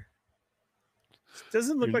there. It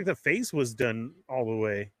doesn't look like the face was done all the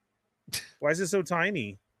way. Why is it so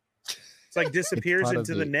tiny? It's like disappears part of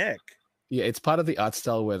into the neck. Yeah, it's part of the art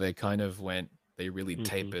style where they kind of they really Mhm.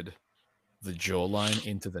 tapered the jawline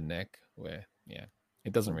into the neck. Where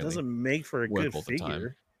it doesn't It really doesn't make for a work good all the time.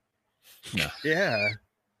 figure. No. Yeah.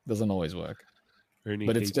 doesn't always work. Ernie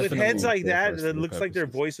But it's hates With definitely heads like there that, for it looks like their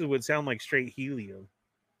purposes. voices would sound like straight helium.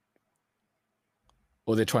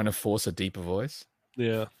 Or they're trying to force a deeper voice.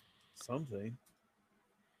 Yeah. Something.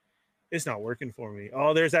 It's not working for me.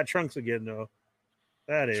 Oh, there's that Trunks again, though.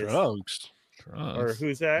 That is. Trunks. Or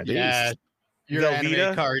who's that? Yeah. Yeah. Your Velveeta?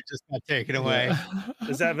 anime card just got taken away.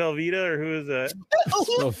 Is that Velveeta or who is that?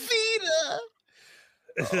 Velveeta!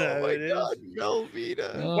 Is that Oh what my it is? god,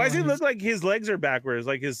 Velveeta. Why does it look like his legs are backwards?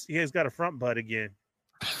 Like he has got a front butt again.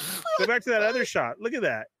 Go back to that other shot. Look at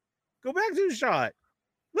that. Go back to the shot.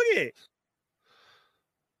 Look at it.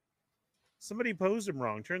 Somebody posed him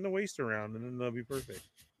wrong. Turn the waist around and then they'll be perfect.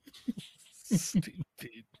 Stupid.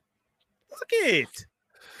 Look at it.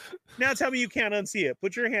 Now tell me you can't unsee it.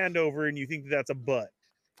 Put your hand over and you think that's a butt.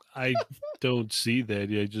 I don't see that.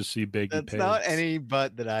 I just see baggy That's pants. not any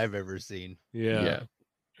butt that I've ever seen. Yeah. Yeah.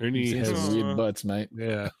 Ernie You've seen has. some weird butts, mate.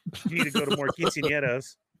 Yeah. You need to go to more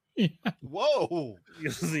quinceañeras. Whoa!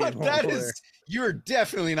 You'll see What, them that all is, you're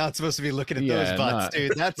definitely not supposed to be looking at Yeah, those butts, not-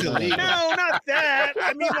 dude. That's not- illegal. there. No, not that.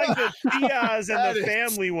 I mean like the Diaz and That the is-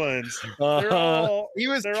 family ones. They're all He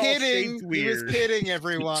was they're all kidding. shaped He was weird. kidding,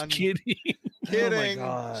 everyone. kidding. Kidding. Oh my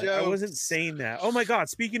god! I Jokes. wasn't saying that. Oh my god!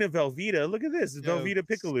 Speaking of Velveeta, look at this. It's Velveeta Jokes.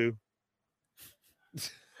 Piccolo.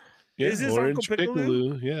 Yeah, Is this Orange Uncle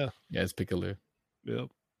Piccolo? Yeah. Yeah, it's Piccolo. Yep.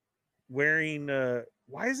 Wearing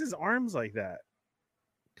why is his arms like that?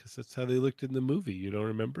 Because that's how they looked in the movie. You don't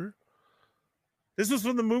remember? This was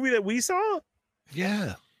from the movie that we saw?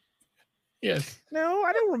 Yeah. Yes. No,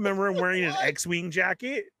 I don't remember him wearing an X-Wing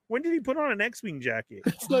jacket. When did he put on an X-Wing jacket?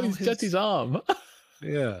 It's not his, just his arm.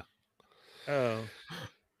 Yeah. Oh.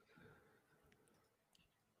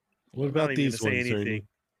 What I'm about not even these gonna ones, say Ernie? anything.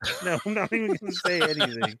 No, I'm not even gonna say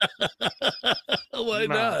anything. Why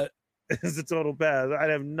Nah. not? It's a total pass. I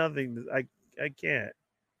have nothing. I can't.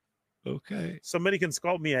 Okay. Somebody can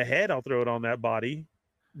sculpt me a head, I'll throw it on that body.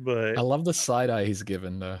 But I love the side eye he's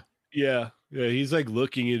given though. Yeah. Yeah. He's like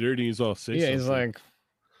looking at Ernie. He's all say Yeah, he's something.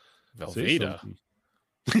 like Say Velveeta. something.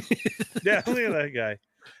 yeah, look at that guy.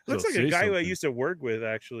 Looks So like a say guy who I something. used to work with,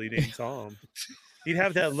 actually, named Tom. He'd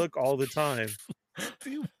have that look all the time.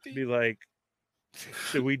 Be like,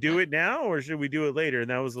 should we do it now or should we do it later? And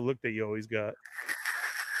that was the look that you always got.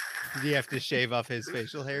 Did you have to shave off his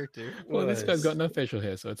facial hair too? Well, this guy's Was. got no facial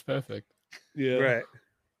hair, so it's perfect. Yeah. Right.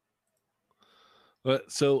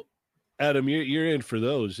 But so, Adam, you're in for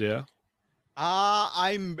those, yeah?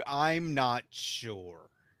 I'm not sure.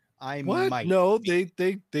 I What? might. No, be.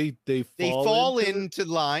 they Fall into into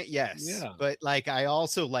line, yes. Yeah. But like I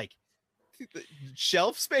also like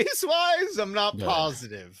shelf space wise, I'm not Yeah.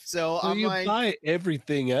 positive. So Well, I'm you like, buy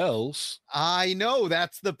everything else. I know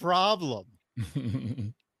that's the problem.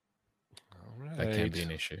 that All can right. be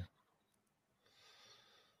an issue.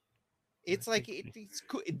 It's like it's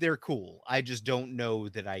cool. They're cool. I just don't know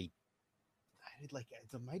that I like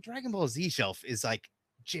my Dragon Ball Z shelf is like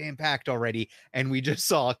jam packed already, and we just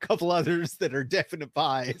saw a couple others that are definite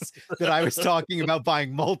buys that I was talking about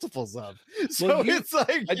buying multiples of. So Well, you- it's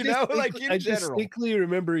like I you know, like in I general. distinctly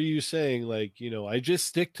remember you saying, like, I just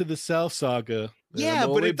stick to the Cell Saga. and Yeah, I'm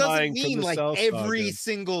but only it doesn't buying from mean the like Cell every Saga.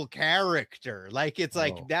 single character. Like it's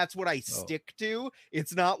like Oh. that's what I stick to.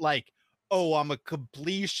 It's not like, oh, I'm a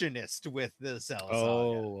completionist with the Cell Saga.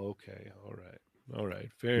 Oh, okay. All right.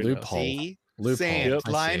 Fair Loophole. enough. See? Loophole. Sand, Yep. I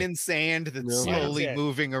line see. and sand that's Yep. Yeah, slowly that's it.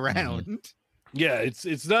 moving around. Yeah,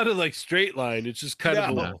 it's not a like straight line. It's just kind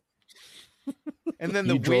of No. a And then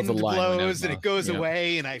the You draw wind the line blows whenever, and it goes yeah.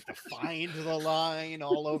 away, and I have to find the line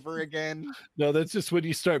all over again. no. That's just when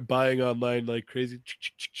you start buying online like crazy.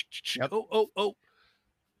 Yep. Oh,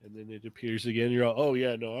 and then it appears again. You're all, oh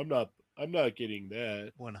yeah, no, I'm not I'm not getting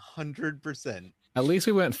that. 100%. At least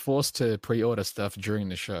we weren't forced to pre-order stuff during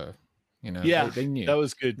the show. You know, Yeah, they knew. that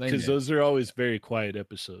was good They because knew. those are always very quiet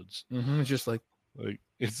episodes. It's just like, Like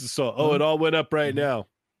it's so. Oh, it all went up right now.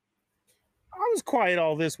 I was quiet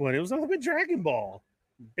all this one. It was nothing but Dragon Ball,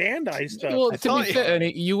 Bandai stuff. well, I to thought- be fair,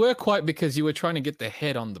 Ernie, you were quiet because you were trying to get the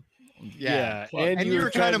head on the. Yeah. and And you were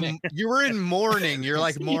trying to, you were in mourning. You're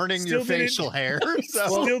like mourning your Still didn't- facial hair. So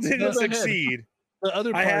Still didn't go ahead. succeed. The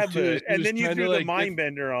other I part have too is it, he and was then you trying to, threw the like, mind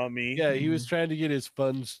bender on me. Yeah, he was trying to get his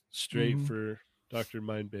funds straight Mhm. for Dr.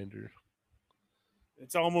 Mindbender.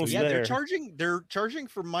 It's almost yeah, there. they're charging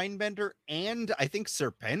for Mindbender, and I think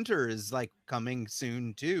Serpentor is like coming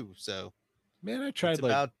soon too. So Man, I it's tried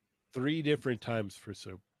like about 3 different times for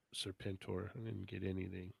Serpentor. I didn't get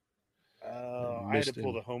anything. I had to Missed pull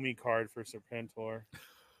him. the homie card for Serpentor.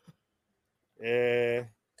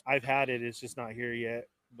 I've had it. It's just not here yet,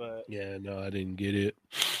 but Yeah, no, I didn't get it.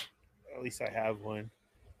 at least I have one.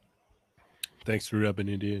 Thanks for rubbing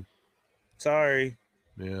it in. Sorry.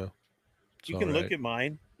 Yeah. it's You can all look right. at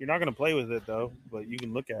mine. You're not gonna play with it though, but you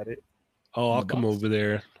can look at it. Oh, I'll the come box. over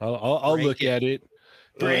there. I'll Break look it. at it.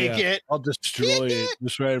 break yeah. it. I'll destroy it.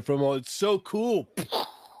 Just right from all. It's so cool.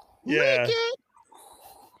 Yeah. Break it.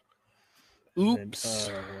 And- Oops.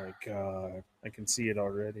 oh my god. I can see it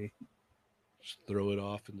already. Just throw it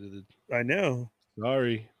off into the. I know.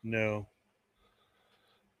 Sorry. No.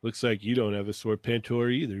 Looks like you don't have a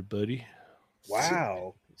Serpentor either, buddy.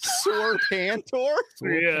 Wow. Serpentor.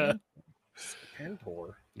 Yeah.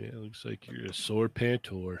 Serpentor. Yeah, looks like you're a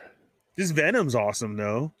Serpentor. This Venom's awesome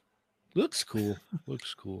though. Looks cool.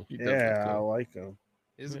 Looks cool. He does look Yeah, I cool. like him.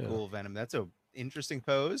 Is a Yeah. cool Venom. That's a interesting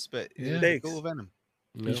pose, but Yeah. yeah, Thanks. cool Venom.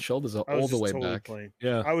 Yep. His shoulders are I was all the just way totally back. playing.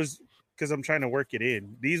 Yeah. I was because I'm trying to work it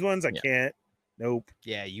in. These ones I Yeah. can't. Nope.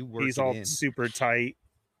 Yeah, you work He's it all in. super tight.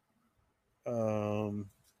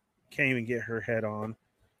 Can't even get her head on.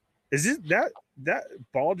 Is it that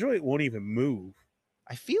ball joint won't even move?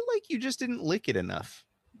 I feel like you just didn't lick it enough.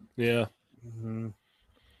 Yeah. Mm-hmm.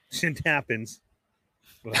 Shit happens.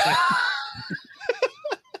 But-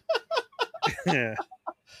 yeah.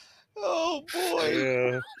 Oh boy.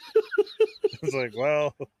 Yeah. It's like,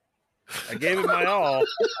 well, I gave it my all.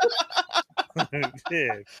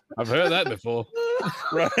 Yeah. I've heard that before.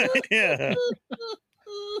 Right. Yeah.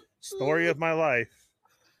 Story of my life.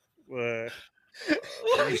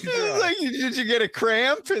 It's like, did you get a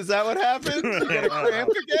cramp? Is that what happened? You get a cramp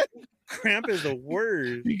again? Cramp is the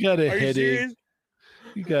word. You got a Are you headache. serious?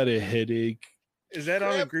 You got a headache. Is that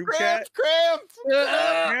on a group cramp, chat? Cramp.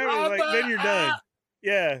 Cramp is like, then you're done.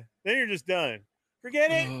 Yeah. Then you're just done.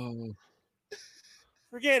 Forget it. Oh,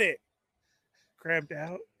 Forget it. Cramped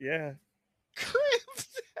out. Yeah.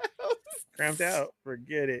 Cramped out.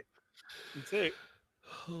 Forget it. That's it.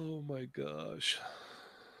 oh my gosh.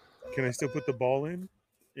 Can I still put the ball in?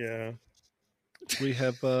 Yeah. We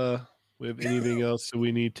have anything else that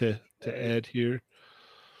we need to add here?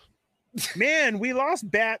 Man, we lost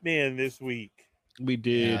Batman this week. We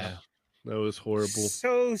did. Yeah. That was horrible.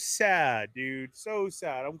 So sad, dude. So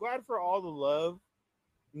sad. I'm glad for all the love.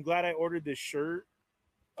 I'm glad I ordered this shirt.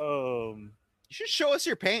 You should show us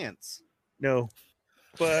your pants. No.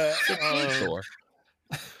 But Sure.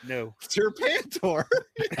 no. Serpentor.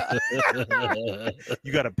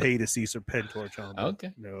 You gotta pay to see Serpentor, Chamba.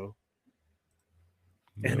 Okay. No.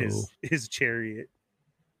 And No. his chariot.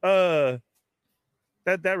 That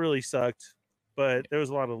really sucked. But there was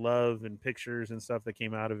a lot of love and pictures and stuff that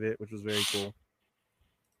came out of it, which was very cool.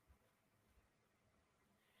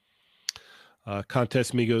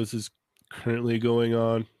 Contest Migos is currently going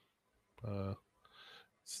on.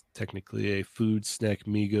 It's technically a food snack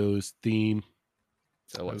Migos theme.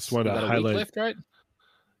 So what's just wanted we to got a week highlight- left, right?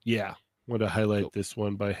 Yeah, want to highlight Cool. this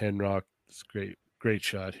one by Henrock. It's great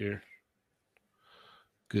shot here.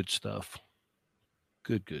 Good stuff.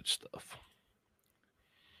 Good stuff.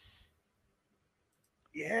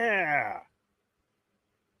 Yeah.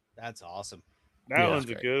 That's awesome. That Yeah. one's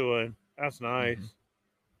a Great. good one. That's nice. Mhm.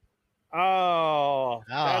 Oh, Ah,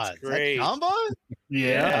 that's is that great. Chamba?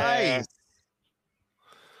 Yeah. Nice.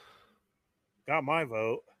 Got my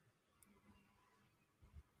vote.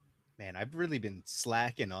 Man, I've really been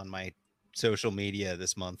slacking on my social media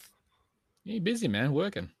this month. You're busy, man,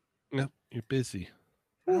 working. Yep, you're busy.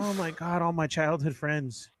 Oh my god, all my childhood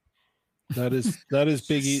friends. Not as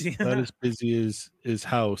biggie, Yeah. not as busy as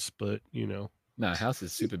House, but you know. No, house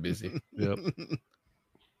is super busy. Yep.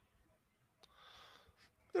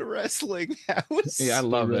 The wrestling house. Yeah, I The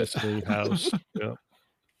love it. wrestling House. Yep.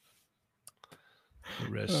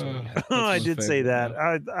 Wrestling. I my did say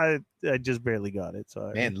favorite that. I just barely got it.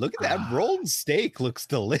 Sorry. Man, look at that rolled steak. Looks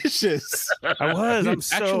delicious. I was. I'm Dude,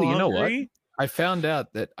 so actually, you know what? hungry. I found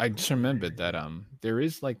out that I just remembered that there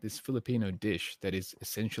is like this Filipino dish that is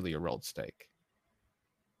essentially a rolled steak,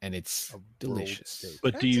 and it's rolled delicious. steak.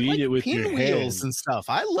 But do That's you like eat it with your pinwheels hands? and stuff?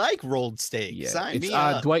 I like rolled steak. Yeah, Sign it's me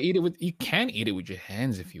up. do I eat it with? You can eat it with your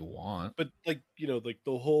hands if you want. But like like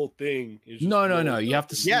the whole thing is. Just No. rolled You up have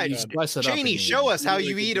to and Yeah, you you got it. slice it up. Cheney, and show us how Like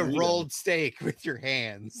you a eat a burrito. rolled steak with your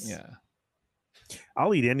hands. Yeah.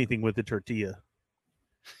 I'll eat anything with a tortilla.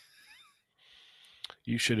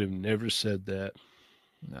 You should have never said that.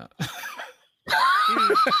 No.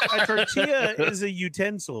 Dude, a tortilla is a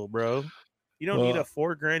utensil, bro. You don't need Well- a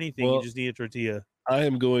fork or anything. well- You just need a tortilla. I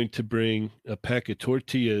am going to bring a pack of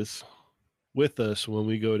tortillas with us when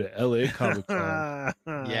we go to LA Comic Con.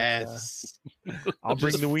 Yes. I'll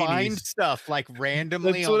bring Just the find weenies. stuff like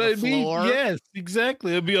randomly That's on what the I mean. floor. Yes,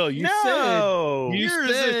 exactly. It'll be all you No. You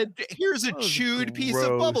Here's a That was chewed piece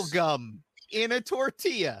of bubble gross. gum in a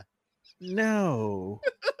tortilla. No.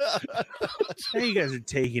 Now you guys are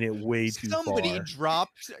taking it way too Somebody far.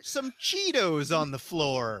 dropped some Cheetos on the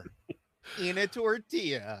floor in a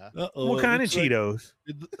tortilla. said. What kind of Cheetos?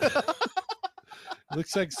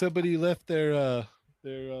 Looks like somebody left their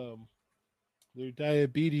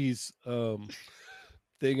diabetes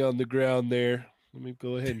thing on the ground there. Let me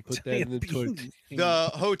go ahead and put that in the tortilla.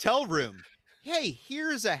 The hotel room. Hey,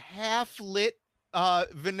 here's a half-lit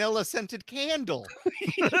vanilla scented candle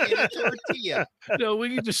in a tortilla. No,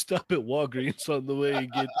 we can just stop at Walgreens on the way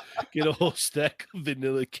and get a whole stack of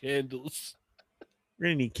vanilla candles. We're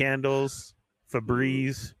gonna need candles,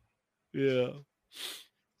 Febreze. Yeah.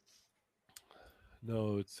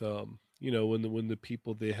 No, it's when the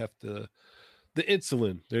people they have to the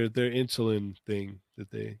insulin, their insulin thing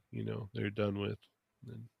that they're done with.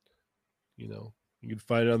 And you can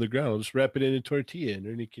find it on the ground. Just wrap it in a tortilla and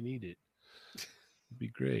Ernie can eat it. It'd be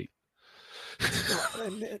great.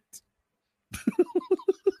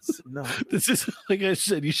 No. This is like I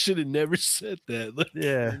said, you should have never said that. Look,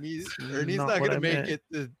 Yeah. Ernie's Not not what gonna I make meant.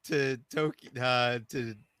 it to Tokyo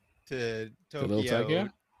to little Tokyo?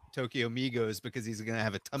 Tokyo Migos because he's gonna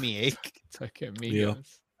have a tummy ache. It's okay, Yeah.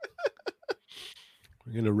 amigos.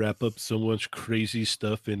 we're gonna wrap up so much crazy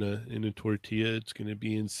stuff in a tortilla. It's gonna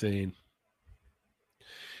be insane.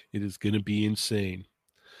 It is gonna be insane.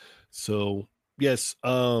 So yes,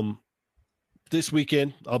 this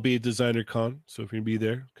weekend I'll be at Designer Con. So if you're gonna be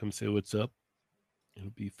there, come say what's up. It'll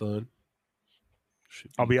be fun.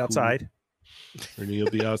 Should I'll be cool. outside. Ernie will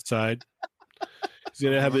be outside. He's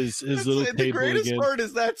gonna have his little the table greatest again. part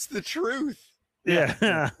is that's the truth.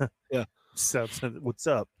 Yeah. Yeah. What's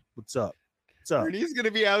up? What's up? Ernie's gonna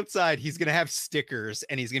be outside. He's gonna have stickers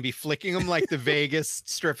and he's gonna be flicking them like the Vegas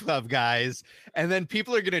strip club guys. And then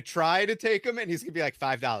people are gonna try to take them, and he's gonna be like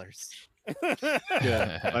 $5.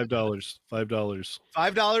 Yeah, $5.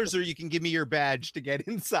 $5, or you can give me your badge to get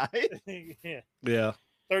inside. Yeah. Yeah.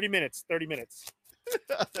 30 minutes. 30 minutes.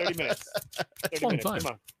 30 minutes. 30 Long minutes.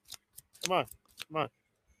 time. Come on.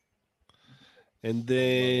 And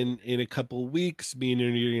then in a couple of weeks, me and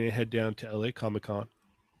Ernie are gonna head down to LA Comic Con.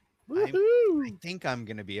 I think I'm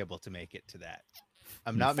gonna be able to make it to that.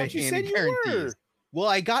 I'm not thought you making any said you were. guarantees. Well,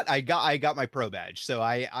 I got my pro badge, so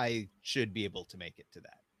I should be able to make it to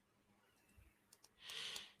that.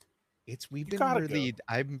 We've been gotta really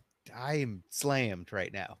I'm slammed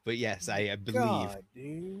right now, but yes, I believe. God,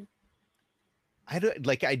 dude. I don't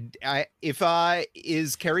like I if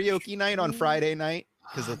is karaoke night on Friday night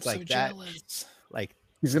because it's like that. Like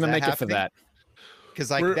He's gonna that make it for happening? that.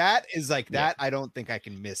 because like We're- that is like Yeah. that. I don't think I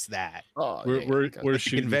can miss that. Oh, We're yeah, we're okay. we're the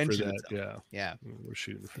shooting for convention that. itself. Yeah, Yeah, we're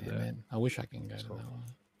shooting for Damn, that. man. I wish I can go to So- that one.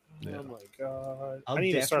 Yeah. Oh my god! I'll I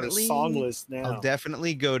need to start a definitely- song list now. I'll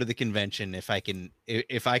definitely go to the convention if I can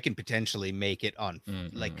potentially make it on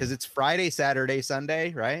like because it's Friday, Saturday,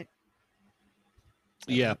 Sunday, right?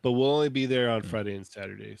 Yeah, but we'll only be there on Mm. Friday and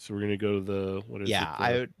Saturday. So we're gonna go to the what is Yeah, it?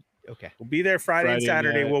 I would. Okay. We'll be there Friday and Friday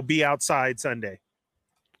Saturday. night. We'll be outside Sunday.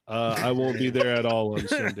 I won't be there at all on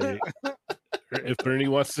Sunday. If Bernie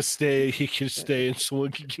wants to stay, he can stay, and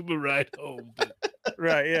someone can give him a ride home. But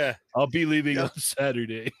Right? Yeah. I'll be leaving Yeah. on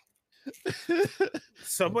Saturday.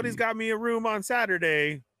 Somebody's got me a room on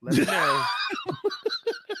Saturday. Let me know.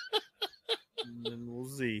 And then we'll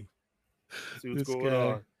see. See what's This going guy.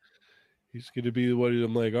 on. He's gonna be the one.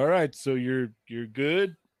 I'm like, all right, so you're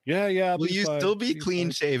good. Yeah, yeah. I'll Will be you fine. still be I'll clean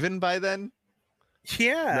fine." shaven by then?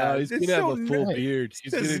 Yeah. No, he's it's gonna have so a full nice. beard.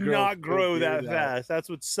 He's Does gonna not a full grow that beard out. fast. That's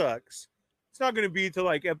what sucks. It's not going to be till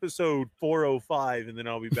like episode 405, and then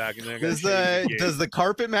I'll be back. And then I gotta Does shave it the again. does the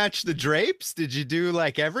carpet match the drapes? Did you do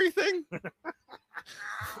like everything?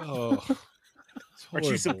 Oh, it's Aren't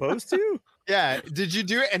you horrible. supposed to? Yeah. Did you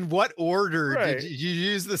do it? And what order? Right. Did you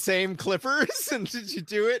use the same clippers? And did you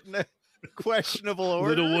do it in a questionable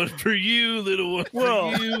order? Little one for you, little one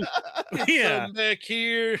Well, for you. Yeah. Come back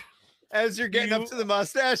here. As you're getting up You- to the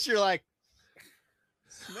mustache, you're like,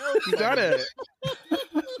 smell You gotta.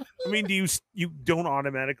 I mean, you don't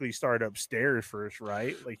automatically start upstairs first,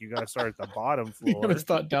 right? Like you gotta start at the bottom You're floor, gonna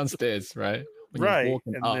start downstairs, right? When you're right?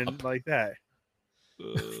 walking And up. then like that.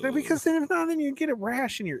 Because then if not, then you get a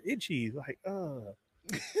rash and you're itchy. Like,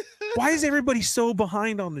 why is everybody so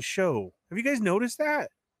behind on the show? Have you guys noticed that?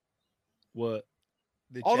 What?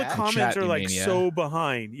 All the chat? comments Chat, are you like mean, yeah. so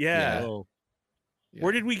behind. Yeah. Oh, Yeah.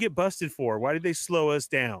 Where did we get busted for? Why did they slow us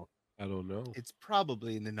down? I don't know. It's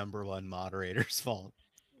probably the number one moderator's fault.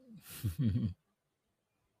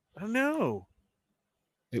 I don't know.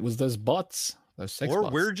 It was those bots, those sex Or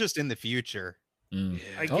bots. we're just in the future. Mm.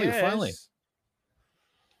 I Oh, you're finally. guess.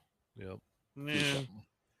 Yep.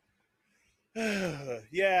 Yeah.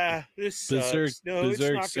 Yeah. This sucks. Berserk, No, it's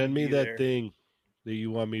Berserk, not send gonna me be that there. thing that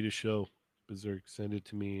you want me to show. Berserk, send it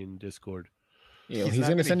to me in Discord. Yeah, He's he's not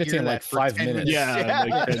gonna gonna send it to hear you in like that for 5 10 minutes. minutes. Yeah,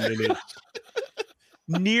 like 10 minutes.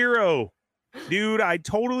 Nero, dude, I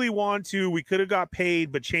totally want to. We could have got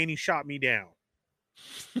paid, but Cheney shot me down.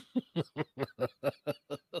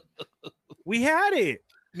 We had it.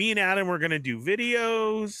 Me and Adam were gonna do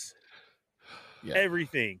videos, Yeah.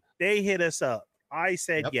 everything. They hit us up. I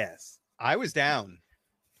said Yep. yes. I was down.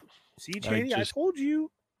 See, Cheney, I just- told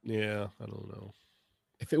you. Yeah, I don't know.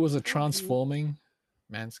 If it was a transforming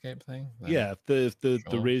Manscaped thing, then Yeah, if the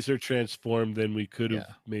Sure. Razor transformed, then we could have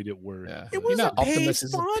Yeah. made it work. yeah. It was a paid Optimus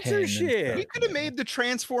is a pain and sponsorship. stuff. We could have made the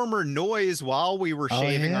Transformer noise while we were Oh,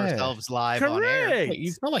 shaving yeah. ourselves live on air. Correct. Wait,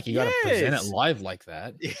 it's not like you gotta present it Yes. live like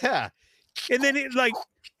that. Yeah. And then it like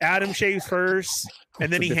Adam shaves first,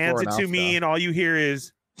 and then It's he a hands before it and to me, after. and all you hear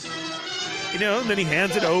is, and then he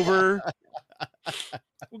hands it over.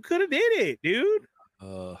 We could have did it, dude.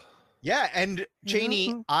 Yeah, and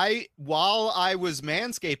Cheney, Mhm. while I was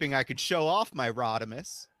manscaping, I could show off my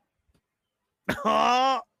Rodimus.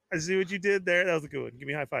 I see what you did there. That was a good one. Give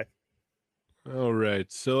me a high five. All right,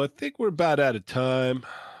 so I think we're about out of time.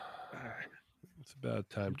 All right. It's about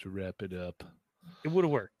time to wrap it up. It would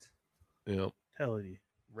have worked. Yep. Telling you.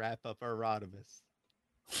 Wrap up our Rodimus.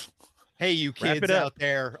 Hey, you Wrap kids it up. out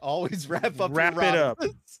there, always wrap up Wrap your it up.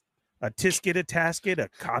 Rodimus. A tisket, a tasket, a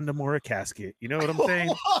condom, or a casket. You know what I'm saying?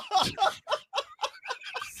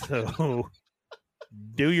 So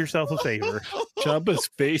do yourself a favor. Champa's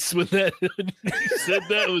face when that he said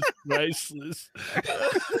that was priceless.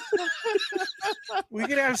 We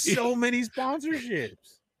could have so many sponsorships.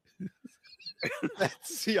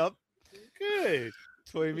 That's yep. Good.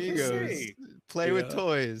 Toy Migos. say. Play with Yeah.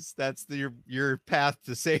 toys. That's your path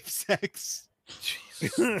to safe sex.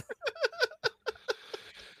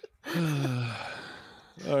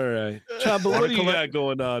 All right, Champa, what do you got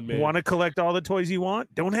going on, man? Want to collect all the toys you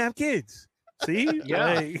want? Don't have kids. See?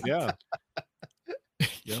 Yeah, Like, yeah,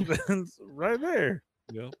 Yep. that's right there.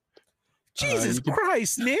 yep. Jesus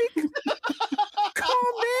Christ, Nick. Calm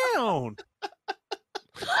down.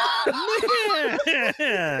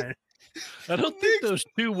 Man. I don't think those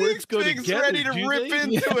two words go Nick's together. ready to do rip they?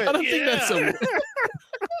 into I it. don't think that's Yeah. a.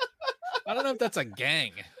 I don't know if that's a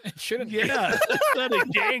gang. It shouldn't. be. Yeah, that's not a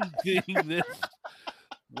gang thing.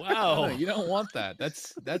 No, Wow. you don't want that.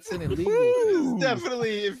 That's an illegal. Woo. thing.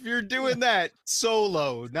 Definitely, if you're doing that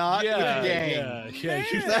solo, not Yeah, with a gang. yeah.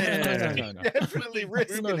 You're Man. No. Definitely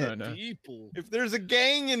risking No, no, it. no. people. If there's a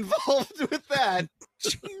gang involved with that,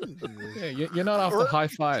 Yeah, you're not after Or high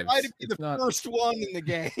fives. try to be It's the not. first one in the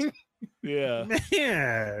gang. Yeah.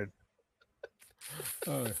 Man.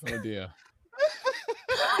 Oh dear.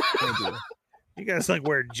 Oh dear. You guys like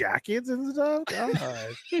wear jackets and stuff? God.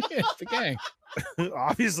 Yeah, it's the gang.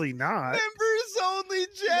 Obviously not. Members only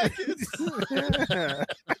jackets.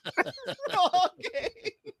 All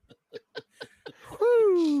gang.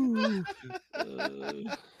 Woo.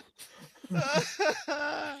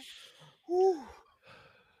 Whew.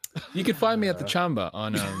 You can find me at the Chamba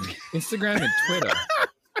on Instagram and Twitter.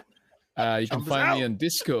 You can Chamba's find me out. on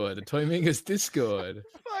Discord, the Toy Mingers Discord,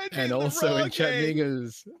 Find me and the also raw in Chat gang.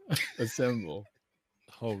 Mingers Assemble.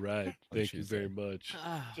 All right. On Thank you Tuesday. very much.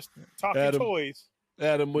 Talking Adam. toys.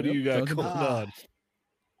 Adam, what do Yep, you got talking going about-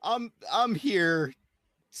 on? I'm here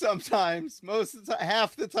sometimes, most of the time,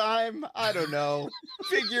 half the time, I don't know,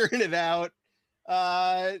 figuring it out.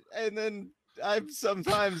 And then I'm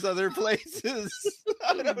sometimes other places.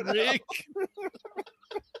 I don't know. Rick.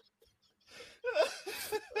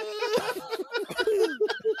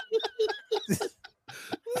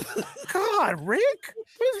 God, Rick,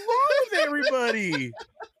 what's wrong with everybody.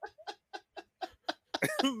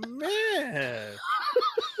 Man.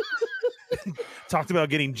 Talked about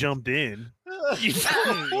getting jumped in.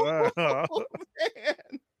 Wow. Oh,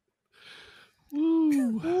 man.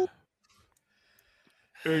 Woo.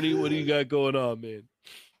 Ernie, what do you got going on, man?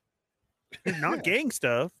 Not gang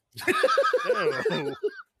stuff. No.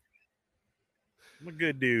 I'm a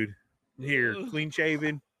good dude. Here, clean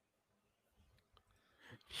shaven.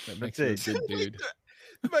 That makes That's you a good dude.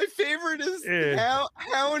 My favorite is Yeah.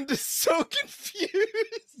 Hound is so confused.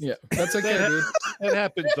 Yeah, that's okay, dude. That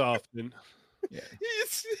happens often.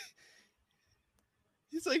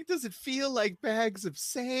 He's like, does it feel like bags of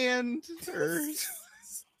sand? Or...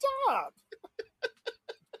 Stop.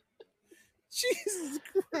 Jesus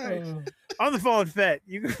Christ. Oh. On the Fallen Fett,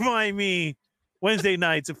 you can find me Wednesday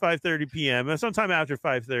nights at 5:30 p.m. Sometime after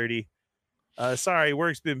 5:30. Sorry,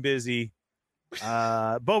 work's been busy.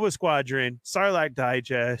 Boba Squadron, Sarlacc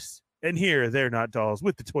Digest, and here they're not dolls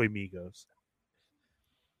with the Toy Migos.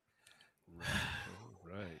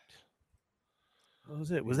 Right. What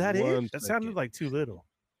was it? Was that One it? That sounded second. like too little.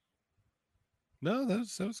 No, that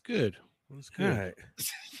was good. That was good. All right.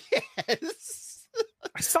 Yes.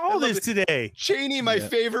 I saw love this it. today. Cheney, my Yeah.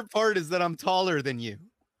 favorite part is that I'm taller than you.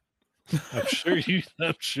 I'm sure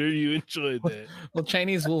you enjoyed that. Well,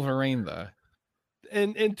 Chinese Wolverine though.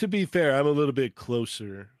 And to be fair, I'm a little bit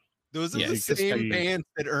closer. Those are Yeah, the it's just same like- pants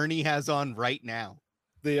that Ernie has on right now.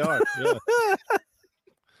 They are. Yeah.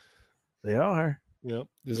 They are. Yep.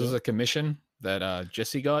 This was a commission that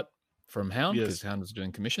Jesse got from Hound Yes. because Hound was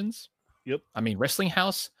doing commissions. Yep. I mean, Wrestling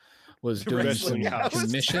House was doing Wrestling some House.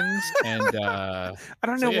 commissions, and I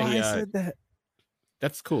don't So, know yeah, why he, I said that.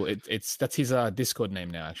 that's cool. That's his Discord name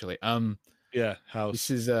now, actually. Yeah. House. This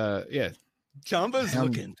is yeah. Chamba's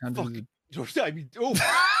Hound- looking Hound is- fucking. I mean, oh.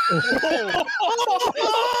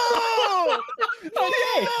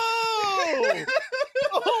 Okay.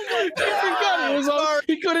 Oh my god! It was on,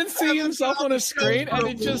 he couldn't see himself on a screen, and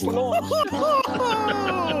it just launched.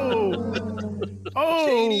 Oh,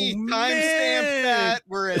 Cheney, timestamp man. that.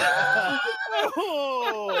 We're at.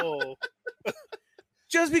 Oh.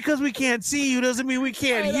 Just because we can't see you doesn't mean we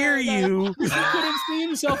can't I know, hear I know. you. He couldn't see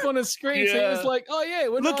himself on a screen, so he was Yeah. like, "Oh yeah,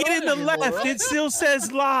 we're Look not at it in the on anymore, left. right?" It still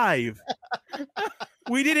says live.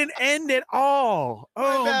 We didn't end at all.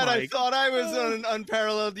 Oh, My bad. my I thought I was on an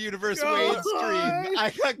unparalleled universe Wade God. stream.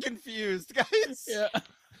 I got confused, guys. Yeah,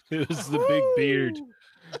 It was the big beard.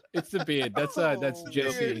 it's the beard. That's Oh,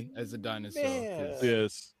 Jesse as a dinosaur, 'cause-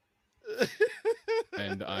 Yes.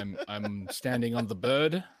 and I'm standing on the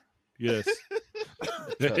bird. Yes.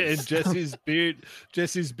 Because- And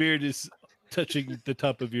Jesse's beard is touching the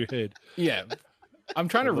top of your head. Yeah, I'm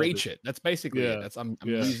trying to love reach it. That's basically Yeah, it. That's I'm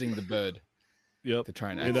yeah. using the bird Yep. to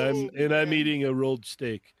try and. And access- I'm eating a rolled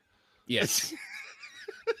steak. yes,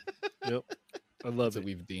 Yep. I love that's what it.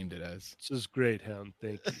 we've deemed it as. This is great, Hound.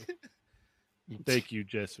 Thank you. And thank you,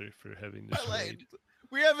 Jesser, for having this I like- raid.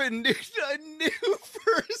 We have a new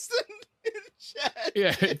person in chat.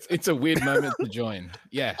 Yeah, it's a weird moment to join.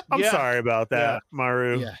 Yeah, I'm Yeah. sorry about that,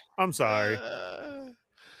 Maru. yeah. I'm sorry.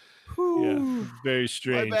 Yeah. Very My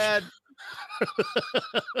strange. bad.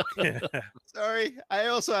 Sorry. I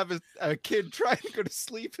also have a kid trying to go to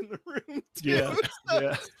sleep in the room too. Yeah. So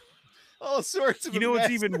Yeah. all sorts of. You a know what's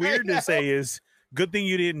mess even right weird now. to say is good thing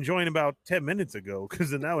you didn't join about 10 minutes ago,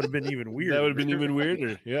 because then that would have been even weirder. That would have been even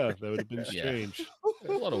weirder. Yeah. That would have been Yeah. strange.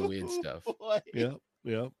 A lot of weird stuff. Boy. Yeah.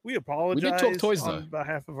 Yeah. We apologize toys, on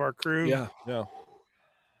behalf of our crew. Yeah. Yeah.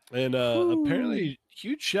 And apparently,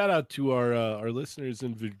 huge shout out to our listeners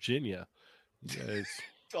in Virginia. You guys,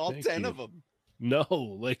 All Thank 10 you. of them. no,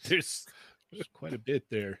 like there's quite a bit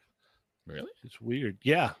there. Really It's weird.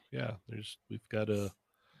 Yeah. Yeah. We've got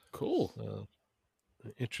cool.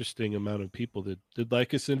 an interesting amount of people that did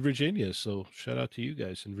like us in Virginia. So shout out to you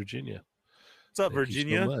guys in Virginia. What's up, Thank you so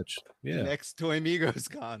Virginia? much. The Yeah. next Toy Migos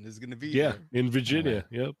con is going to be. Yeah. there. In Virginia.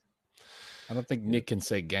 Yep. I don't think Nick can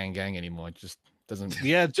say gang gang anymore. It just doesn't.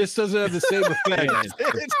 Yeah. It just doesn't have the same effect. Yeah,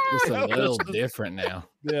 it's just a Yeah. little different now.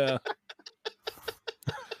 Yeah.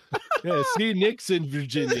 Yeah. See, Nick's in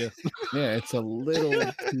Virginia. Yeah, it's a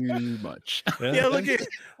little too much. Yeah, look at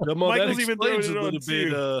Come on, that Michael's even throwing explains it a on little bit.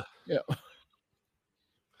 too. Yeah.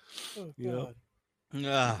 Oh, Yeah. God.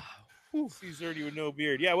 Ah, He's dirty with no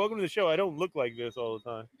beard. Yeah, welcome to the show. I don't look like this all the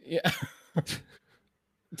time. Yeah.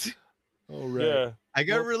 All right. Yeah. I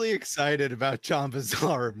got Well- really excited about Chamba's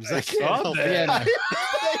arms. I can't saw help that.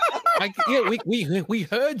 it. Yeah, we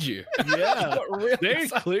heard you. Yeah. Got really Very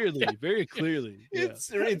excited. clearly. Very clearly. Yeah.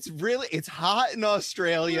 It's hot in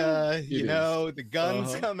Australia. It You is. know, the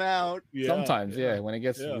guns Uh-huh. come out. Yeah. Sometimes, yeah, when it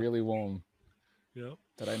gets Yeah. really warm. Yeah.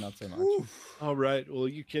 Did I not say much? All right. Well,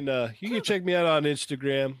 you can check me out on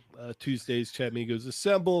Instagram. Tuesdays, Chat Migos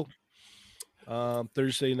Assemble.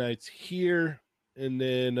 Thursday nights here, and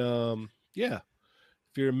then yeah,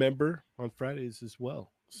 if you're a member, on Fridays as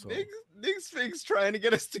well. So Nick Sphinx trying to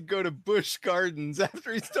get us to go to Busch Gardens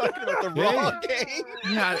after he's talking about the Raw game.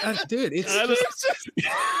 Yeah, dude, it's Just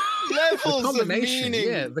the levels of combination. meaning.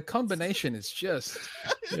 Yeah, the combination is just.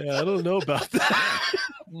 yeah, I don't know about that.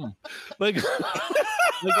 like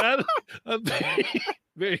I'm very,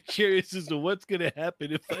 very curious as to what's gonna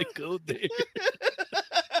happen if I go there.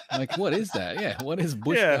 Like, what is that? Yeah, what is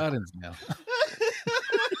Busch Yeah. Gardens now?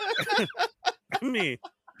 I mean,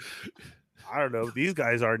 I don't know. These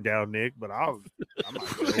guys aren't down, Nick, but I might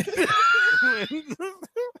go.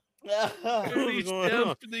 Reach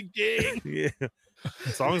down for the gang. Yeah.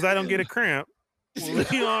 As long as I don't get a cramp, we'll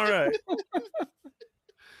be all right.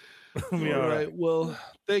 We'll be All all right. right. Well,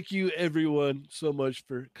 thank you everyone so much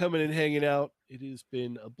for coming and hanging out. It has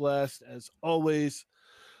been a blast as always.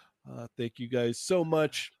 Thank you guys so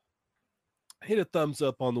much. Hit a thumbs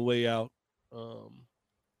up on the way out. And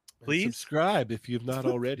Please? subscribe if you've not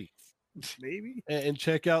already. Maybe. And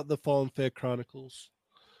check out the Fallen Fed Chronicles.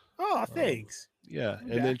 Oh, thanks. Yeah.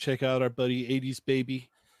 Okay. And then check out our buddy 80s Baby.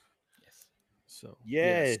 Yes. So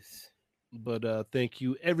Yes. But thank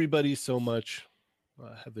you everybody so much.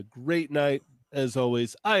 Have a great night. As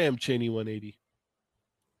always, I am Cheney 180.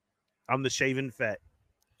 I'm the shaven fet.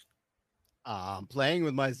 I'm playing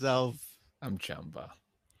with myself. I'm Chamba.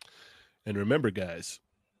 And remember, guys,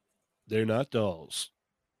 they're not dolls.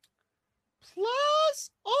 Plus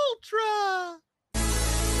Ultra.